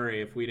Kyler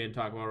Murray if we didn't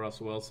talk about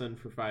Russell Wilson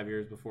for 5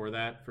 years before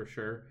that, for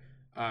sure.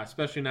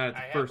 Especially not at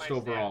the first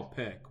overall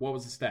pick. What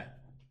was the stat?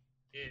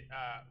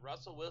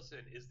 Russell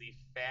Wilson is the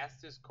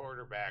fastest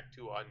quarterback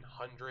to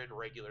 100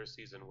 regular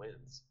season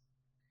wins.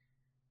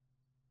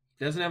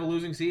 Doesn't have a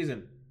losing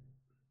season.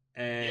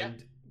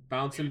 And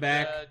bouncing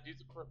back.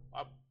 Dude's a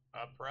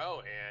pro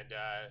and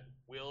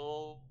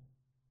will...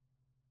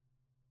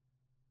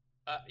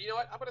 you know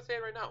what? I'm going to say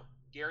it right now.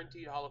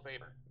 Guaranteed Hall of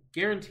Famer.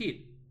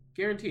 Guaranteed.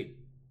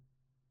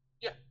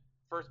 Yeah.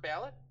 First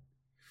ballot?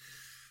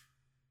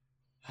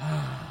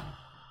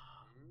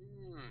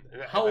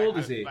 How old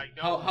is he?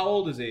 How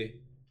old is he?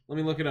 Let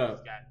me look it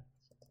up.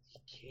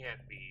 He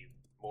can't be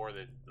more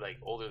than,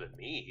 older than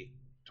me.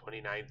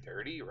 29,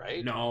 30,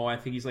 right? No, I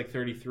think he's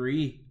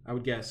 33, I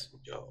would guess.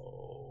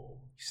 No.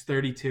 He's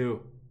 32.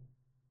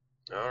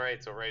 All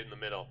right, so right in the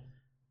middle.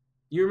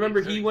 You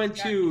remember He's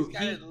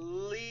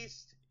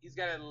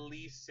got at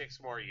least 6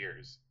 more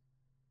years.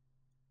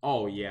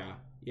 Oh, yeah.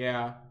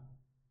 Yeah.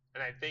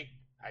 And I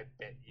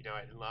bet,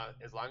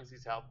 as long as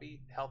he's healthy,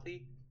 you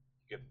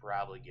could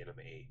probably get him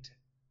 8.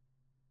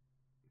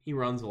 He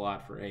runs a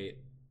lot for 8.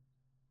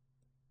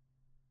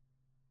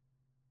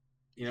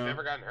 He's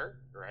never gotten hurt,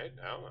 right?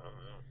 I don't know.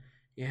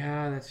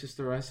 Yeah, that's just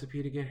the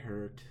recipe to get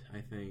hurt,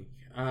 I think.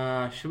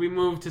 Should we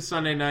move to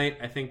Sunday night?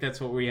 I think that's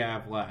what we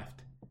have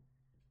left.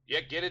 Yeah,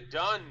 get it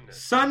done.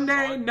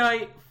 Sunday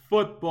night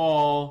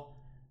football.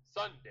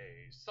 Sunday.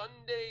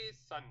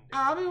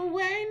 I've been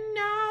waiting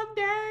all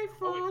day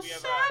for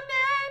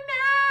Sunday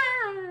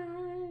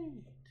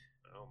night.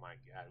 Oh my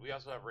God. We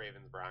also have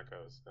Ravens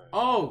Broncos.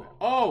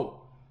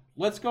 Oh.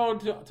 Let's go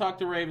and talk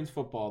to Ravens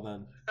football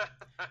then.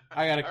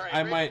 I gotta. All right, I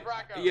Ravens might.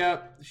 Broncos.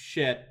 Yep.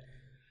 Shit.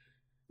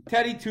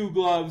 Teddy Two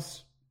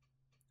Gloves.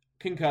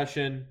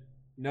 Concussion.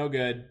 No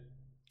good.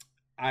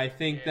 I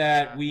think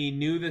that we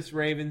knew this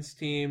Ravens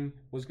team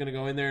was going to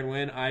go in there and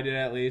win. I did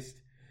at least.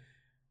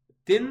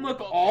 Didn't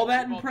look all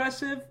that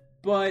impressive,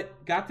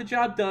 but got the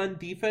job done.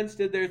 Defense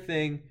did their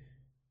thing.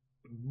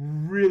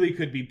 Really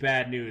could be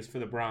bad news for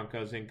the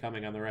Broncos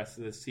incoming on the rest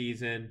of the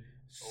season.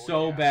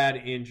 Bad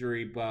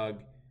injury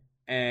bug.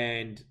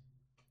 And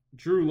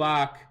Drew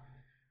Lock,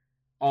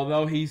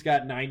 although he's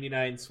got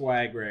 99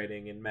 swag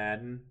rating in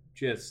Madden,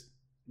 just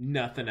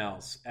nothing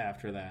else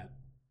after that.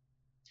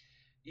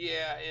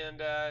 Yeah, and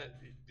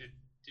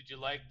did you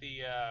like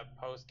the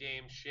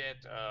post-game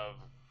shit of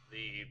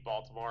the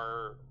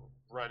Baltimore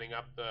running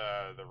up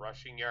the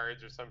rushing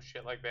yards or some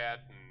shit like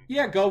that? And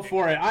yeah, go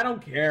for it. I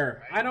don't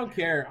care.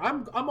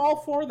 I'm all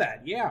for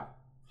that. Yeah,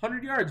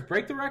 100 yards,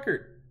 break the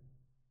record.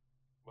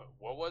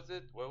 What was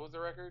it? What was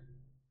the record?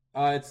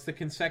 It's the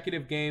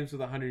consecutive games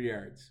with 100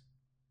 yards.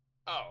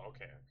 Oh,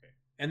 okay.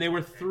 And they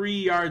were 3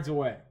 yards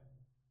away.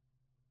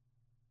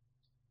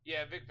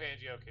 Yeah, Vic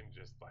Fangio can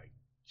just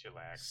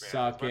chillax, man.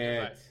 Suck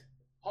it.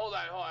 Hold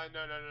on.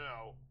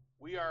 No.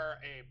 We are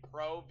a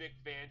pro Vic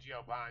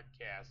Fangio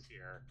podcast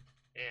here,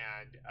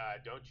 and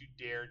don't you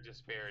dare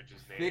disparage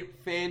his name.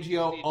 Vic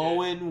Fangio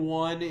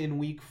 0-1 in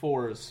week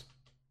 4s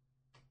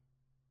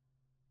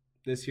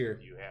this year.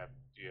 You have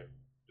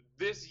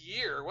this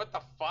year? What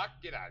the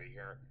fuck? Get out of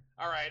here.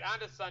 All right, on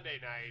to Sunday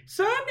night.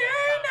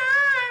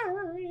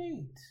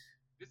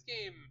 This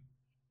game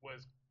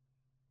was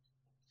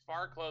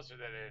far closer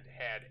than it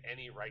had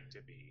any right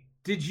to be.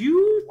 Did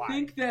you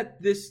think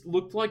that this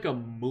looked like a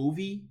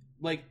movie?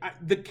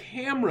 The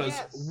cameras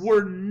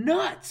were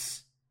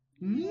nuts.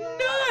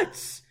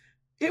 Nuts!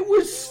 It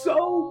was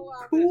so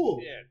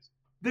cool.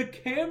 The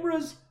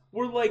cameras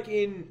were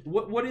in,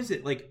 what is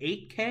it,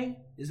 8K?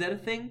 Is that a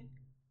thing?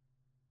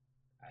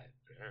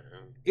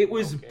 It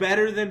was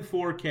better than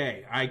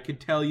 4K. I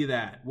could tell you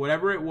that.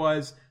 Whatever it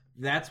was,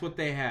 that's what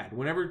they had.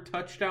 Whenever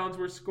touchdowns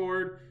were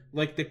scored,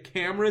 the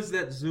cameras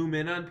that zoom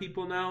in on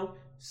people now,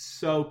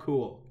 so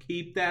cool.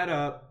 Keep that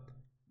up.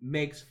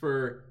 Makes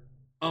for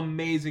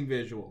amazing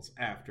visuals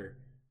after.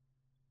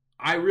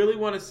 I really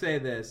want to say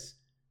this.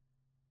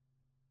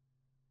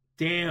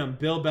 Damn,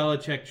 Bill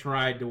Belichick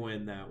tried to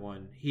win that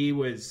one. He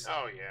was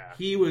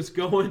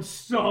going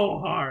so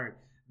hard.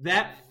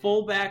 That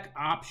fullback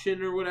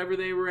option or whatever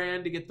they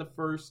ran to get the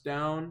first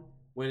down,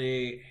 when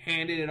he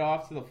handed it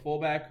off to the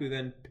fullback who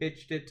then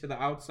pitched it to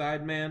the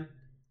outside man.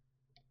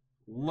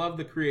 Love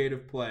the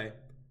creative play.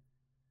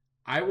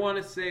 I want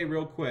to say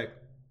real quick,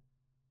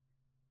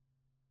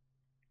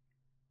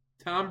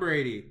 Tom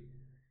Brady,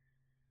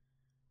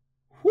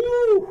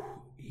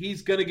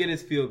 he's gonna get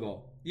his field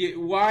goal.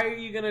 Why are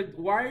you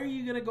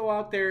gonna go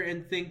out there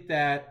and think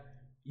that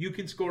you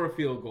can score a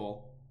field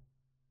goal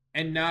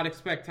and not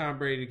expect Tom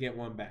Brady to get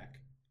one back?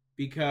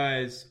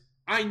 Because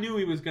I knew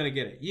he was going to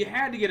get it. You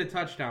had to get a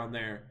touchdown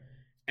there.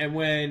 And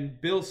when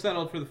Bill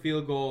settled for the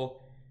field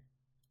goal,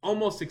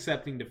 almost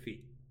accepting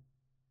defeat.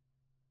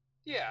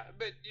 Yeah,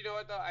 but you know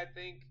what, though? I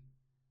think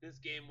this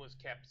game was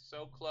kept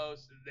so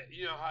close that,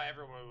 you know how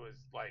everyone was,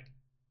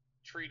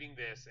 treating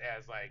this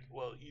as,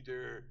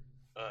 either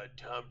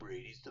Tom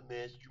Brady's the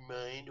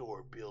mastermind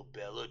or Bill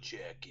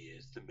Belichick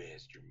is the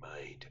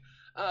mastermind.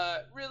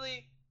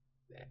 Really?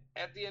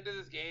 At the end of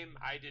this game,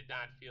 I did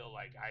not feel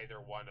like either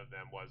one of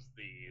them was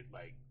the,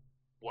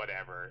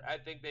 whatever. I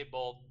think they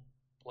both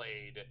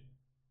played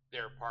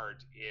their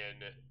part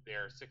in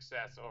their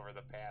success over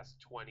the past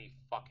 20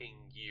 fucking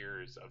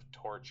years of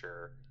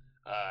torture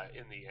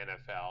in the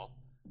NFL.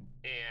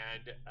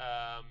 And,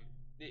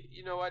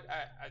 you know what?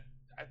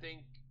 I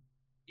think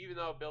even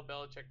though Bill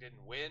Belichick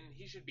didn't win,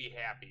 he should be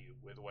happy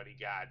with what he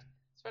got,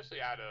 especially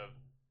out of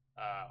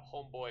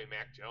homeboy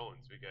Mac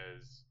Jones,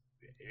 because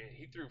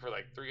he threw for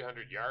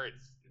 300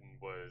 yards and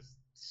was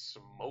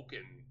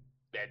smoking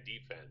that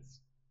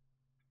defense.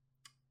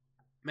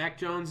 Mac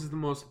Jones is the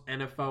most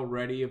NFL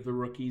ready of the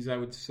rookies, I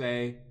would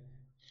say.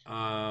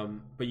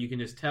 But you can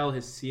just tell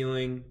his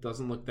ceiling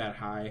doesn't look that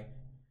high.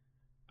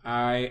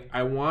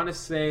 I want to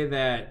say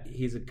that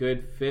he's a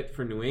good fit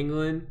for New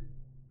England,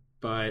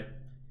 but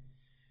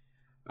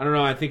I don't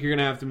know. I think you're going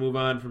to have to move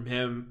on from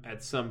him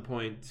at some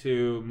point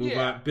to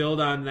build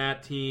on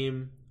that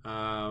team.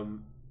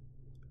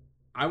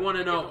 I want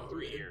to know.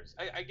 3 years.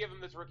 I give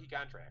him this rookie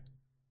contract.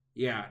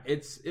 Yeah,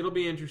 it'll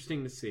be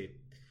interesting to see.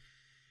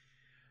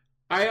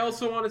 I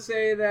also want to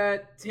say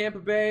that Tampa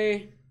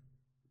Bay,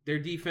 their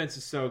defense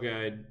is so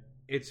good.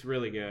 It's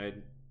really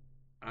good.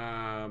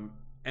 And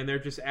they're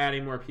just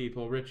adding more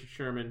people. Richard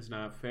Sherman's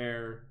not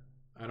fair.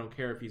 I don't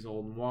care if he's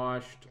old and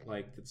washed.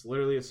 It's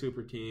literally a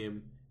super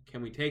team.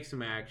 Can we take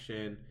some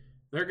action?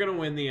 They're going to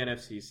win the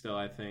NFC still,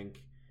 I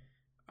think.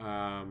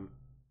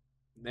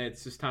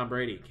 It's just Tom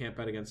Brady. Can't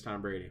bet against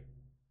Tom Brady.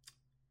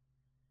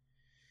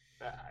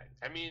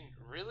 I mean,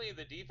 really,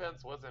 the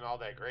defense wasn't all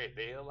that great.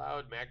 They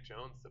allowed Mac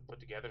Jones to put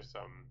together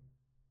some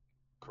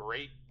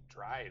great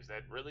drives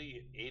that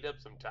really ate up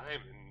some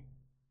time. And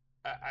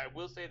I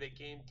will say they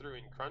came through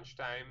in crunch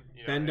time.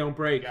 Ben, don't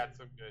break. Got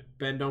some good.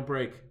 Ben, don't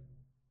break.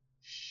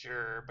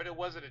 Sure, but it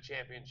wasn't a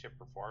championship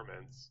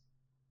performance.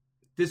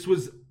 This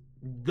was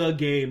the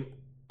game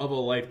of a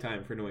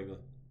lifetime for New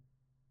England.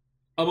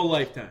 Of a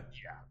lifetime.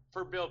 Yeah,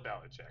 for Bill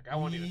Belichick. I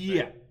won't even say.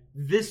 Yeah,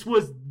 this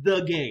was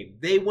the game.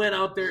 They went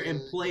out there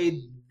and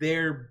played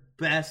their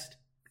best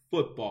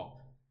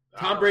football.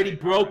 Tom Brady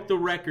broke the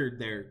record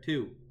there,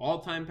 too.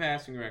 All-time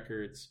passing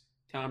records,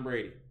 Tom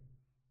Brady.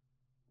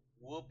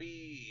 We'll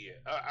be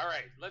all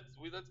right.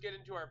 Let's get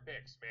into our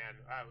picks, man.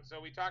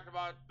 So we talked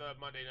about the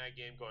Monday night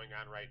game going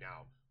on right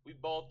now. We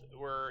both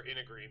were in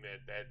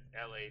agreement that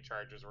LA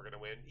Chargers were going to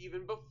win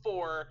even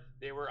before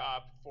they were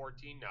up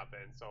 14-0.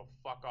 So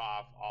fuck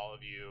off, all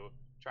of you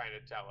trying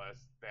to tell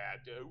us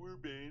that we're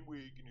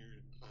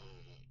bandwagoners.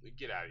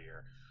 Get out of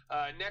here.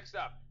 Next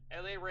up,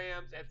 LA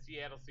Rams at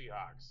Seattle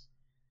Seahawks.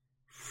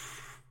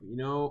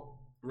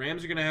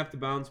 Rams are going to have to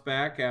bounce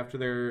back after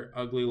their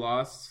ugly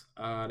loss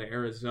to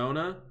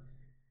Arizona.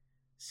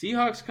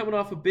 Seahawks coming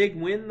off a big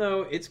win,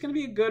 though. It's going to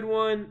be a good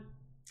one.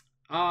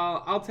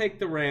 I'll take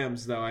the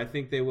Rams, though. I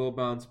think they will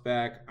bounce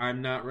back.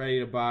 I'm not ready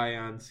to buy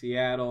on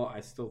Seattle. I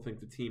still think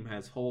the team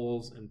has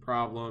holes and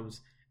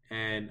problems,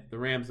 and the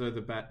Rams are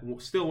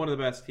still one of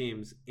the best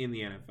teams in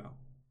the NFL.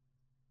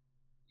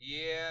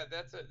 Yeah,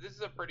 this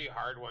is a pretty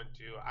hard one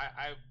too.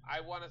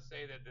 I want to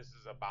say that this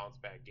is a bounce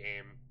back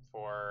game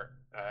for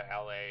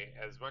LA.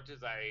 As much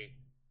as I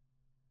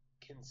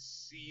can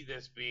see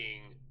this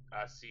being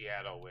a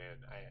Seattle win,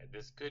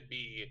 this could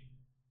be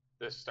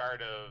the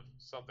start of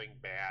something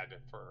bad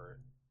for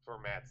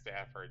Matt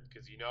Stafford,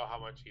 because you know how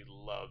much he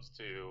loves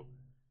to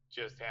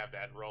just have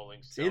that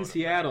rolling stone.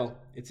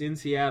 It's in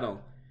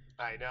Seattle.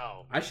 I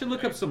know. I should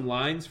look up some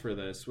lines for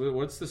this.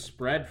 What's the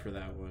spread for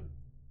that one?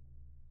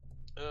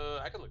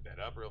 I can look that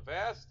up real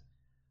fast.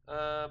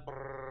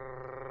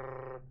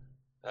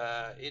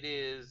 It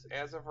is,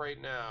 as of right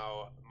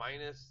now,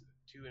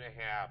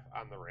 -2.5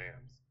 on the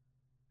Rams.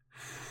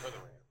 For the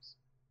Rams.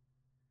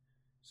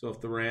 So if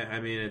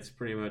it's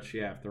pretty much,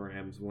 if the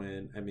Rams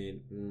win,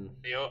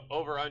 The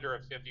over-under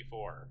of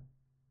 54.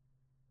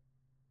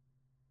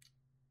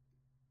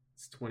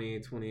 It's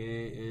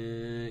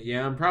 28.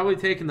 Yeah, I'm probably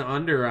taking the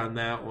under on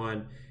that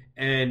one.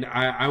 And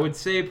I would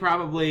say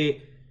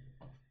probably...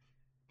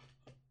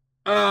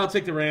 I'll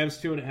take the Rams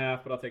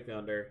 2.5, but I'll take the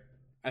under.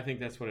 I think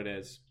that's what it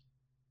is.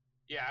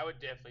 Yeah, I would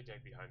definitely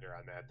take the under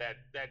on that.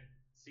 That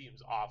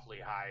seems awfully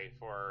high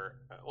for.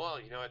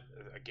 Well, you know what?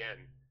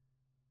 Again,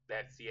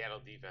 that Seattle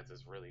defense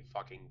is really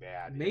fucking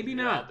bad. Maybe it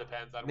not. All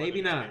depends on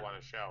Maybe what not. they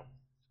want to show.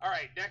 All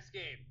right, next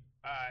game.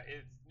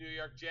 It's New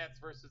York Jets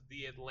versus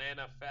the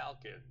Atlanta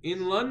Falcons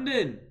in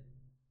London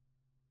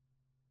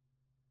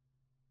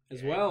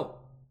as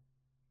well.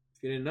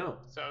 You didn't know.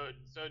 So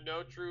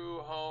no true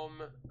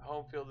home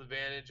field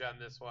advantage on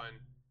this one.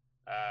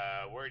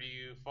 Where do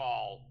you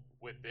fall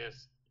with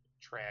this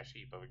trash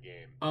heap of a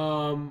game?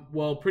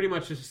 Well, pretty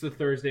much this is the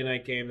Thursday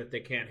night game that they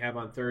can't have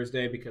on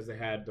Thursday because they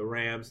had the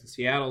Rams and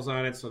Seattle's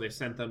on it, so they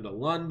sent them to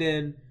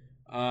London.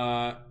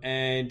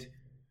 And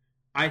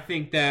I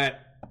think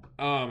that,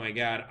 oh my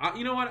God,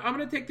 you know what? I'm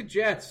going to take the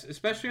Jets,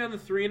 especially on the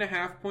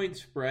 3.5 point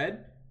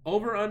spread.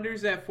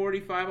 Over-unders at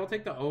 45. I'll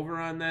take the over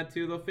on that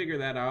too. They'll figure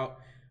that out.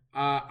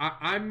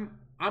 I'm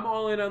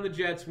all in on the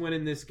Jets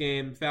winning this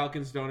game.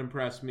 Falcons don't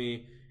impress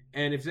me.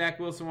 And if Zach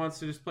Wilson wants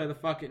to just play the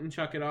fuck it and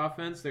chuck it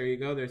offense, there you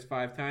go. There's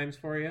 5 times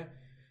for you.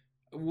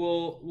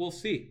 We'll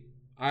see.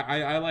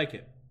 I like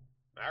it.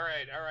 All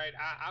right.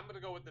 I'm going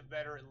to go with the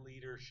veteran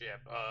leadership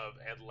of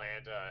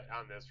Atlanta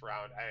on this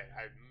round.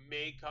 I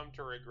may come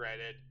to regret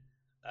it.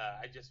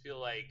 I just feel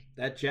like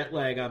that jet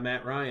lag on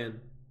Matt Ryan.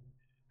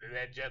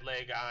 That jet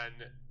lag on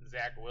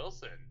Zach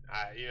Wilson.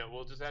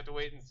 We'll just have to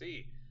wait and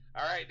see.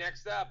 All right,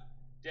 next up,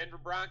 Denver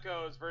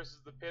Broncos versus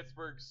the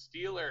Pittsburgh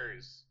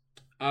Steelers.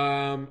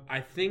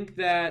 I think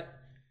that,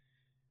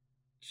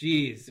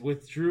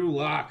 with Drew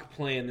Lock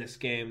playing this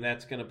game,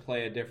 that's going to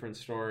play a different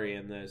story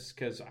in this,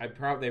 because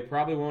they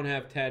probably won't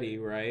have Teddy,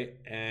 right?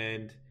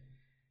 And,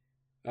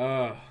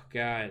 oh,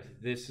 God,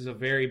 this is a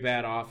very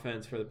bad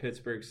offense for the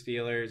Pittsburgh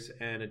Steelers,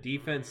 and a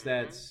defense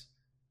that's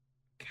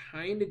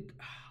kind of,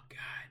 oh,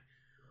 God.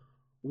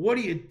 What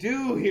do you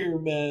do here,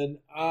 man?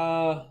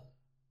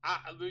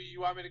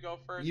 You want me to go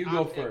first? You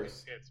go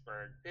first.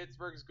 Pittsburgh.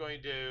 Pittsburgh's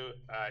going to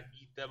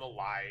eat them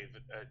alive.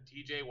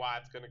 TJ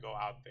Watt's going to go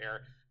out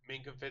there.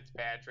 Minka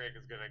Fitzpatrick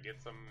is going to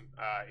get some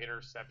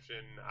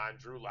interception on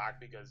Drew Lock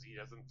because he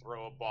doesn't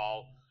throw a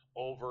ball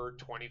over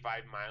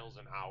 25 miles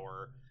an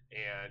hour.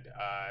 And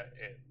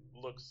it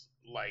looks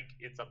like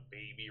it's a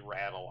baby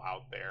rattle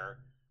out there.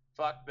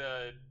 Fuck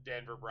the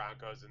Denver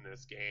Broncos in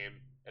this game.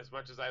 As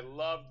much as I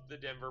loved the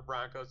Denver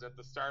Broncos at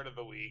the start of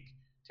the week,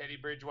 Teddy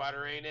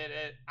Bridgewater ain't in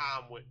it.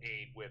 I'm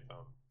with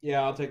them.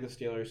 Yeah, I'll take the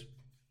Steelers.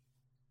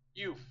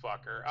 You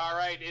fucker. All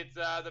right, it's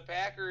the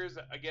Packers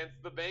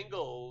against the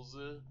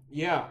Bengals.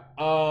 Yeah.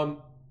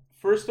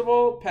 First of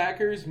all,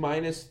 Packers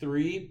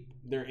 -3.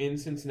 They're in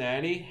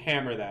Cincinnati.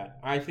 Hammer that.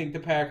 I think the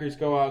Packers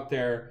go out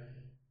there.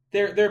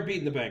 They're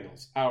beating the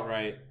Bengals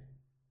outright.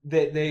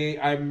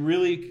 I'm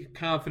really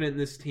confident in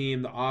this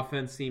team. The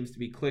offense seems to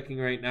be clicking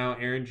right now.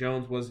 Aaron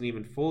Jones wasn't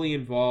even fully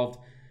involved.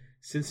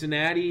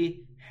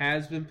 Cincinnati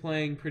has been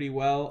playing pretty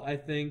well, I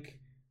think.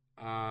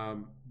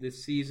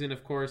 This season,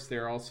 of course,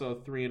 they're also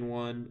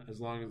 3-1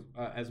 as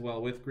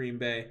well with Green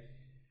Bay.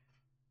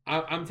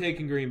 I'm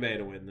taking Green Bay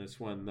to win this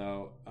one,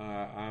 though.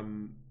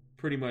 I'm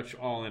pretty much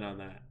all in on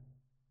that.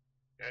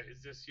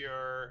 Is this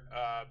your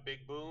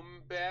big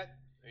boom bet?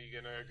 Are you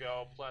gonna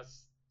go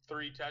plus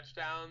 3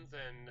 touchdowns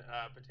and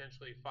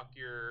potentially fuck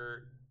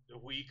your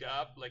week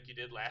up like you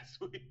did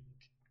last week?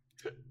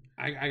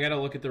 I gotta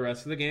look at the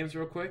rest of the games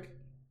real quick.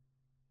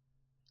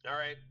 All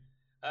right.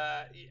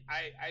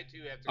 I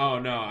too have to. Oh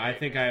no, I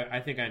think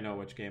I know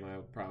which game I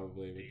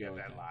probably would go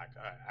with that lock.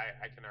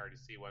 I can already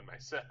see one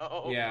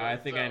myself. Yeah, I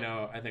think I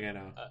know.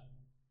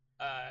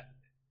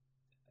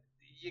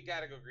 You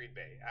got to go Green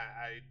Bay.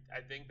 I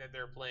think that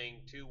they're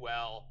playing too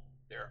well.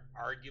 They're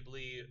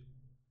arguably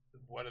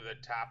one of the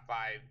top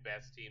 5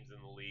 best teams in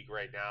the league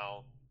right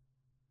now,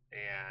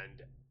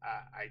 and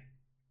I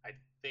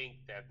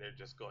think that they're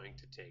just going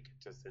to take it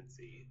to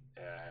Cincy.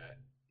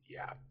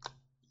 Yeah.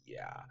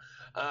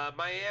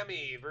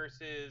 Miami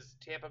versus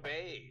Tampa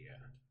Bay.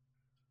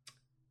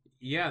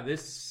 Yeah,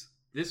 this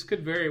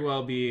could very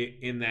well be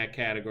in that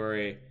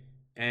category,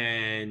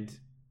 and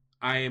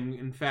I am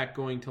in fact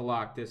going to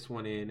lock this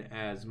one in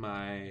as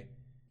my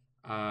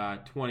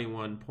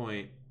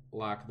 21-point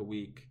lock of the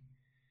week.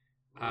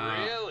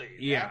 Really?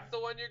 Yeah. That's the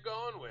one you're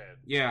going with?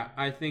 Yeah,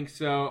 I think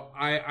so.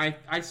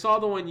 I saw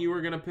the one you were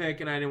going to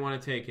pick, and I didn't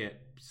want to take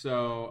it.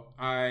 So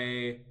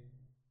I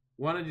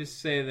want to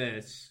just say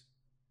this.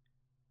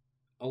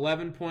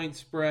 11-point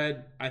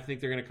spread. I think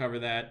they're going to cover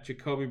that.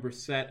 Jacoby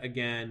Brissett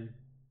again.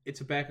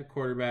 It's a backup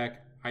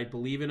quarterback. I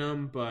believe in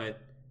him,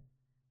 but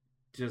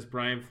does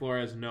Brian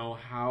Flores know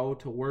how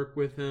to work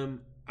with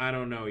him? I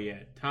don't know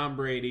yet. Tom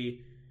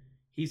Brady,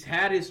 he's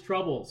had his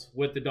troubles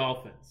with the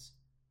Dolphins,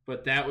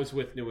 but that was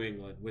with New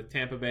England. With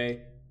Tampa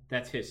Bay,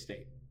 that's his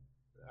state.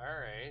 All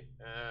right.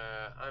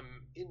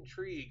 I'm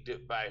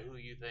intrigued by who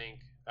you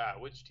think,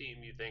 which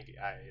team you think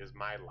is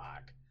my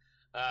lock.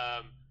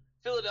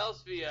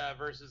 Philadelphia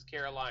versus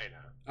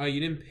Carolina. Oh, you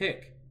didn't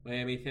pick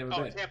Miami, Tampa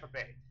Bay. Oh, Tampa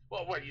Bay.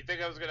 Well, what, you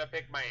think I was going to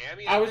pick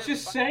Miami? I was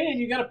just saying,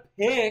 you got to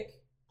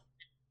pick.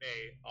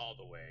 Bay all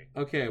the way.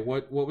 Okay,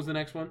 what was the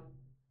next one?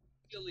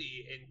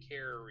 Philly and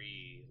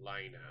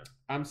Carolina.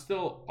 I'm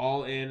still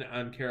all in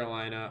on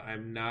Carolina.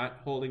 I'm not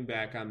holding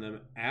back on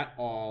them at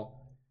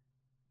all.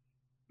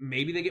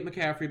 Maybe they get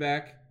McCaffrey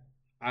back.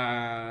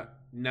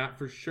 Not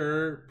for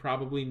sure.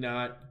 Probably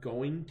not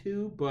going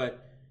to,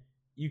 but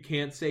you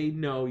can't say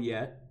no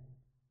yet.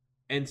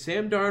 And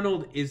Sam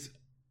Darnold is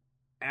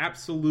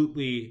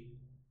absolutely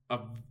a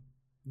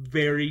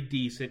very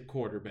decent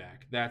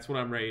quarterback. That's what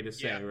I'm ready to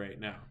say right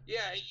now.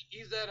 Yeah,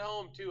 he's at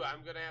home too.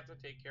 I'm going to have to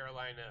take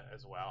Carolina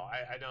as well.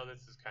 I know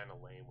this is kind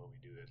of lame when we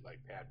do it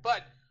like that,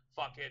 but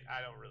fuck it. I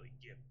don't really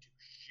give 2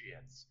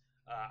 shits.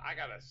 I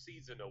got a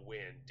season to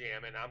win,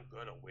 damn it. I'm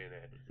going to win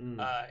it.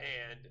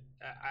 And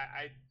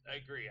I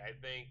agree. I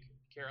think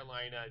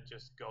Carolina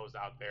just goes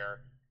out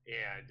there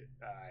and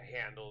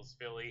handles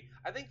Philly.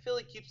 I think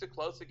Philly keeps it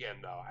close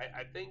again, though.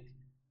 I think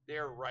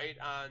they're right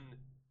on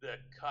the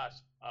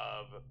cusp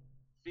of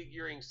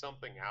figuring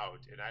something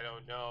out, and I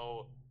don't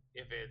know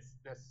if it's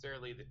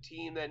necessarily the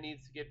team that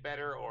needs to get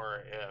better,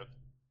 or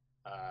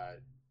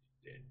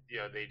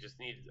if they just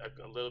need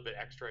a little bit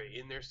extra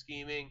in their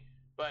scheming.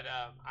 But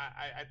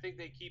I think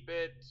they keep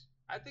it.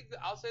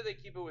 I'll say they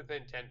keep it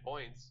within 10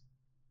 points.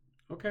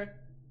 Okay.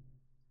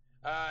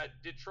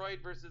 Detroit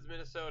versus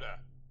Minnesota.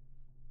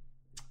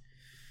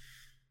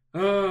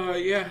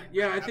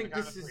 I think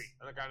this is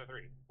on the count of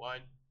 3.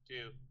 1,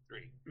 2,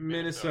 3.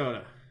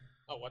 Minnesota.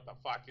 Oh, what the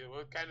fuck?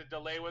 What kind of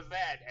delay was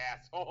that,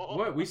 asshole?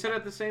 What? We said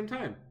at the same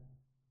time.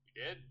 You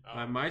did? Oh,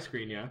 on my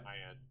screen, yeah. My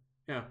end.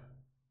 Yeah.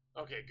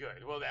 Okay,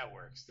 good. Well, that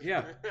works.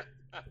 Yeah.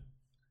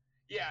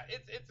 Yeah,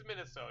 it's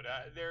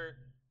Minnesota. They're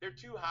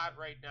too hot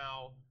right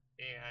now,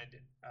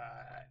 and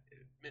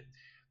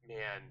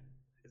man,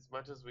 as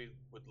much as we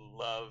would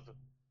love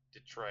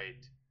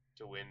Detroit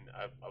to win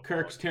a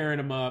Kirk's tearing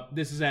them up.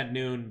 This is at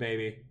noon,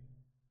 baby.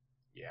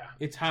 Yeah.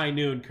 It's high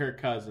noon, Kirk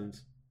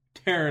Cousins.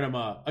 Tearing them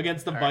up.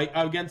 Against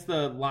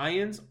the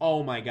Lions,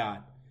 oh my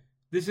god.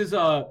 This is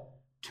a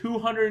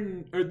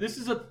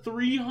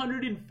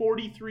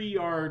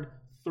 343-yard,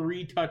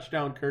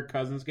 3-touchdown Kirk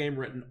Cousins game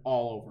written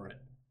all over it.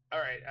 All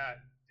right.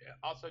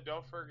 Also,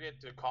 don't forget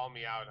to call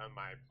me out on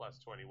my plus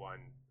 21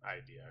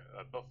 idea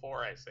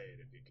before I say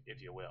it,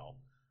 if you will.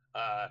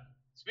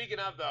 Speaking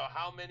of, though,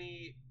 how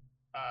many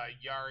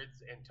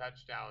yards and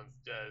touchdowns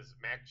does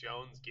Mac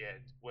Jones get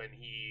when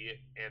he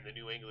and the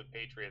New England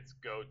Patriots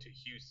go to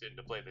Houston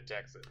to play the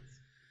Texans?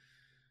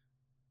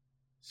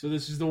 So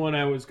this is the one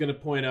I was going to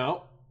point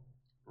out.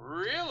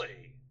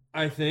 Really?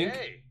 I think.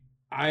 Hey.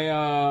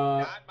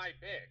 Not my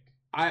pick.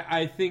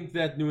 I think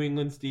that New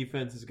England's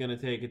defense is going to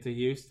take it to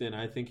Houston.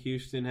 I think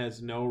Houston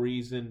has no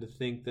reason to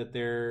think that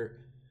they're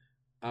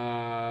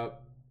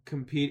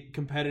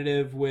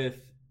competitive with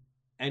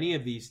any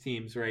of these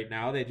teams right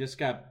now. They just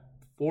got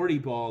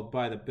 40-balled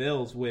by the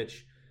Bills,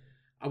 which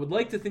I would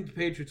like to think the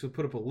Patriots would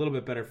put up a little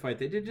bit better fight.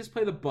 They did just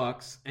play the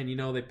Bucs, and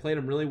they played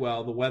them really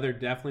well. The weather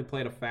definitely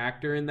played a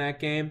factor in that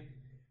game.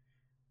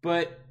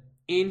 But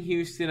in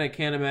Houston, I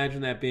can't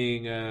imagine that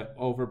being a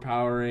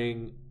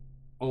overpowering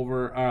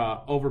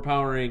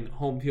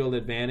home field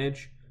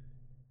advantage.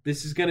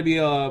 This is going to be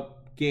a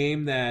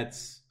game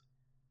that's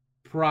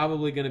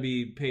probably going to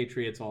be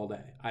Patriots all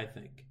day, I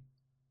think.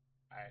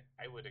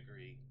 I would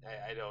agree.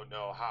 I don't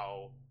know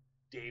how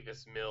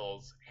Davis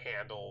Mills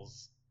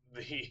handles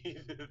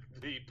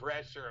the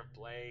pressure of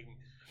playing.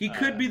 He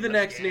could be the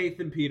next game.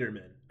 Nathan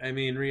Peterman. I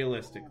mean,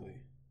 realistically.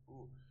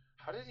 Ooh.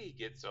 How did he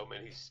get so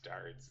many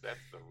starts? That's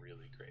the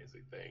really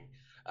crazy thing.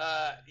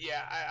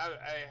 Yeah,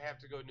 I have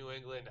to go New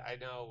England. I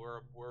know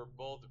we're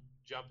both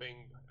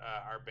jumping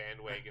our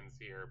bandwagons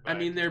here. But I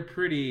mean, they're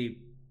pretty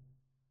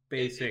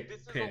basic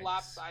this picks. Is a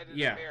lopsided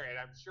affair, and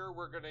I'm sure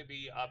we're going to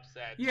be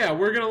upset. Yeah,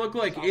 we're going to look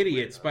like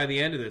idiots by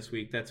the end of this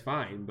week. That's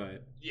fine,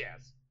 but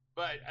yes.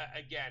 But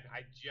again,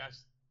 I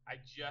just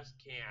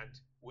can't,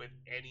 with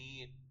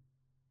any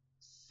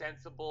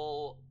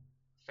sensible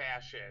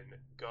fashion,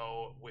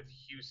 go with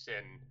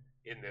Houston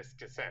in this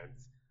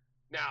sense.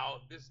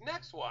 Now, this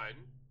next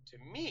one, to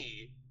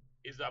me,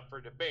 is up for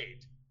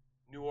debate.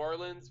 New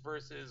Orleans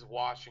versus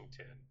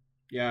Washington.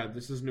 Yeah,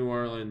 this is New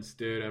Orleans,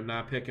 dude. I'm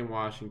not picking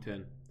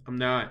Washington. I'm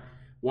not.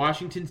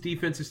 Washington's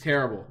defense is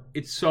terrible.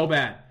 It's so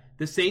bad.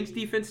 The Saints'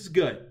 defense is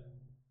good.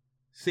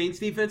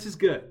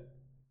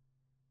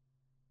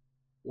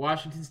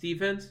 Washington's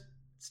defense,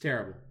 it's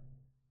terrible.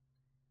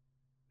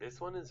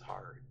 This one is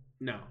hard.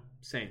 No,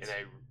 Saints.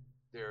 And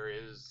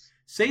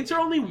Saints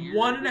are only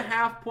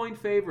 1.5 point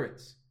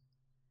favorites.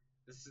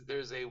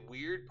 There's a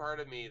weird part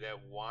of me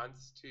that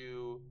wants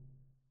to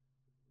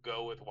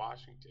go with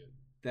Washington.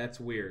 That's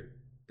weird.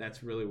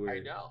 That's really weird.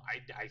 I know.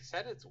 I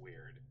said it's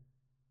weird.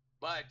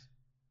 But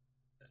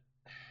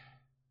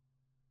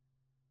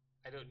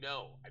I don't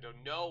know. I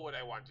don't know what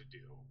I want to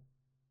do.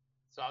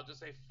 So I'll just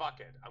say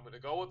fuck it. I'm going to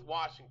go with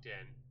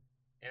Washington.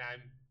 And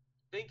I'm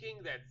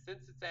thinking that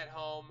since it's at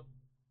home,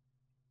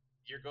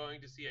 you're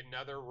going to see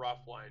another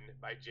rough one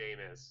by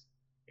Jameis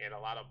and a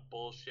lot of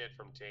bullshit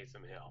from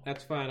Taysom Hill.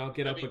 That's fine. I'll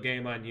get up a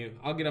game on you.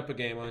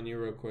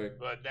 Real quick.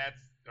 But that's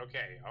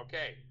okay. All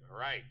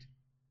right.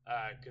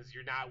 Because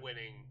you're not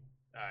winning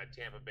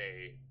Tampa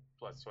Bay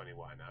plus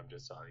 21. I'm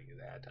just telling you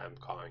that. I'm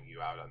calling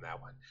you out on that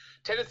one.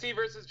 Tennessee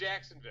versus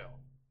Jacksonville.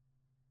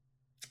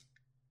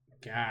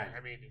 God.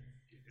 I mean,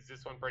 is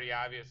this one pretty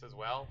obvious as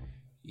well?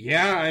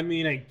 Yeah, I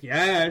mean, I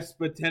guess.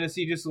 But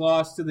Tennessee just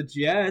lost to the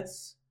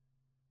Jets.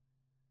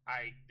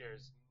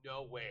 There's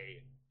no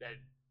way that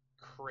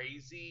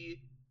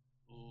crazy,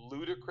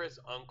 ludicrous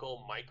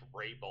Uncle Mike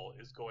Vrabel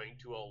is going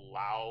to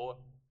allow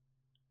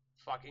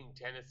fucking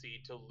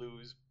Tennessee to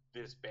lose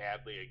this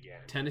badly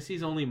again.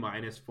 Tennessee's only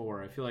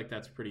 -4. I feel like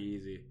that's pretty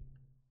easy.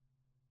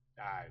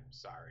 I'm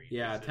sorry.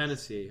 Yeah,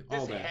 Tennessee.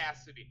 All day. This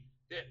has to be.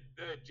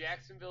 The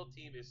Jacksonville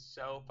team is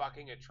so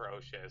fucking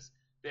atrocious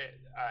that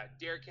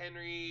Derrick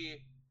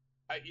Henry,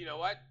 you know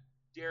what?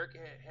 Derrick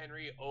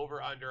Henry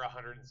over under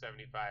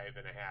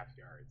 175.5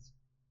 yards.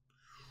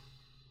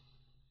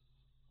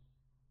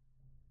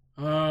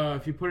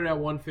 If you put it at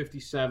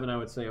 157, I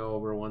would say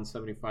over.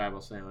 175,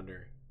 I'll say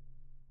under.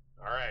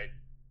 All right.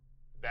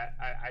 That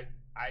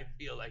I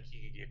feel like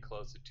he could get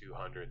close to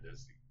 200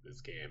 this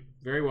game.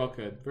 Very well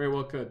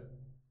could.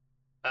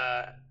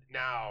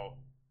 Now,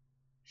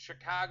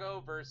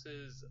 Chicago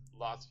versus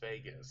Las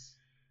Vegas.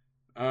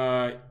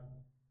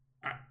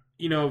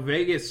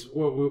 Vegas.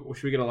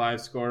 Should we get a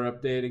live score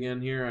update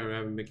again here? I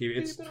haven't been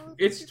keeping.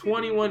 It's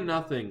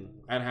 21-0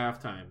 at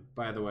halftime.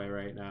 By the way,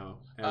 right now.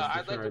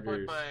 I'd like to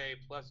put my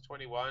plus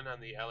 21 on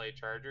the LA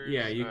Chargers.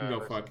 Yeah, you can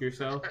go fuck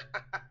yourself.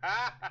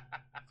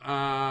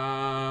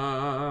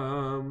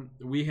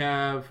 We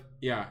have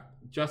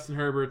Justin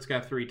Herbert's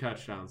got 3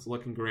 touchdowns,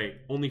 looking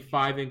great. Only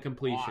 5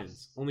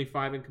 incompletions.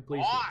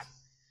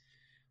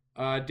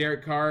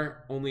 Derek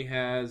Carr only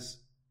has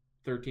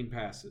 13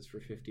 passes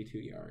for 52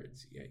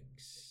 yards.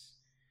 Yikes.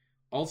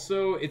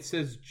 Also, it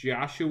says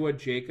Joshua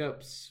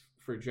Jacobs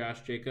for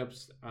Josh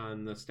Jacobs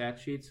on the stat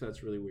sheet, so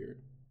that's really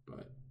weird.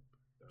 But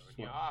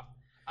off.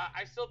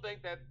 I still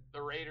think that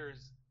the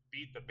Raiders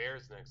beat the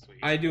Bears next week.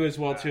 I do as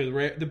well, too.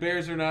 The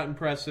Bears are not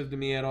impressive to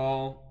me at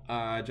all.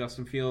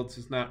 Justin Fields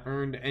has not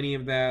earned any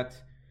of that.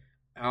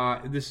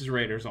 This is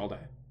Raiders all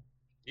day.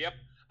 Yep.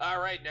 All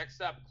right,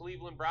 next up,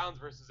 Cleveland Browns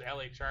versus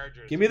LA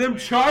Chargers. Give me them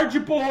Charger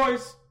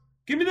boys!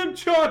 Give me them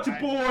Charger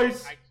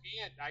boys! I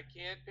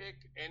can't pick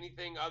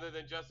anything other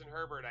than Justin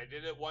Herbert. I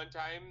did it one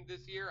time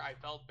this year. I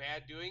felt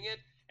bad doing it.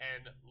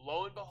 And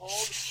lo and behold,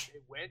 they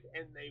went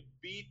and they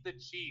beat the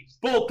Chiefs.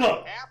 Bolt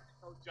up! I have to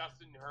go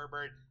Justin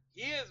Herbert.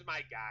 He is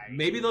my guy.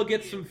 Maybe they'll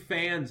get some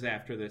fans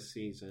after this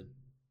season.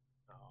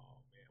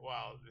 Oh, man.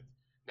 Well,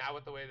 Not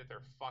with the way that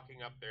they're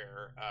fucking up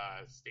their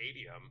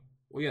stadium.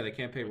 Well, yeah, they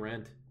can't pay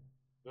rent.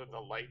 With the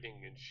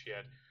lightning and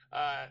shit.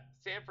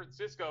 San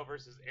Francisco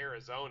versus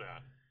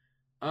Arizona.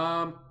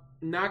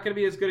 Not going to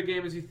be as good a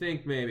game as you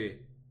think, maybe.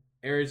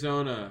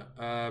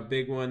 Arizona,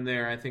 big one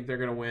there. I think they're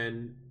going to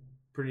win.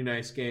 Pretty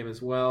nice game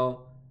as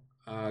well.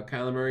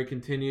 Kyler Murray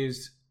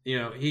continues. You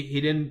know,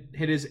 he didn't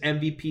hit his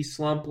MVP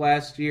slump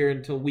last year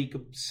until week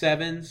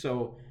 7,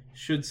 so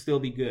should still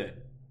be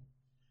good.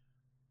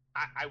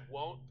 I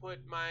won't put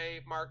my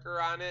marker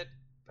on it,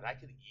 but I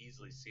could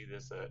easily see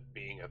this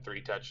being a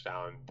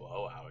 3-touchdown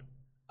blowout.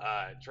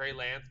 Trey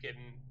Lance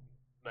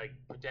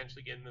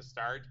potentially getting the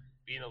start,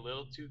 being a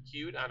little too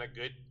cute on a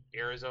good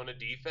Arizona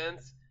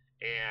defense,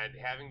 and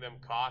having them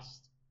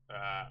cost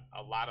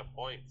a lot of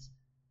points.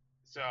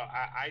 So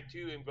I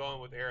too am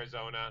going with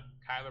Arizona.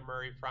 Kyler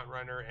Murray, front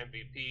runner,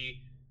 MVP.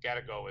 Got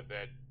to go with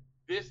it.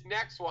 This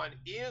next one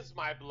is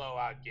my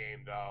blowout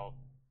game, though.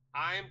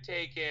 I'm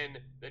taking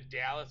the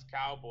Dallas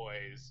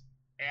Cowboys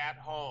at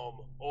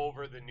home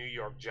over the New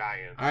York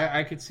Giants.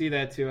 I could see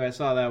that too. I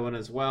saw that one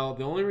as well.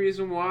 The only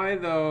reason why,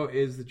 though,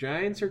 is the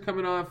Giants are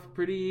coming off a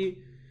pretty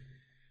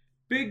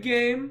big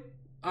game.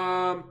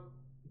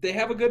 They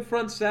have a good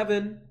front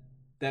seven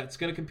that's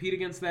going to compete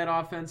against that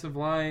offensive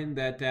line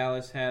that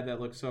Dallas had that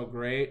looked so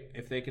great.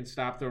 If they can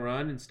stop the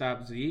run and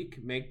stop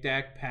Zeke, make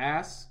Dak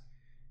pass,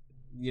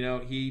 you know,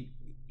 they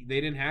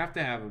didn't have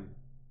to have him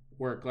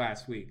work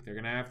last week. They're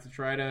going to have to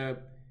try to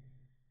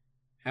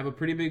have a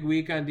pretty big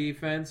week on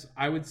defense.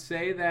 I would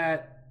say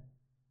that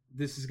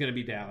this is going to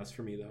be Dallas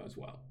for me, though, as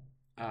well.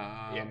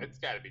 Yeah, it's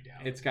got to be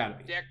Dallas. It's got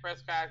to be. Dak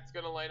Prescott's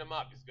going to light him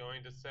up. He's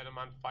going to set him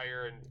on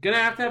fire. And going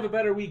to have a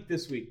better week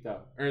this week,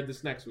 though, or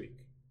this next week.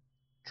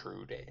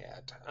 True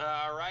that.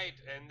 All right,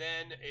 and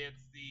then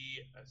it's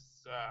the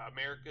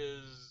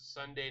America's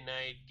Sunday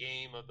night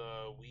game of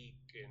the week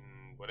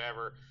and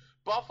whatever.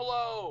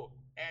 Buffalo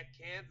at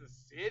Kansas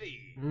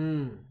City.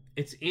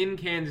 It's in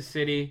Kansas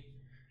City.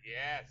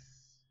 Yes.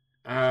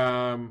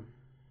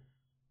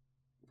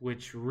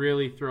 Which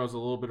really throws a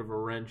little bit of a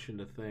wrench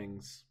into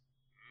things.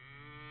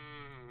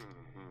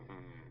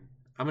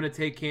 I'm going to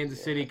take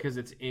Kansas City because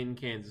it's in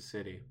Kansas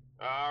City.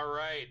 All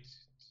right.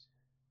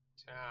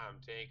 Tom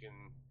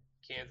taking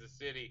Kansas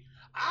City.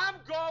 I'm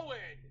going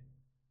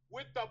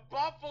with the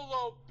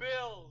Buffalo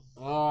Bills.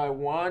 Oh, I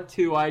want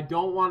to. I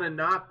don't want to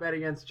not bet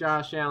against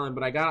Josh Allen,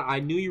 but I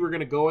knew you were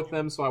going to go with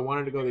them, so I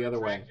wanted to go the other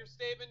way. Your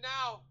statement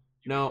now.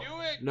 No. Do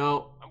it.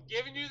 No. I'm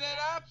giving you that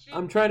option.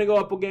 I'm trying to go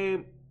up a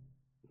game.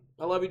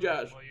 I love you,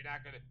 Josh. Well, you're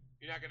not gonna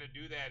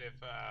do that if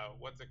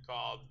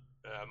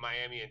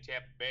Miami and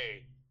Tampa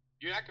Bay.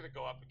 You're not gonna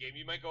go up a game.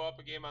 You might go up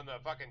a game on the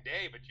fucking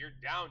day, but you're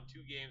down 2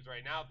 games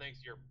right now thanks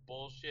to your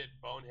bullshit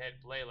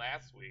bonehead play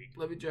last week.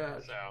 Love you,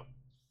 Josh.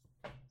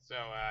 So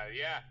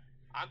yeah,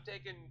 I'm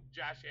taking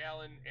Josh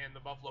Allen and the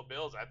Buffalo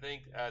Bills. I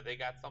think they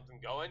got something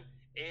going,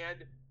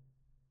 and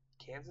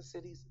Kansas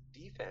City's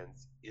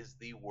defense is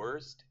the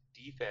worst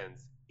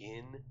defense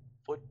in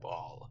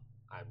football.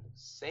 I'm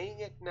saying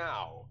it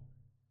now.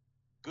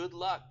 Good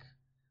luck.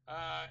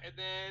 And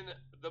then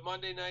the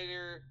Monday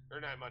nighter, or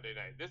not Monday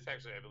night. This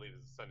actually, I believe,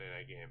 is a Sunday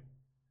night game.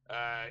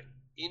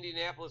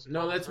 Indianapolis.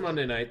 No, that's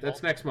Monday night.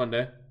 That's next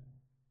Monday.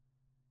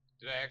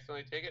 Did I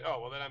accidentally take it?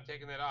 Oh, well, then I'm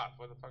taking that off.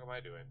 What the fuck am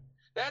I doing?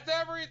 That's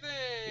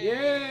everything!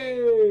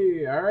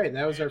 Yay! All right,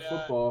 that was our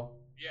football.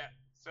 Yeah,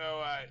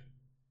 so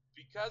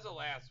because of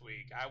last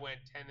week, I went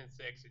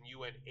 10-6 and you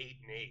went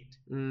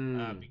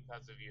 8-8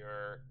 because of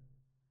your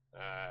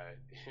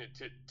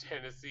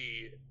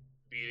Tennessee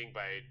beating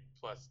by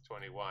plus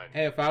 21.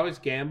 Hey, if I was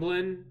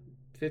gambling,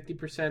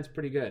 50% is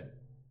pretty good.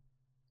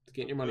 It's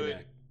getting your money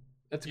back.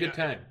 That's a good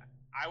time.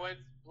 I went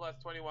plus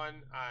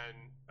 21 on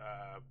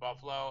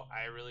Buffalo.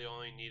 I really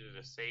only needed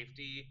a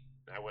safety.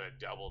 I would have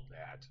doubled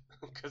that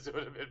because it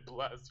would have been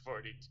plus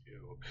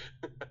 42.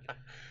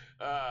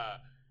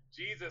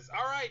 Jesus.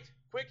 All right.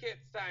 Quick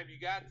hits time. You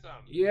got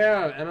some.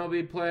 Yeah,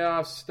 MLB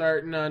playoffs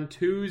starting on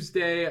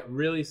Tuesday.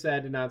 Really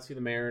sad to not see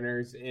the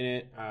Mariners in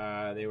it.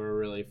 They were a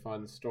really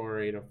fun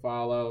story to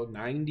follow.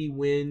 90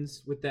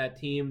 wins with that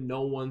team.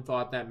 No one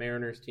thought that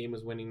Mariners team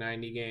was winning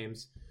 90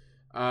 games.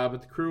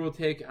 But the Crew will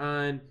take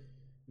on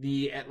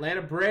the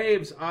Atlanta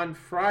Braves on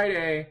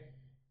Friday.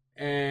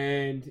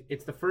 And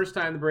it's the first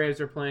time the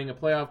Braves are playing a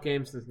playoff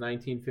game since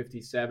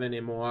 1957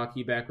 in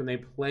Milwaukee, back when they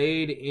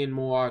played in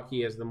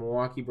Milwaukee as the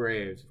Milwaukee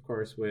Braves, of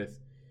course, with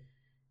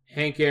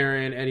Hank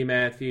Aaron, Eddie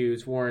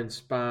Matthews, Warren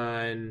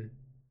Spahn,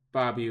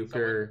 Bob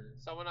Uecker.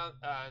 Someone on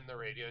the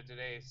radio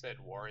today said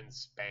Warren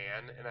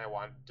Spahn, and I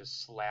wanted to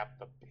slap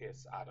the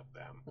piss out of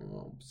them.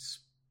 Oh,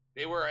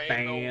 they were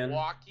a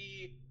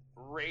Milwaukee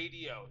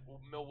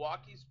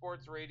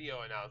sports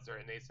radio announcer,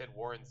 and they said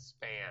Warren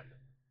Spahn.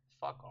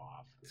 Fuck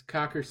off. It's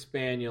Cocker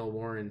Spaniel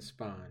Warren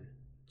Spahn.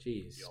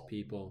 Jeez,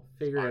 people.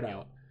 Figure it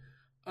out.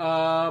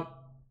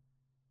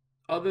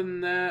 Other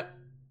than that,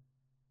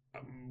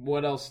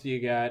 what else do you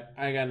got?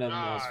 I got nothing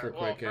else for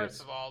quick hits.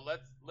 First of all,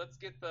 let's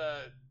get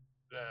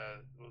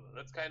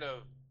let's kind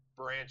of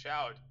branch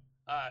out.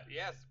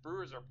 Yes,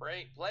 Brewers are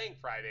playing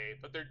Friday,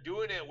 but they're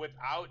doing it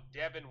without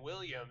Devin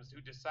Williams,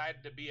 who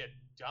decided to be a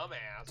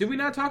dumbass. Did we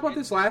not talk about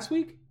this last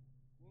week?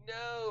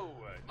 No.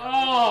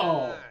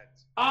 Oh,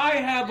 I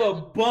have a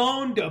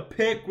bone to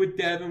pick with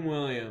Devin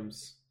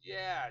Williams.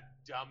 Yeah,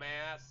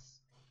 dumbass.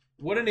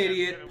 What an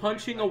idiot,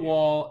 punching a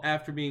wall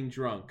after being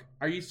drunk.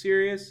 Are you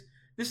serious?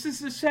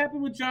 This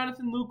happened with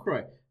Jonathan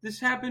Lucroy. This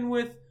happened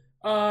with...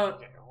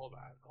 Okay, hold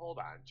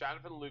on.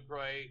 Jonathan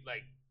Lucroy,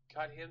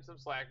 cut him some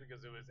slack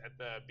because it was at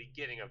the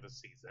beginning of the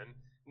season,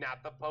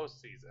 not the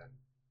postseason.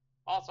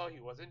 Also, he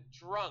wasn't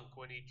drunk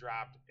when he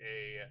dropped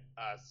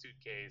a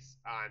suitcase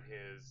on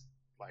his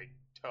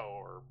toe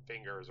or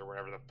fingers or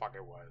whatever the fuck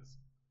it was.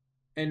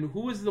 And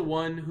who was the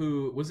one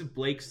who... Was it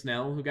Blake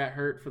Snell who got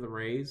hurt for the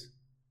Rays?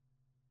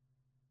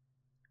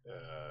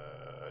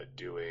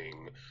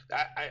 Doing...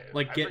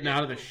 getting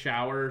out of the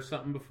shower or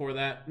something before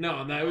that?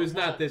 No, it was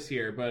not this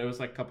year, but it was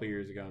a couple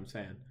years ago, I'm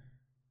saying.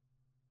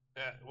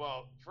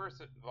 Well, first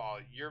of all,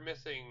 you're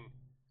missing...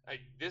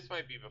 this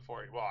might be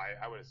before... Well,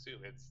 I would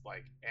assume it's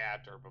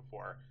at or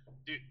before.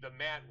 Dude, the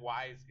Matt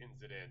Wise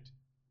incident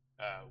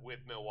with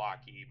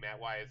Milwaukee. Matt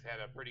Wise had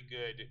a pretty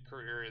good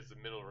career as a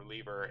middle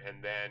reliever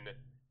and then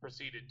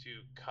proceeded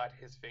to cut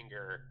his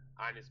finger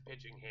on his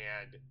pitching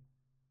hand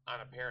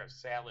on a pair of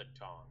salad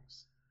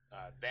tongs.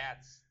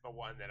 That's the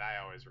one that I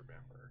always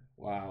remember.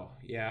 Wow.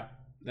 Yeah.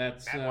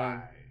 That's Matt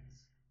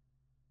Wise.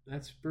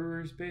 That's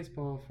Brewers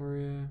baseball for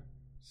you.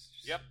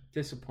 Yep.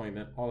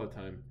 Disappointment all the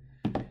time.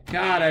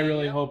 God, I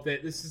really hope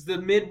that this is the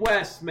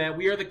Midwest, man.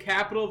 We are the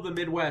capital of the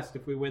Midwest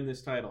if we win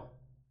this title.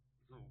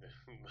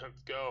 Let's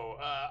go.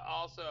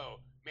 Also,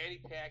 Manny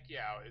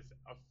Pacquiao is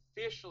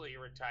officially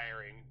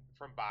retiring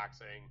from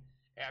boxing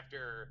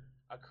after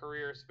a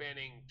career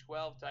spanning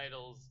 12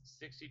 titles,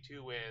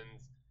 62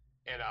 wins,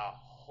 and a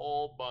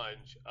whole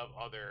bunch of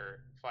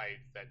other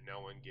fights that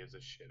no one gives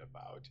a shit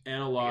about.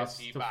 And a loss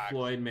to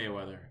Floyd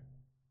Mayweather.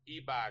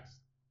 He boxed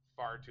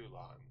far too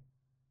long.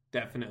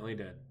 Definitely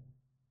did.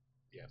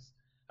 Yes.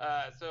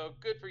 So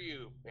good for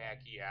you,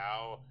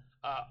 Pacquiao.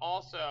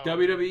 Also,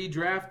 WWE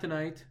draft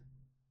tonight.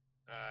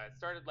 It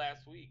started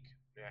last week,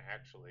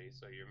 actually,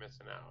 so you're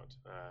missing out.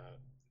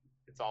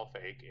 It's all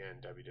fake,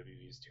 and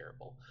WWE is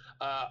terrible.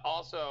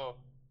 Also,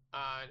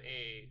 on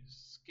a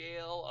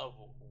scale of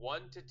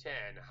 1 to 10,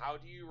 how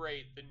do you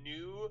rate the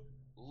new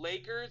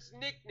Lakers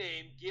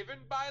nickname given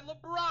by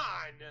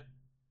LeBron?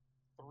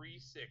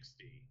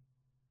 360.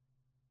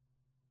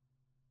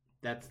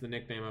 That's the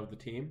nickname of the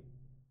team?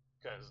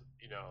 Because,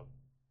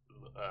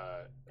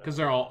 because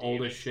they're all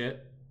old as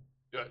shit.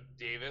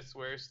 Davis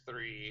wears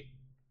 3,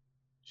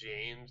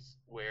 James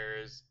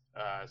wears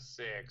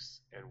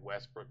 6, and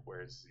Westbrook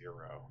wears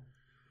 0.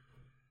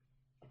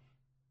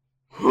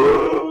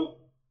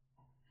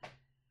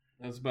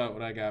 That's about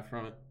what I got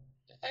from it.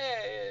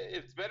 Hey,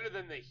 it's better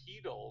than the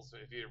Heatles,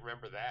 if you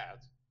remember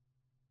that.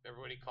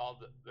 Remember when he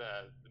called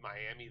the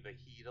Miami the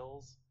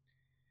Heatles?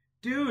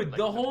 Dude,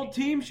 the whole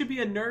team should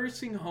be a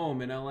nursing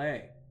home in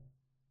L.A.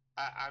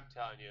 I'm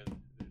telling you,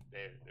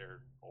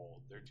 they're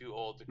old. They're too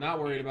old to. Not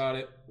worried about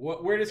it.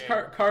 Where does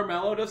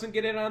Carmelo doesn't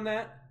get in on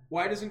that?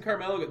 Why doesn't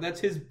Carmelo get?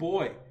 That's his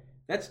boy.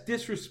 That's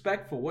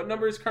disrespectful. What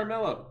number is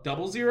Carmelo?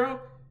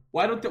 00?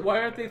 Why aren't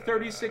they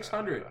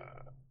 3600?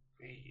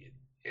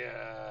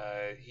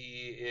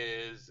 He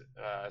is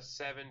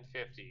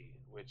 750,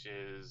 which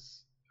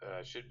is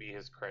should be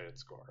his credit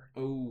score.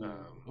 Oh,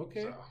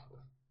 okay.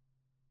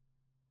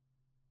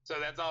 So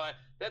that's all I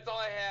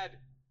had.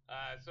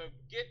 So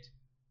get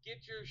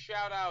your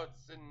shout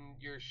outs and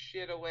your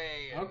shit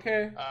away.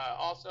 Okay.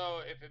 Also,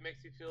 if it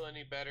makes you feel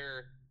any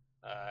better,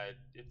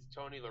 it's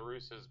Tony La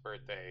Russa's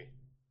birthday.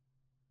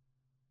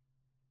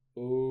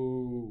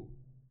 Ooh.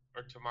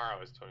 Or tomorrow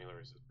is Tony La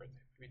Russa's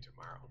birthday. Maybe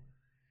tomorrow.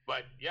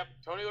 But yep,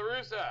 Tony La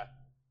Russa.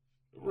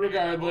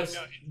 Regardless,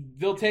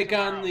 they'll take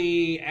on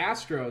the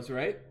Astros,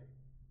 right?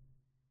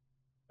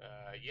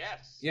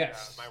 Yes.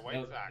 Yes. My White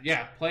Sox.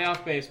 Yeah,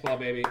 playoff baseball,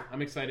 baby.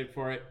 I'm excited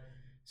for it.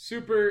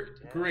 Super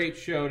great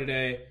show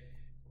today.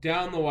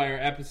 Down the Wire,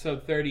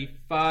 episode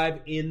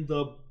 35 in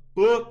the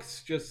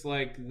books, just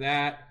like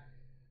that.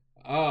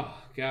 Oh,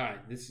 God,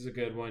 this is a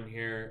good one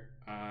here.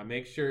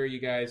 Make sure you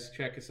guys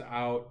check us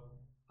out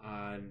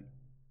on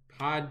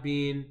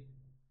Podbean,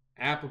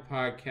 Apple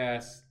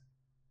Podcasts,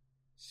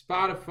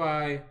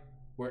 Spotify,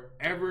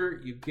 wherever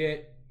you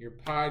get your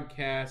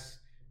podcasts.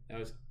 That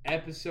was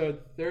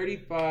episode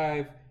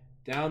 35,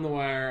 Down the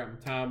Wire. I'm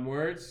Tom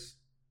Wirtz.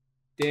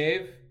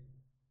 Dave,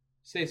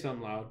 say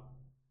something loud.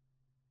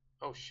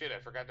 Oh, shit, I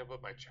forgot to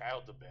put my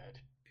child to bed.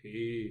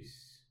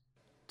 Peace.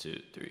 2,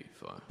 3,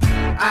 4.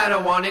 I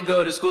don't want to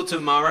go to school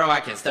tomorrow. I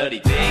can study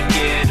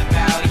thinking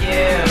about you.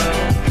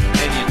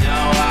 And you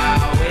know I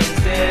always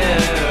do.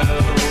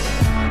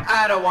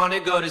 I don't want to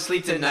go to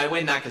sleep tonight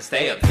when I can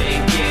stay up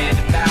thinking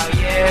about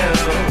you.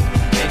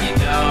 And you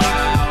know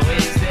I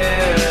always do.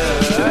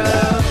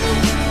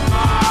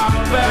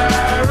 Marlboro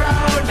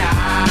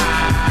nights.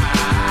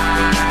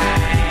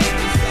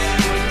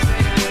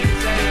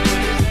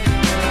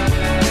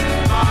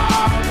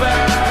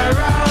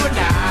 Marlboro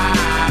nights.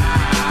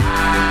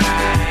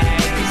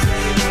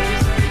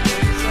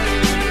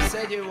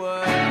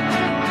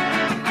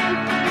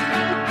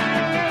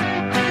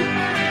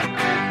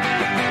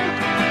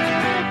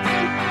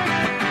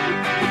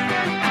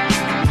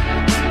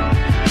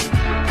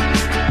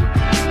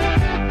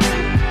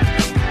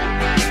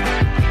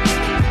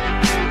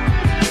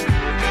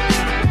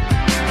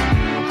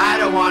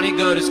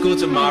 wanna go to school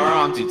tomorrow,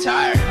 I'm too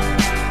tired.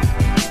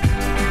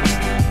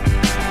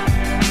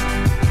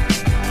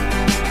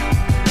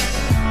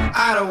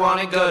 I don't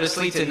wanna go to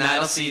sleep tonight,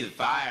 I'll see the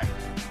fire.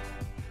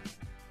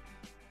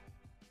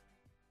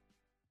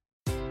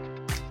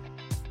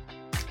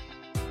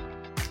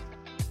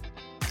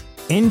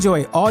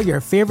 Enjoy all your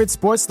favorite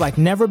sports like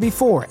never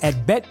before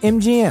at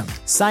BetMGM.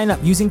 Sign up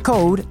using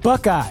code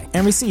Buckeye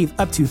and receive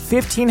up to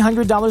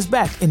 $1,500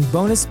 back in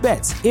bonus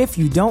bets if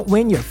you don't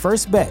win your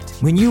first bet.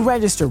 When you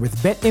register with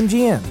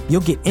BetMGM, you'll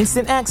get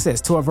instant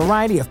access to a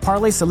variety of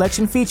parlay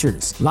selection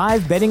features,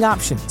 live betting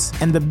options,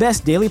 and the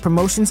best daily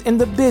promotions in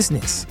the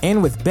business.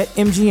 And with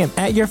BetMGM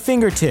at your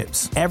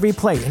fingertips, every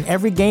play and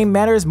every game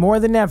matters more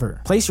than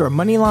ever. Place your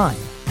money line,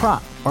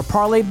 prop, or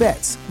parlay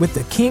bets with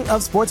the king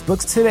of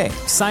sportsbooks today.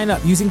 Sign up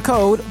using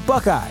code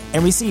Buckeye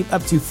and receive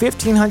up to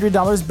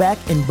 $1,500 back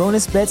in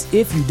bonus bets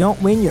if you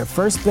don't win your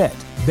first bet.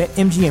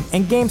 BetMGM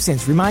and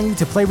GameSense remind you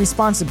to play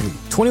responsibly.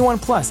 21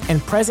 plus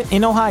and present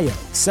in Ohio,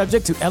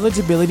 subject to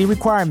eligibility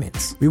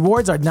requirements.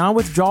 Rewards are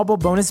non-withdrawable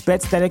bonus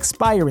bets that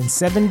expire in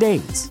 7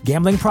 days.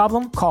 Gambling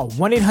problem? Call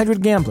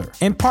 1-800-GAMBLER.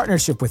 In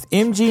partnership with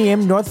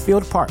MGM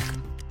Northfield Park.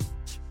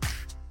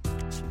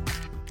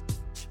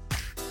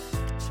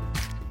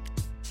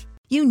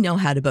 You know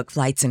how to book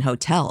flights and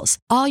hotels.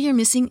 All you're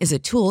missing is a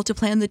tool to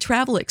plan the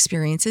travel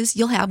experiences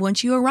you'll have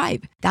once you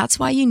arrive. That's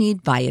why you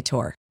need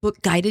Viator.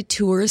 Book guided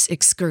tours,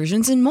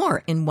 excursions, and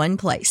more in one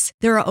place.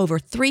 There are over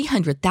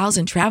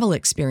 300,000 travel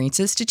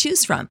experiences to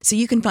choose from, so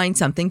you can find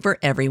something for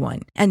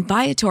everyone. And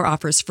Viator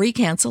offers free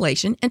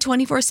cancellation and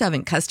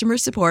 24/7 customer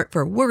support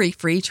for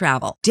worry-free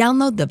travel.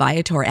 Download the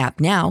Viator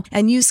app now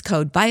and use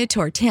code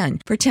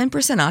Viator10 for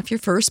 10% off your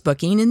first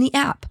booking in the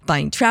app.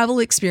 Find travel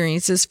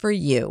experiences for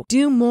you.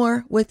 Do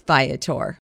more with Viator.